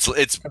 because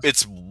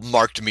it's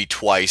marked me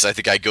twice. I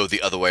think I go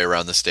the other way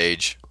around the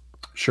stage.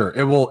 Sure.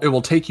 It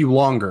will take you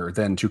longer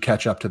than to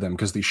catch up to them,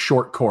 because the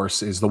short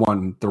course is the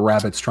one the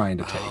rabbit's trying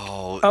to take.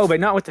 Oh,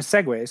 but not with the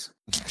segways.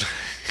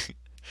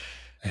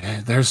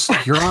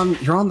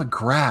 You're on the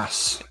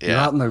grass. Yeah. You're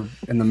out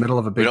in the middle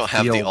of a big We don't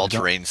have field. the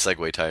all-terrain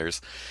Segway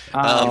tires.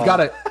 You've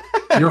got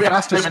your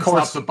fastest haven't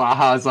course. stopped the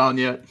Bajas on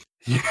yet.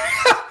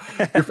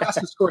 Your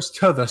fastest course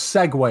to the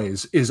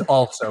segways is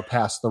also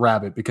past the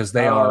rabbit because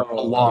they are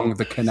along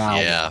the canal.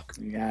 Yeah.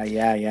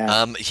 Yeah.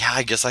 Yeah,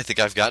 I guess I think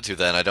I've got to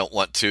then. I don't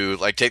want to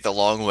take the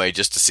long way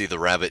just to see the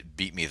rabbit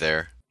beat me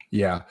there.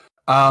 Yeah.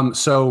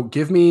 So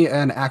give me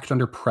an act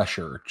under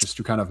pressure just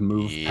to kind of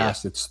move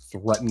past its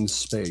threatened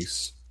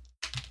space.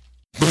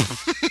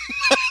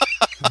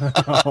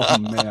 Oh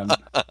man.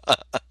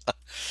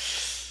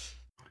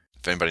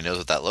 If anybody knows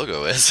what that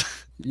logo is.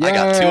 Yay. I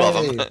got 2 of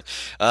them.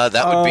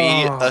 That would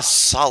be a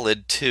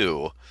solid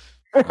 2.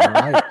 All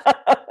right.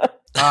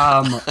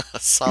 A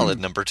solid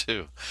number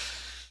 2.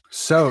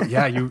 So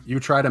yeah, you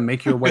try to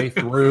make your way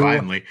through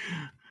Finally.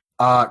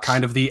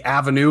 Kind of the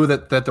avenue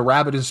that the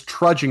rabbit is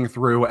trudging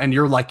through, and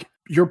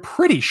you're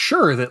pretty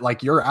sure that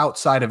like you're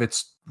outside of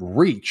its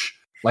reach.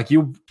 Like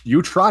you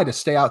try to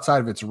stay outside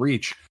of its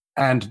reach,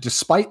 and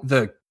despite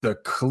the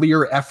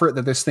clear effort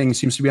that this thing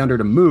seems to be under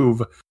to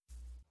move,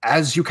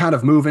 as you kind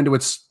of move into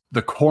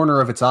the corner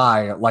of its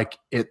eye, like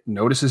it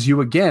notices you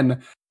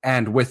again,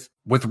 and with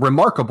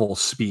remarkable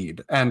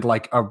speed and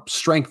like a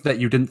strength that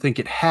you didn't think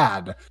it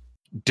had,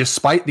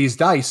 despite these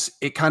dice,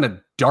 it kind of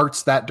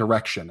darts that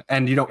direction.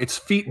 And its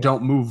feet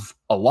don't move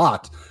a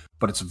lot,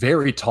 but it's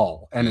very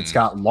tall and it's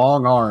got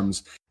long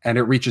arms, and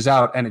it reaches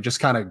out and it just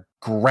kind of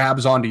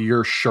grabs onto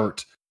your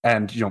shirt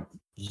and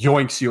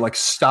yoinks you, like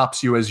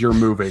stops you as you're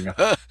moving,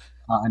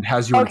 and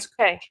has you.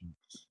 Okay,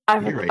 I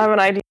have an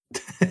idea.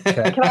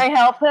 Okay. Can I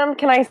help him?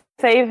 Can I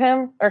save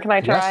him? Or can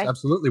I try? Yes,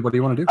 absolutely. What do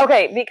you want to do?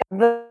 Okay,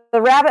 because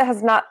the rabbit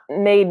has not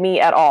made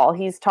me at all.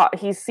 He's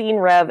seen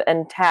Rev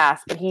and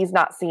Tass, but he's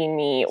not seen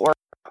me or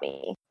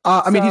me.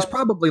 I mean, he's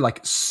probably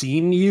like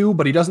seen you,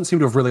 but he doesn't seem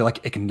to have really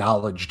like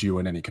acknowledged you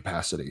in any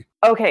capacity.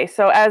 Okay,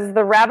 so as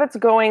the rabbit's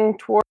going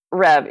toward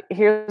Rev,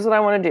 here's what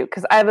I want to do,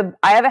 because I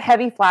have a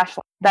heavy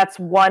flashlight. That's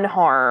 1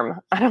 harm.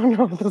 I don't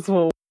know if this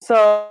will.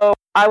 So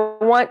I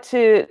want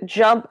to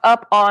jump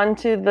up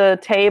onto the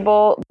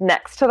table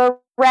next to the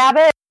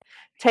rabbit,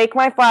 take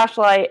my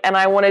flashlight, and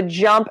I want to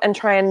jump and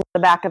try and the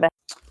back of it.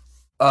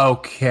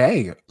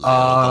 Okay. Can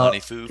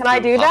I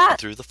do that?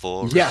 Through the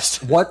forest.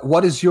 Yes.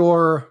 What is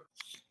your?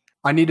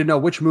 I need to know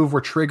which move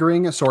we're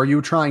triggering. So are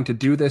you trying to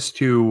do this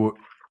to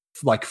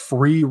like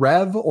free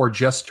Rev or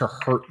just to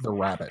hurt the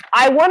rabbit?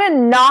 I want to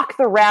knock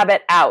the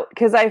rabbit out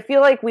because I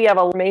feel like we have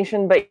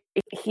elimination, but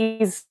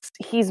he's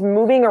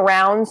moving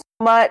around so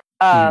much.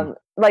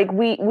 Like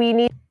we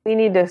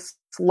need to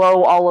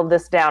slow all of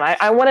this down.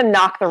 I want to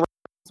knock the rabbit.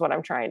 Is what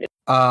I'm trying to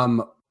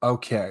do.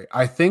 Okay.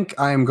 I think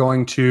I am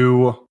going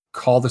to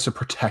call this a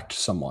protect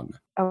someone.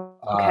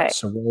 Okay.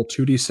 So roll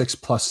 2d6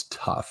 plus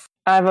tough.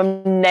 I have a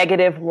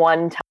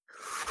 -1.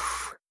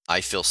 I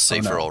feel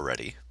safer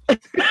already.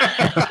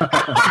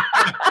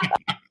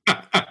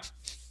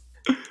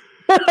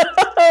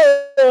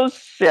 Oh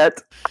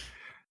shit.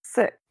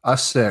 6. A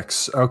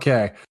 6.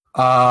 Okay.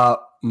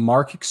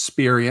 Mark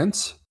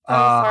experience.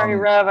 I'm sorry,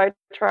 Rev. I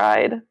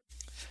tried.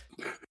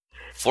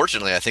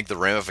 Fortunately, I think the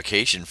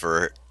ramification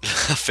for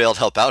failed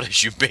help out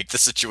is you make the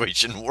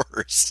situation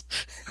worse.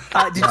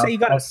 Did you say you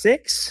got a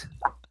 6?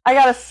 I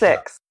got a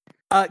 6.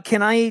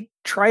 Can I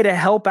try to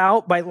help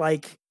out by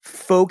like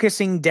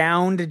focusing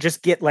down to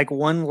just get like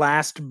one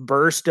last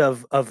burst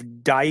of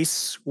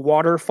dice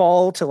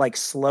waterfall to like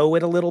slow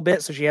it a little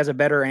bit so she has a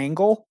better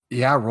angle?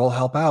 Yeah, roll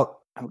help out.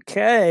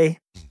 Okay.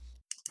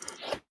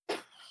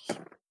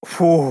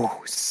 Whew,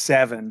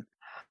 7.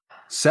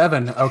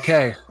 7.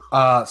 Okay.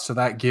 So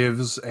that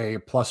gives a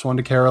 +1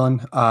 to Carolyn.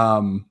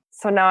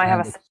 So now I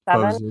have a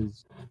 7.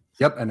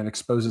 Yep, and it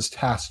exposes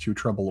Tass to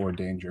trouble or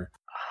danger.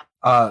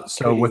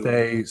 So with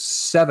a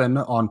 7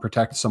 on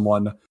protect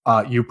someone,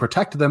 you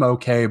protect them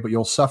okay, but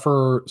you'll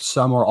suffer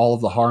some or all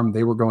of the harm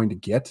they were going to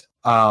get.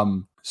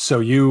 So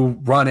you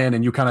run in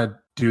and you kind of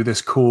do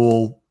this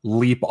cool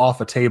leap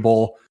off a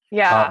table,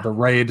 the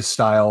raid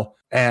style,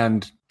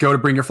 and go to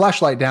bring your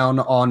flashlight down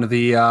on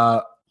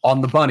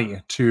the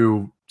bunny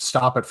to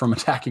stop it from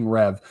attacking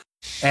Rev.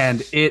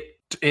 And it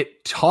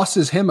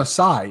tosses him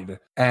aside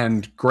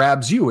and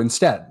grabs you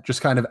instead,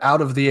 just kind of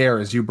out of the air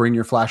as you bring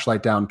your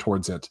flashlight down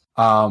towards it,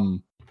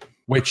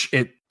 which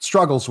it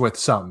struggles with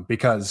some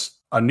because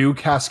a new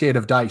cascade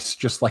of dice,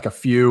 just like a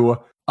few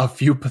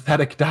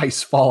pathetic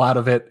dice fall out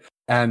of it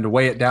and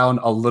weigh it down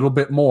a little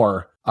bit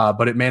more,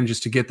 but it manages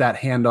to get that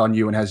hand on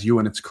you and has you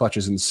in its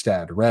clutches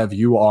instead. Rev,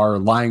 you are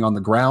lying on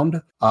the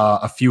ground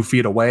a few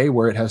feet away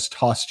where it has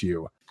tossed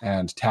you,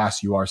 and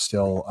Tass, you are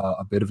still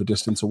a bit of a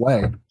distance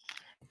away.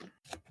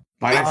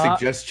 Might I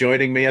suggest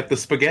joining me at the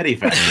spaghetti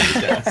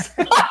factory, Tass?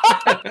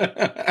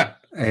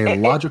 A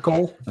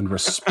logical and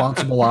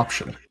responsible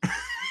option.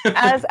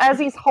 As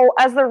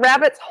the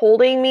rabbit's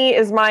holding me,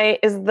 is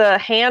the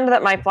hand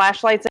that my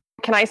flashlight's in,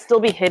 can I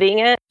still be hitting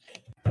it?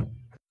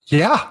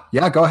 Yeah,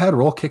 go ahead,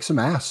 roll kick some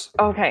ass.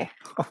 Okay.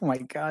 Oh my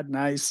god,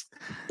 nice.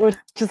 Which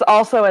is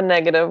also a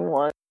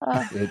 -1.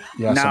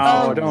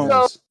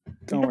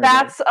 Don't worry.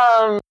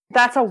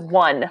 That's a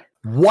 1.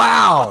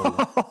 Wow.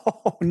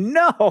 Oh,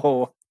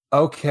 no.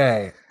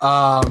 Okay.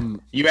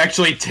 You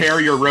actually tear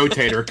your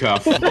rotator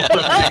cuff on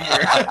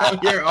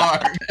your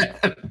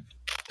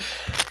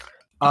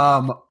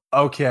arm.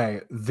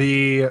 Okay.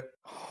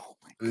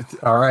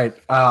 All right.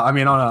 I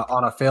mean,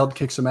 on a failed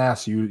kick some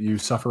ass, you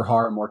suffer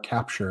harm or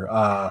capture.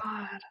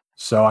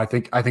 So I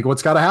think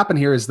what's got to happen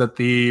here is that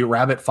the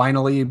rabbit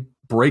finally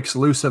breaks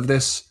loose of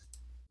this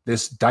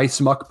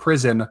dice muck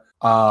prison.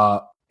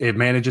 It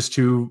manages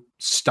to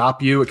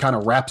stop you. It kind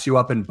of wraps you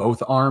up in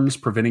both arms,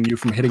 preventing you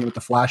from hitting it with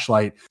the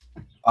flashlight.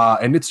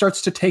 And it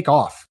starts to take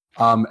off,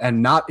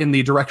 and not in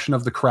the direction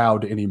of the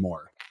crowd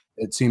anymore.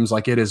 It seems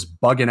like it is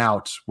bugging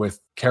out with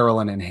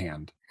Carolyn in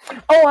hand.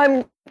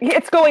 Oh,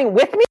 it's going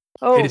with me?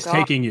 Oh, it is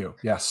taking you,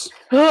 yes.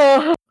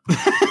 Rev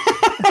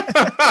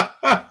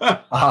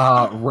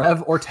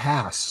or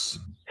Tass?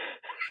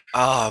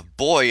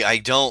 Boy,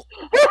 I don't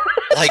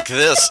like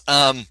this.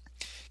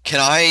 Can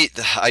I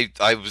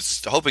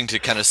was hoping to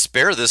kind of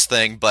spare this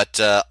thing, but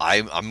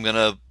I'm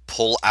gonna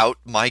pull out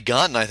my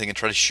gun, I think, and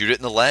try to shoot it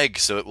in the leg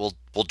so it will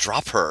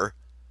drop her.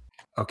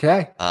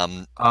 Okay.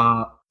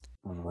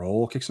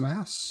 Roll kick some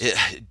ass.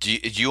 Do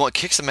you want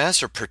kick some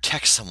ass or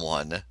protect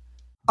someone?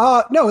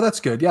 No,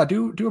 that's good. Yeah,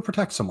 do a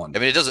protect someone. I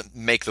mean, it doesn't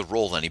make the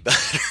roll any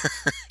better.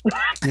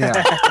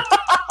 Yeah.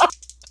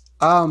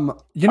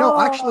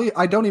 Actually,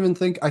 I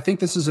think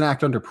this is an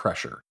act under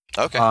pressure.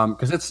 Okay.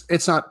 Because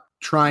it's not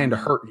trying to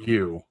hurt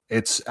you.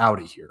 It's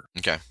outie here.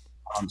 Okay.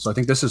 So I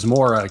think this is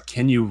more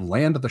can you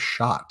land the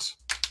shot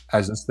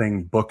as this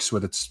thing books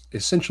with its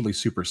essentially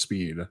super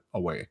speed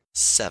away.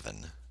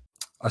 7.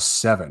 A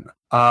 7.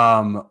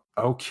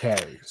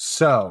 Okay.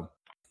 So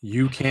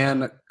you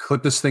can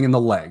clip this thing in the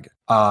leg.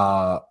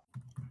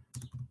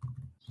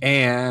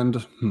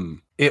 And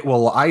it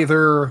will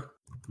either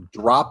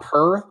drop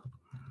her.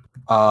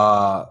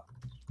 Let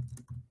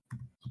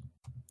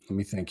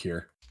me think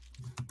here.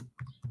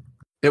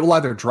 It will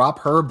either drop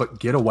her but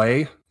get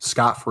away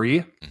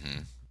scot-free,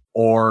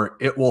 or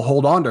it will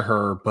hold on to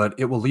her, but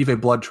it will leave a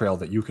blood trail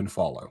that you can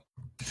follow.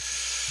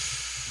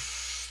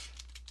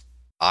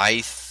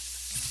 I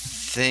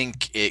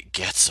think it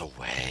gets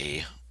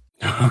away.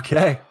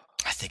 Okay.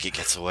 I think it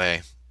gets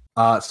away.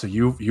 So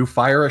you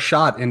fire a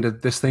shot into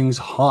this thing's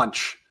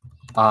haunch,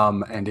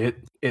 and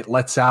it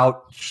lets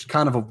out just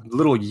kind of a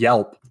little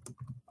yelp,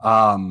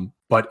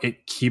 but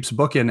it keeps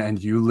booking,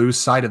 and you lose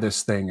sight of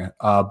this thing.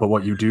 But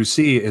what you do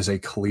see is a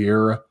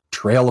clear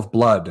trail of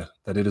blood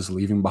that it is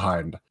leaving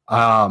behind.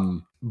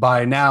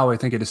 By now, I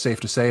think it is safe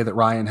to say that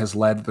Ryan has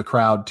led the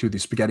crowd to the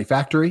spaghetti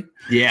factory.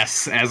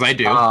 Yes, as I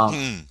do.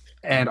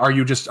 And are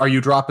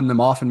you dropping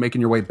them off and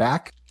making your way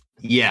back?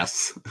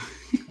 Yes.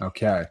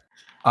 Okay.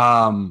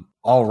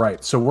 All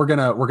right. So we're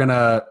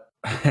gonna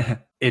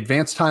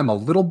advance time a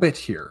little bit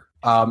here.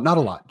 Not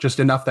a lot, just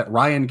enough that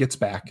Ryan gets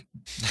back.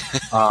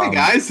 Hey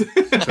guys. to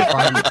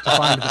find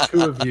the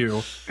two of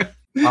you.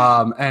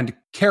 And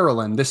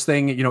Carolyn, this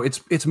thing,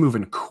 it's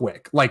moving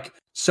quick, like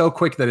so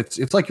quick that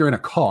it's like you're in a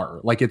car,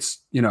 like it's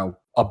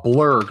a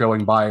blur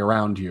going by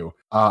around you,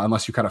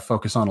 unless you kind of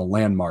focus on a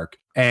landmark,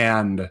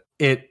 and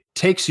it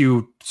takes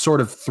you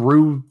sort of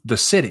through the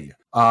city.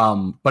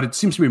 But it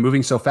seems to be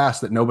moving so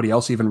fast that nobody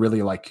else even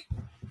really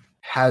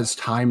has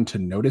time to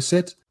notice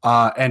it.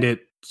 And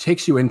it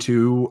takes you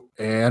into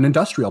an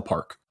industrial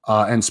park,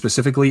 and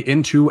specifically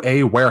into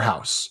a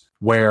warehouse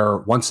where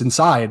once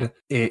inside,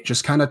 it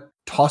just kind of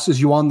tosses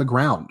you on the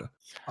ground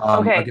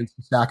against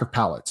a stack of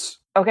pallets.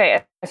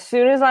 Okay, as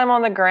soon as I'm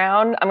on the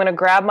ground, I'm going to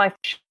grab my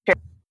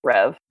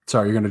Rev.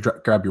 Sorry, you're going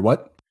to grab your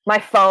what? My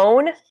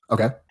phone.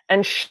 Okay.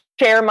 And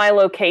share my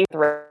location.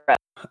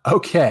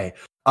 Okay.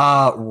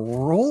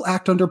 Roll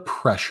act under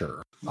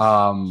pressure.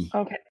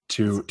 Okay.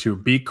 To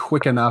be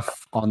quick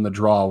enough on the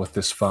draw with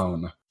this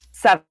phone.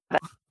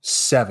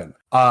 7.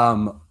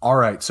 All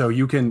right. So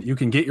you can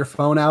get your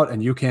phone out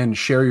and you can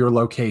share your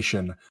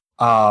location.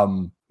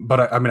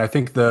 But I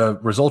think the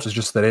result is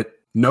just that it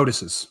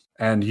notices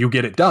and you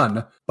get it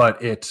done,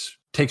 but it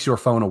takes your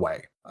phone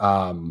away.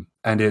 And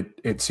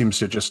it seems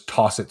to just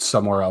toss it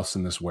somewhere else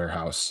in this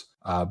warehouse.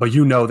 But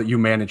you know that you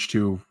managed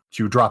to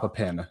drop a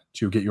pin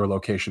to get your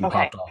location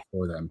popped off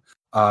for them.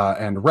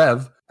 And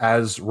Rev,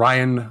 as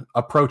Ryan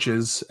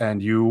approaches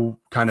and you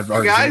kind of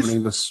are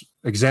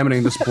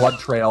examining this blood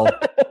trail,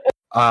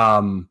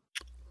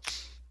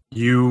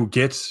 you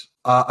get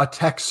a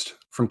text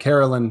from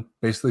Carolyn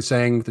basically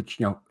saying that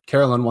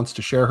Carolyn wants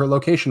to share her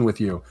location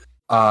with you.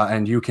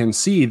 And you can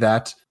see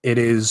that it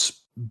is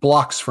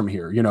blocks from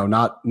here,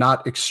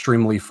 not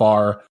extremely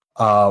far.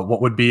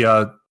 What would be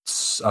a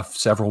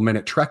several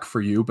minute trek for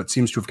you, but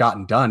seems to have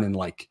gotten done in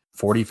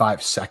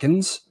 45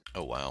 seconds.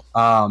 Oh,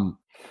 wow.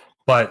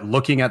 But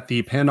looking at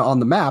the pin on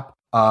the map,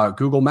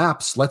 Google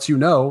Maps lets you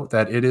know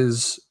that it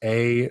is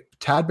a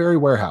Tadbury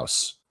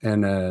warehouse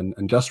in an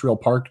industrial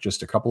park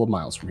just a couple of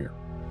miles from here.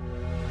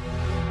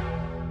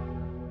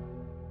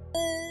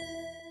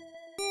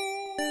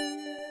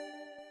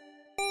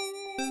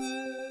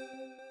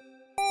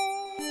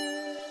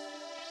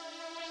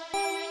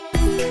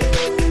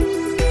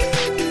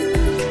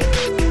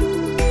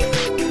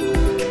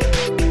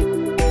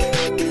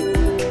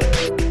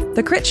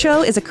 The Crit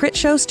Show is a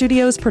Critshow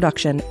Studios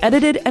production,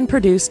 edited and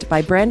produced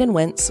by Brandon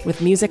Wentz with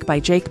music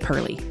by Jake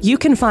Purley. You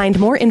can find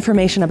more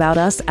information about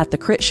us at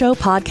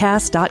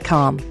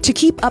thecritshowpodcast.com. To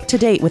keep up to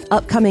date with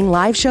upcoming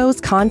live shows,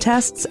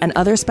 contests, and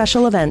other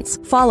special events,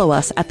 follow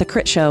us at The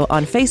Crit Show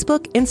on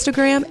Facebook,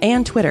 Instagram,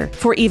 and Twitter.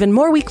 For even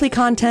more weekly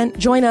content,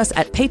 join us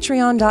at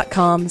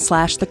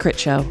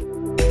patreon.com/thecritshow.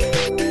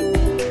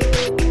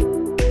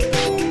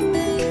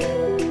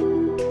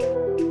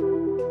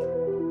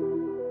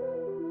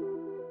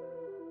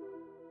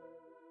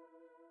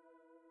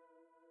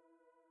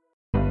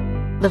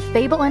 The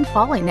Fable and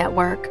Folly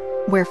Network,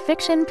 where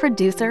fiction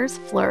producers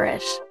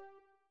flourish.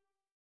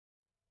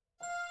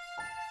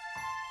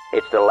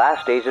 It's the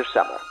last days of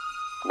summer,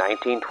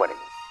 1920.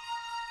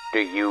 Do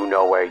you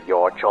know where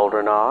your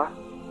children are?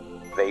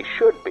 They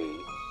should be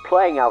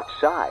playing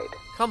outside.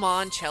 Come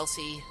on,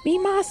 Chelsea.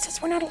 Mima says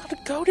we're not allowed to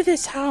go to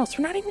this house.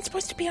 We're not even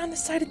supposed to be on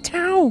this side of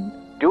town.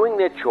 Doing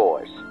their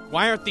chores.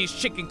 Why aren't these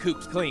chicken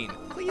coops clean?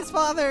 Please,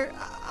 Father.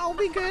 I'll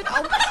be good.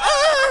 Oh,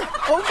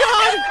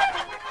 God!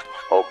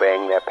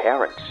 Obeying their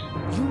parents.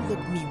 You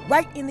look me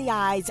right in the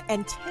eyes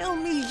and tell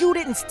me you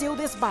didn't steal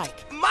this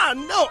bike. Ma,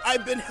 no,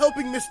 I've been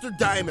helping Mr.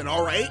 Diamond,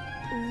 all right?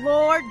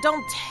 Lord,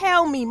 don't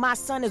tell me my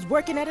son is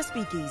working at a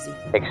speakeasy.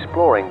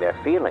 Exploring their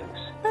feelings.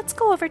 Let's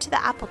go over to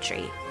the apple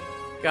tree.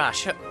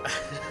 Gosh.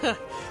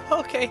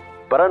 Okay.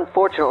 But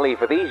unfortunately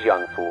for these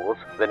young fools,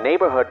 the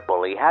neighborhood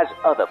bully has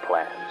other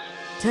plans.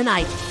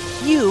 Tonight,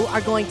 you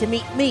are going to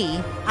meet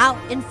me out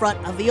in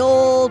front of the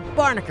old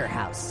Barnaker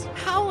house.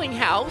 Howling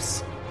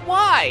house?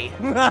 Why?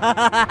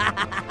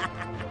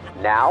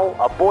 Now,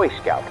 a Boy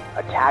Scout,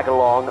 a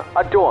tag-along,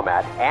 a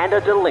doormat, and a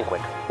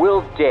delinquent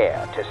will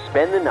dare to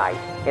spend the night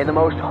in the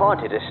most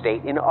haunted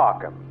estate in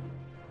Arkham.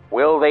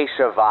 Will they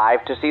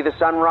survive to see the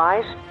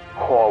sunrise,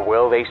 or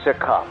will they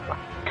succumb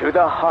to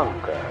the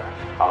hunger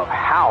of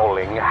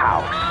Howling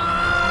House?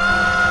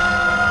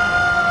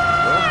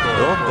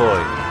 You're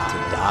going to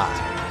die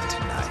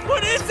tonight.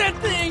 What is that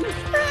thing?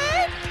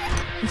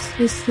 Is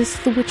this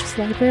the witch's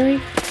library?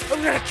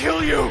 I'm gonna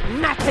kill you!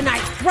 Not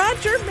tonight.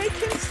 Roger, make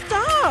him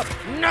stop.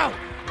 No,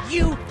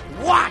 you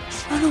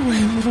watch! Run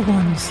away, little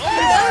ones.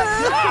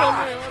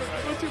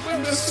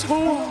 I'm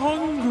so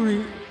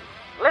hungry.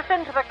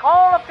 Listen to the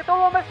Call of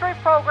Cthulhu Mystery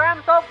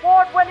Program's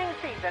award-winning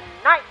season,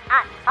 Night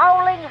at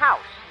Howling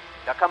House.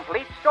 The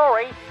complete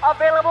story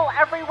available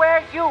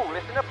everywhere you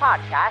listen to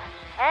podcasts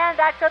and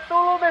at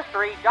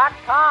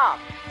CthulhuMystery.com.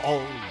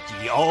 All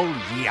the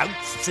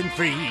outs and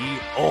free,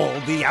 all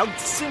the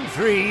outs and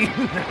free.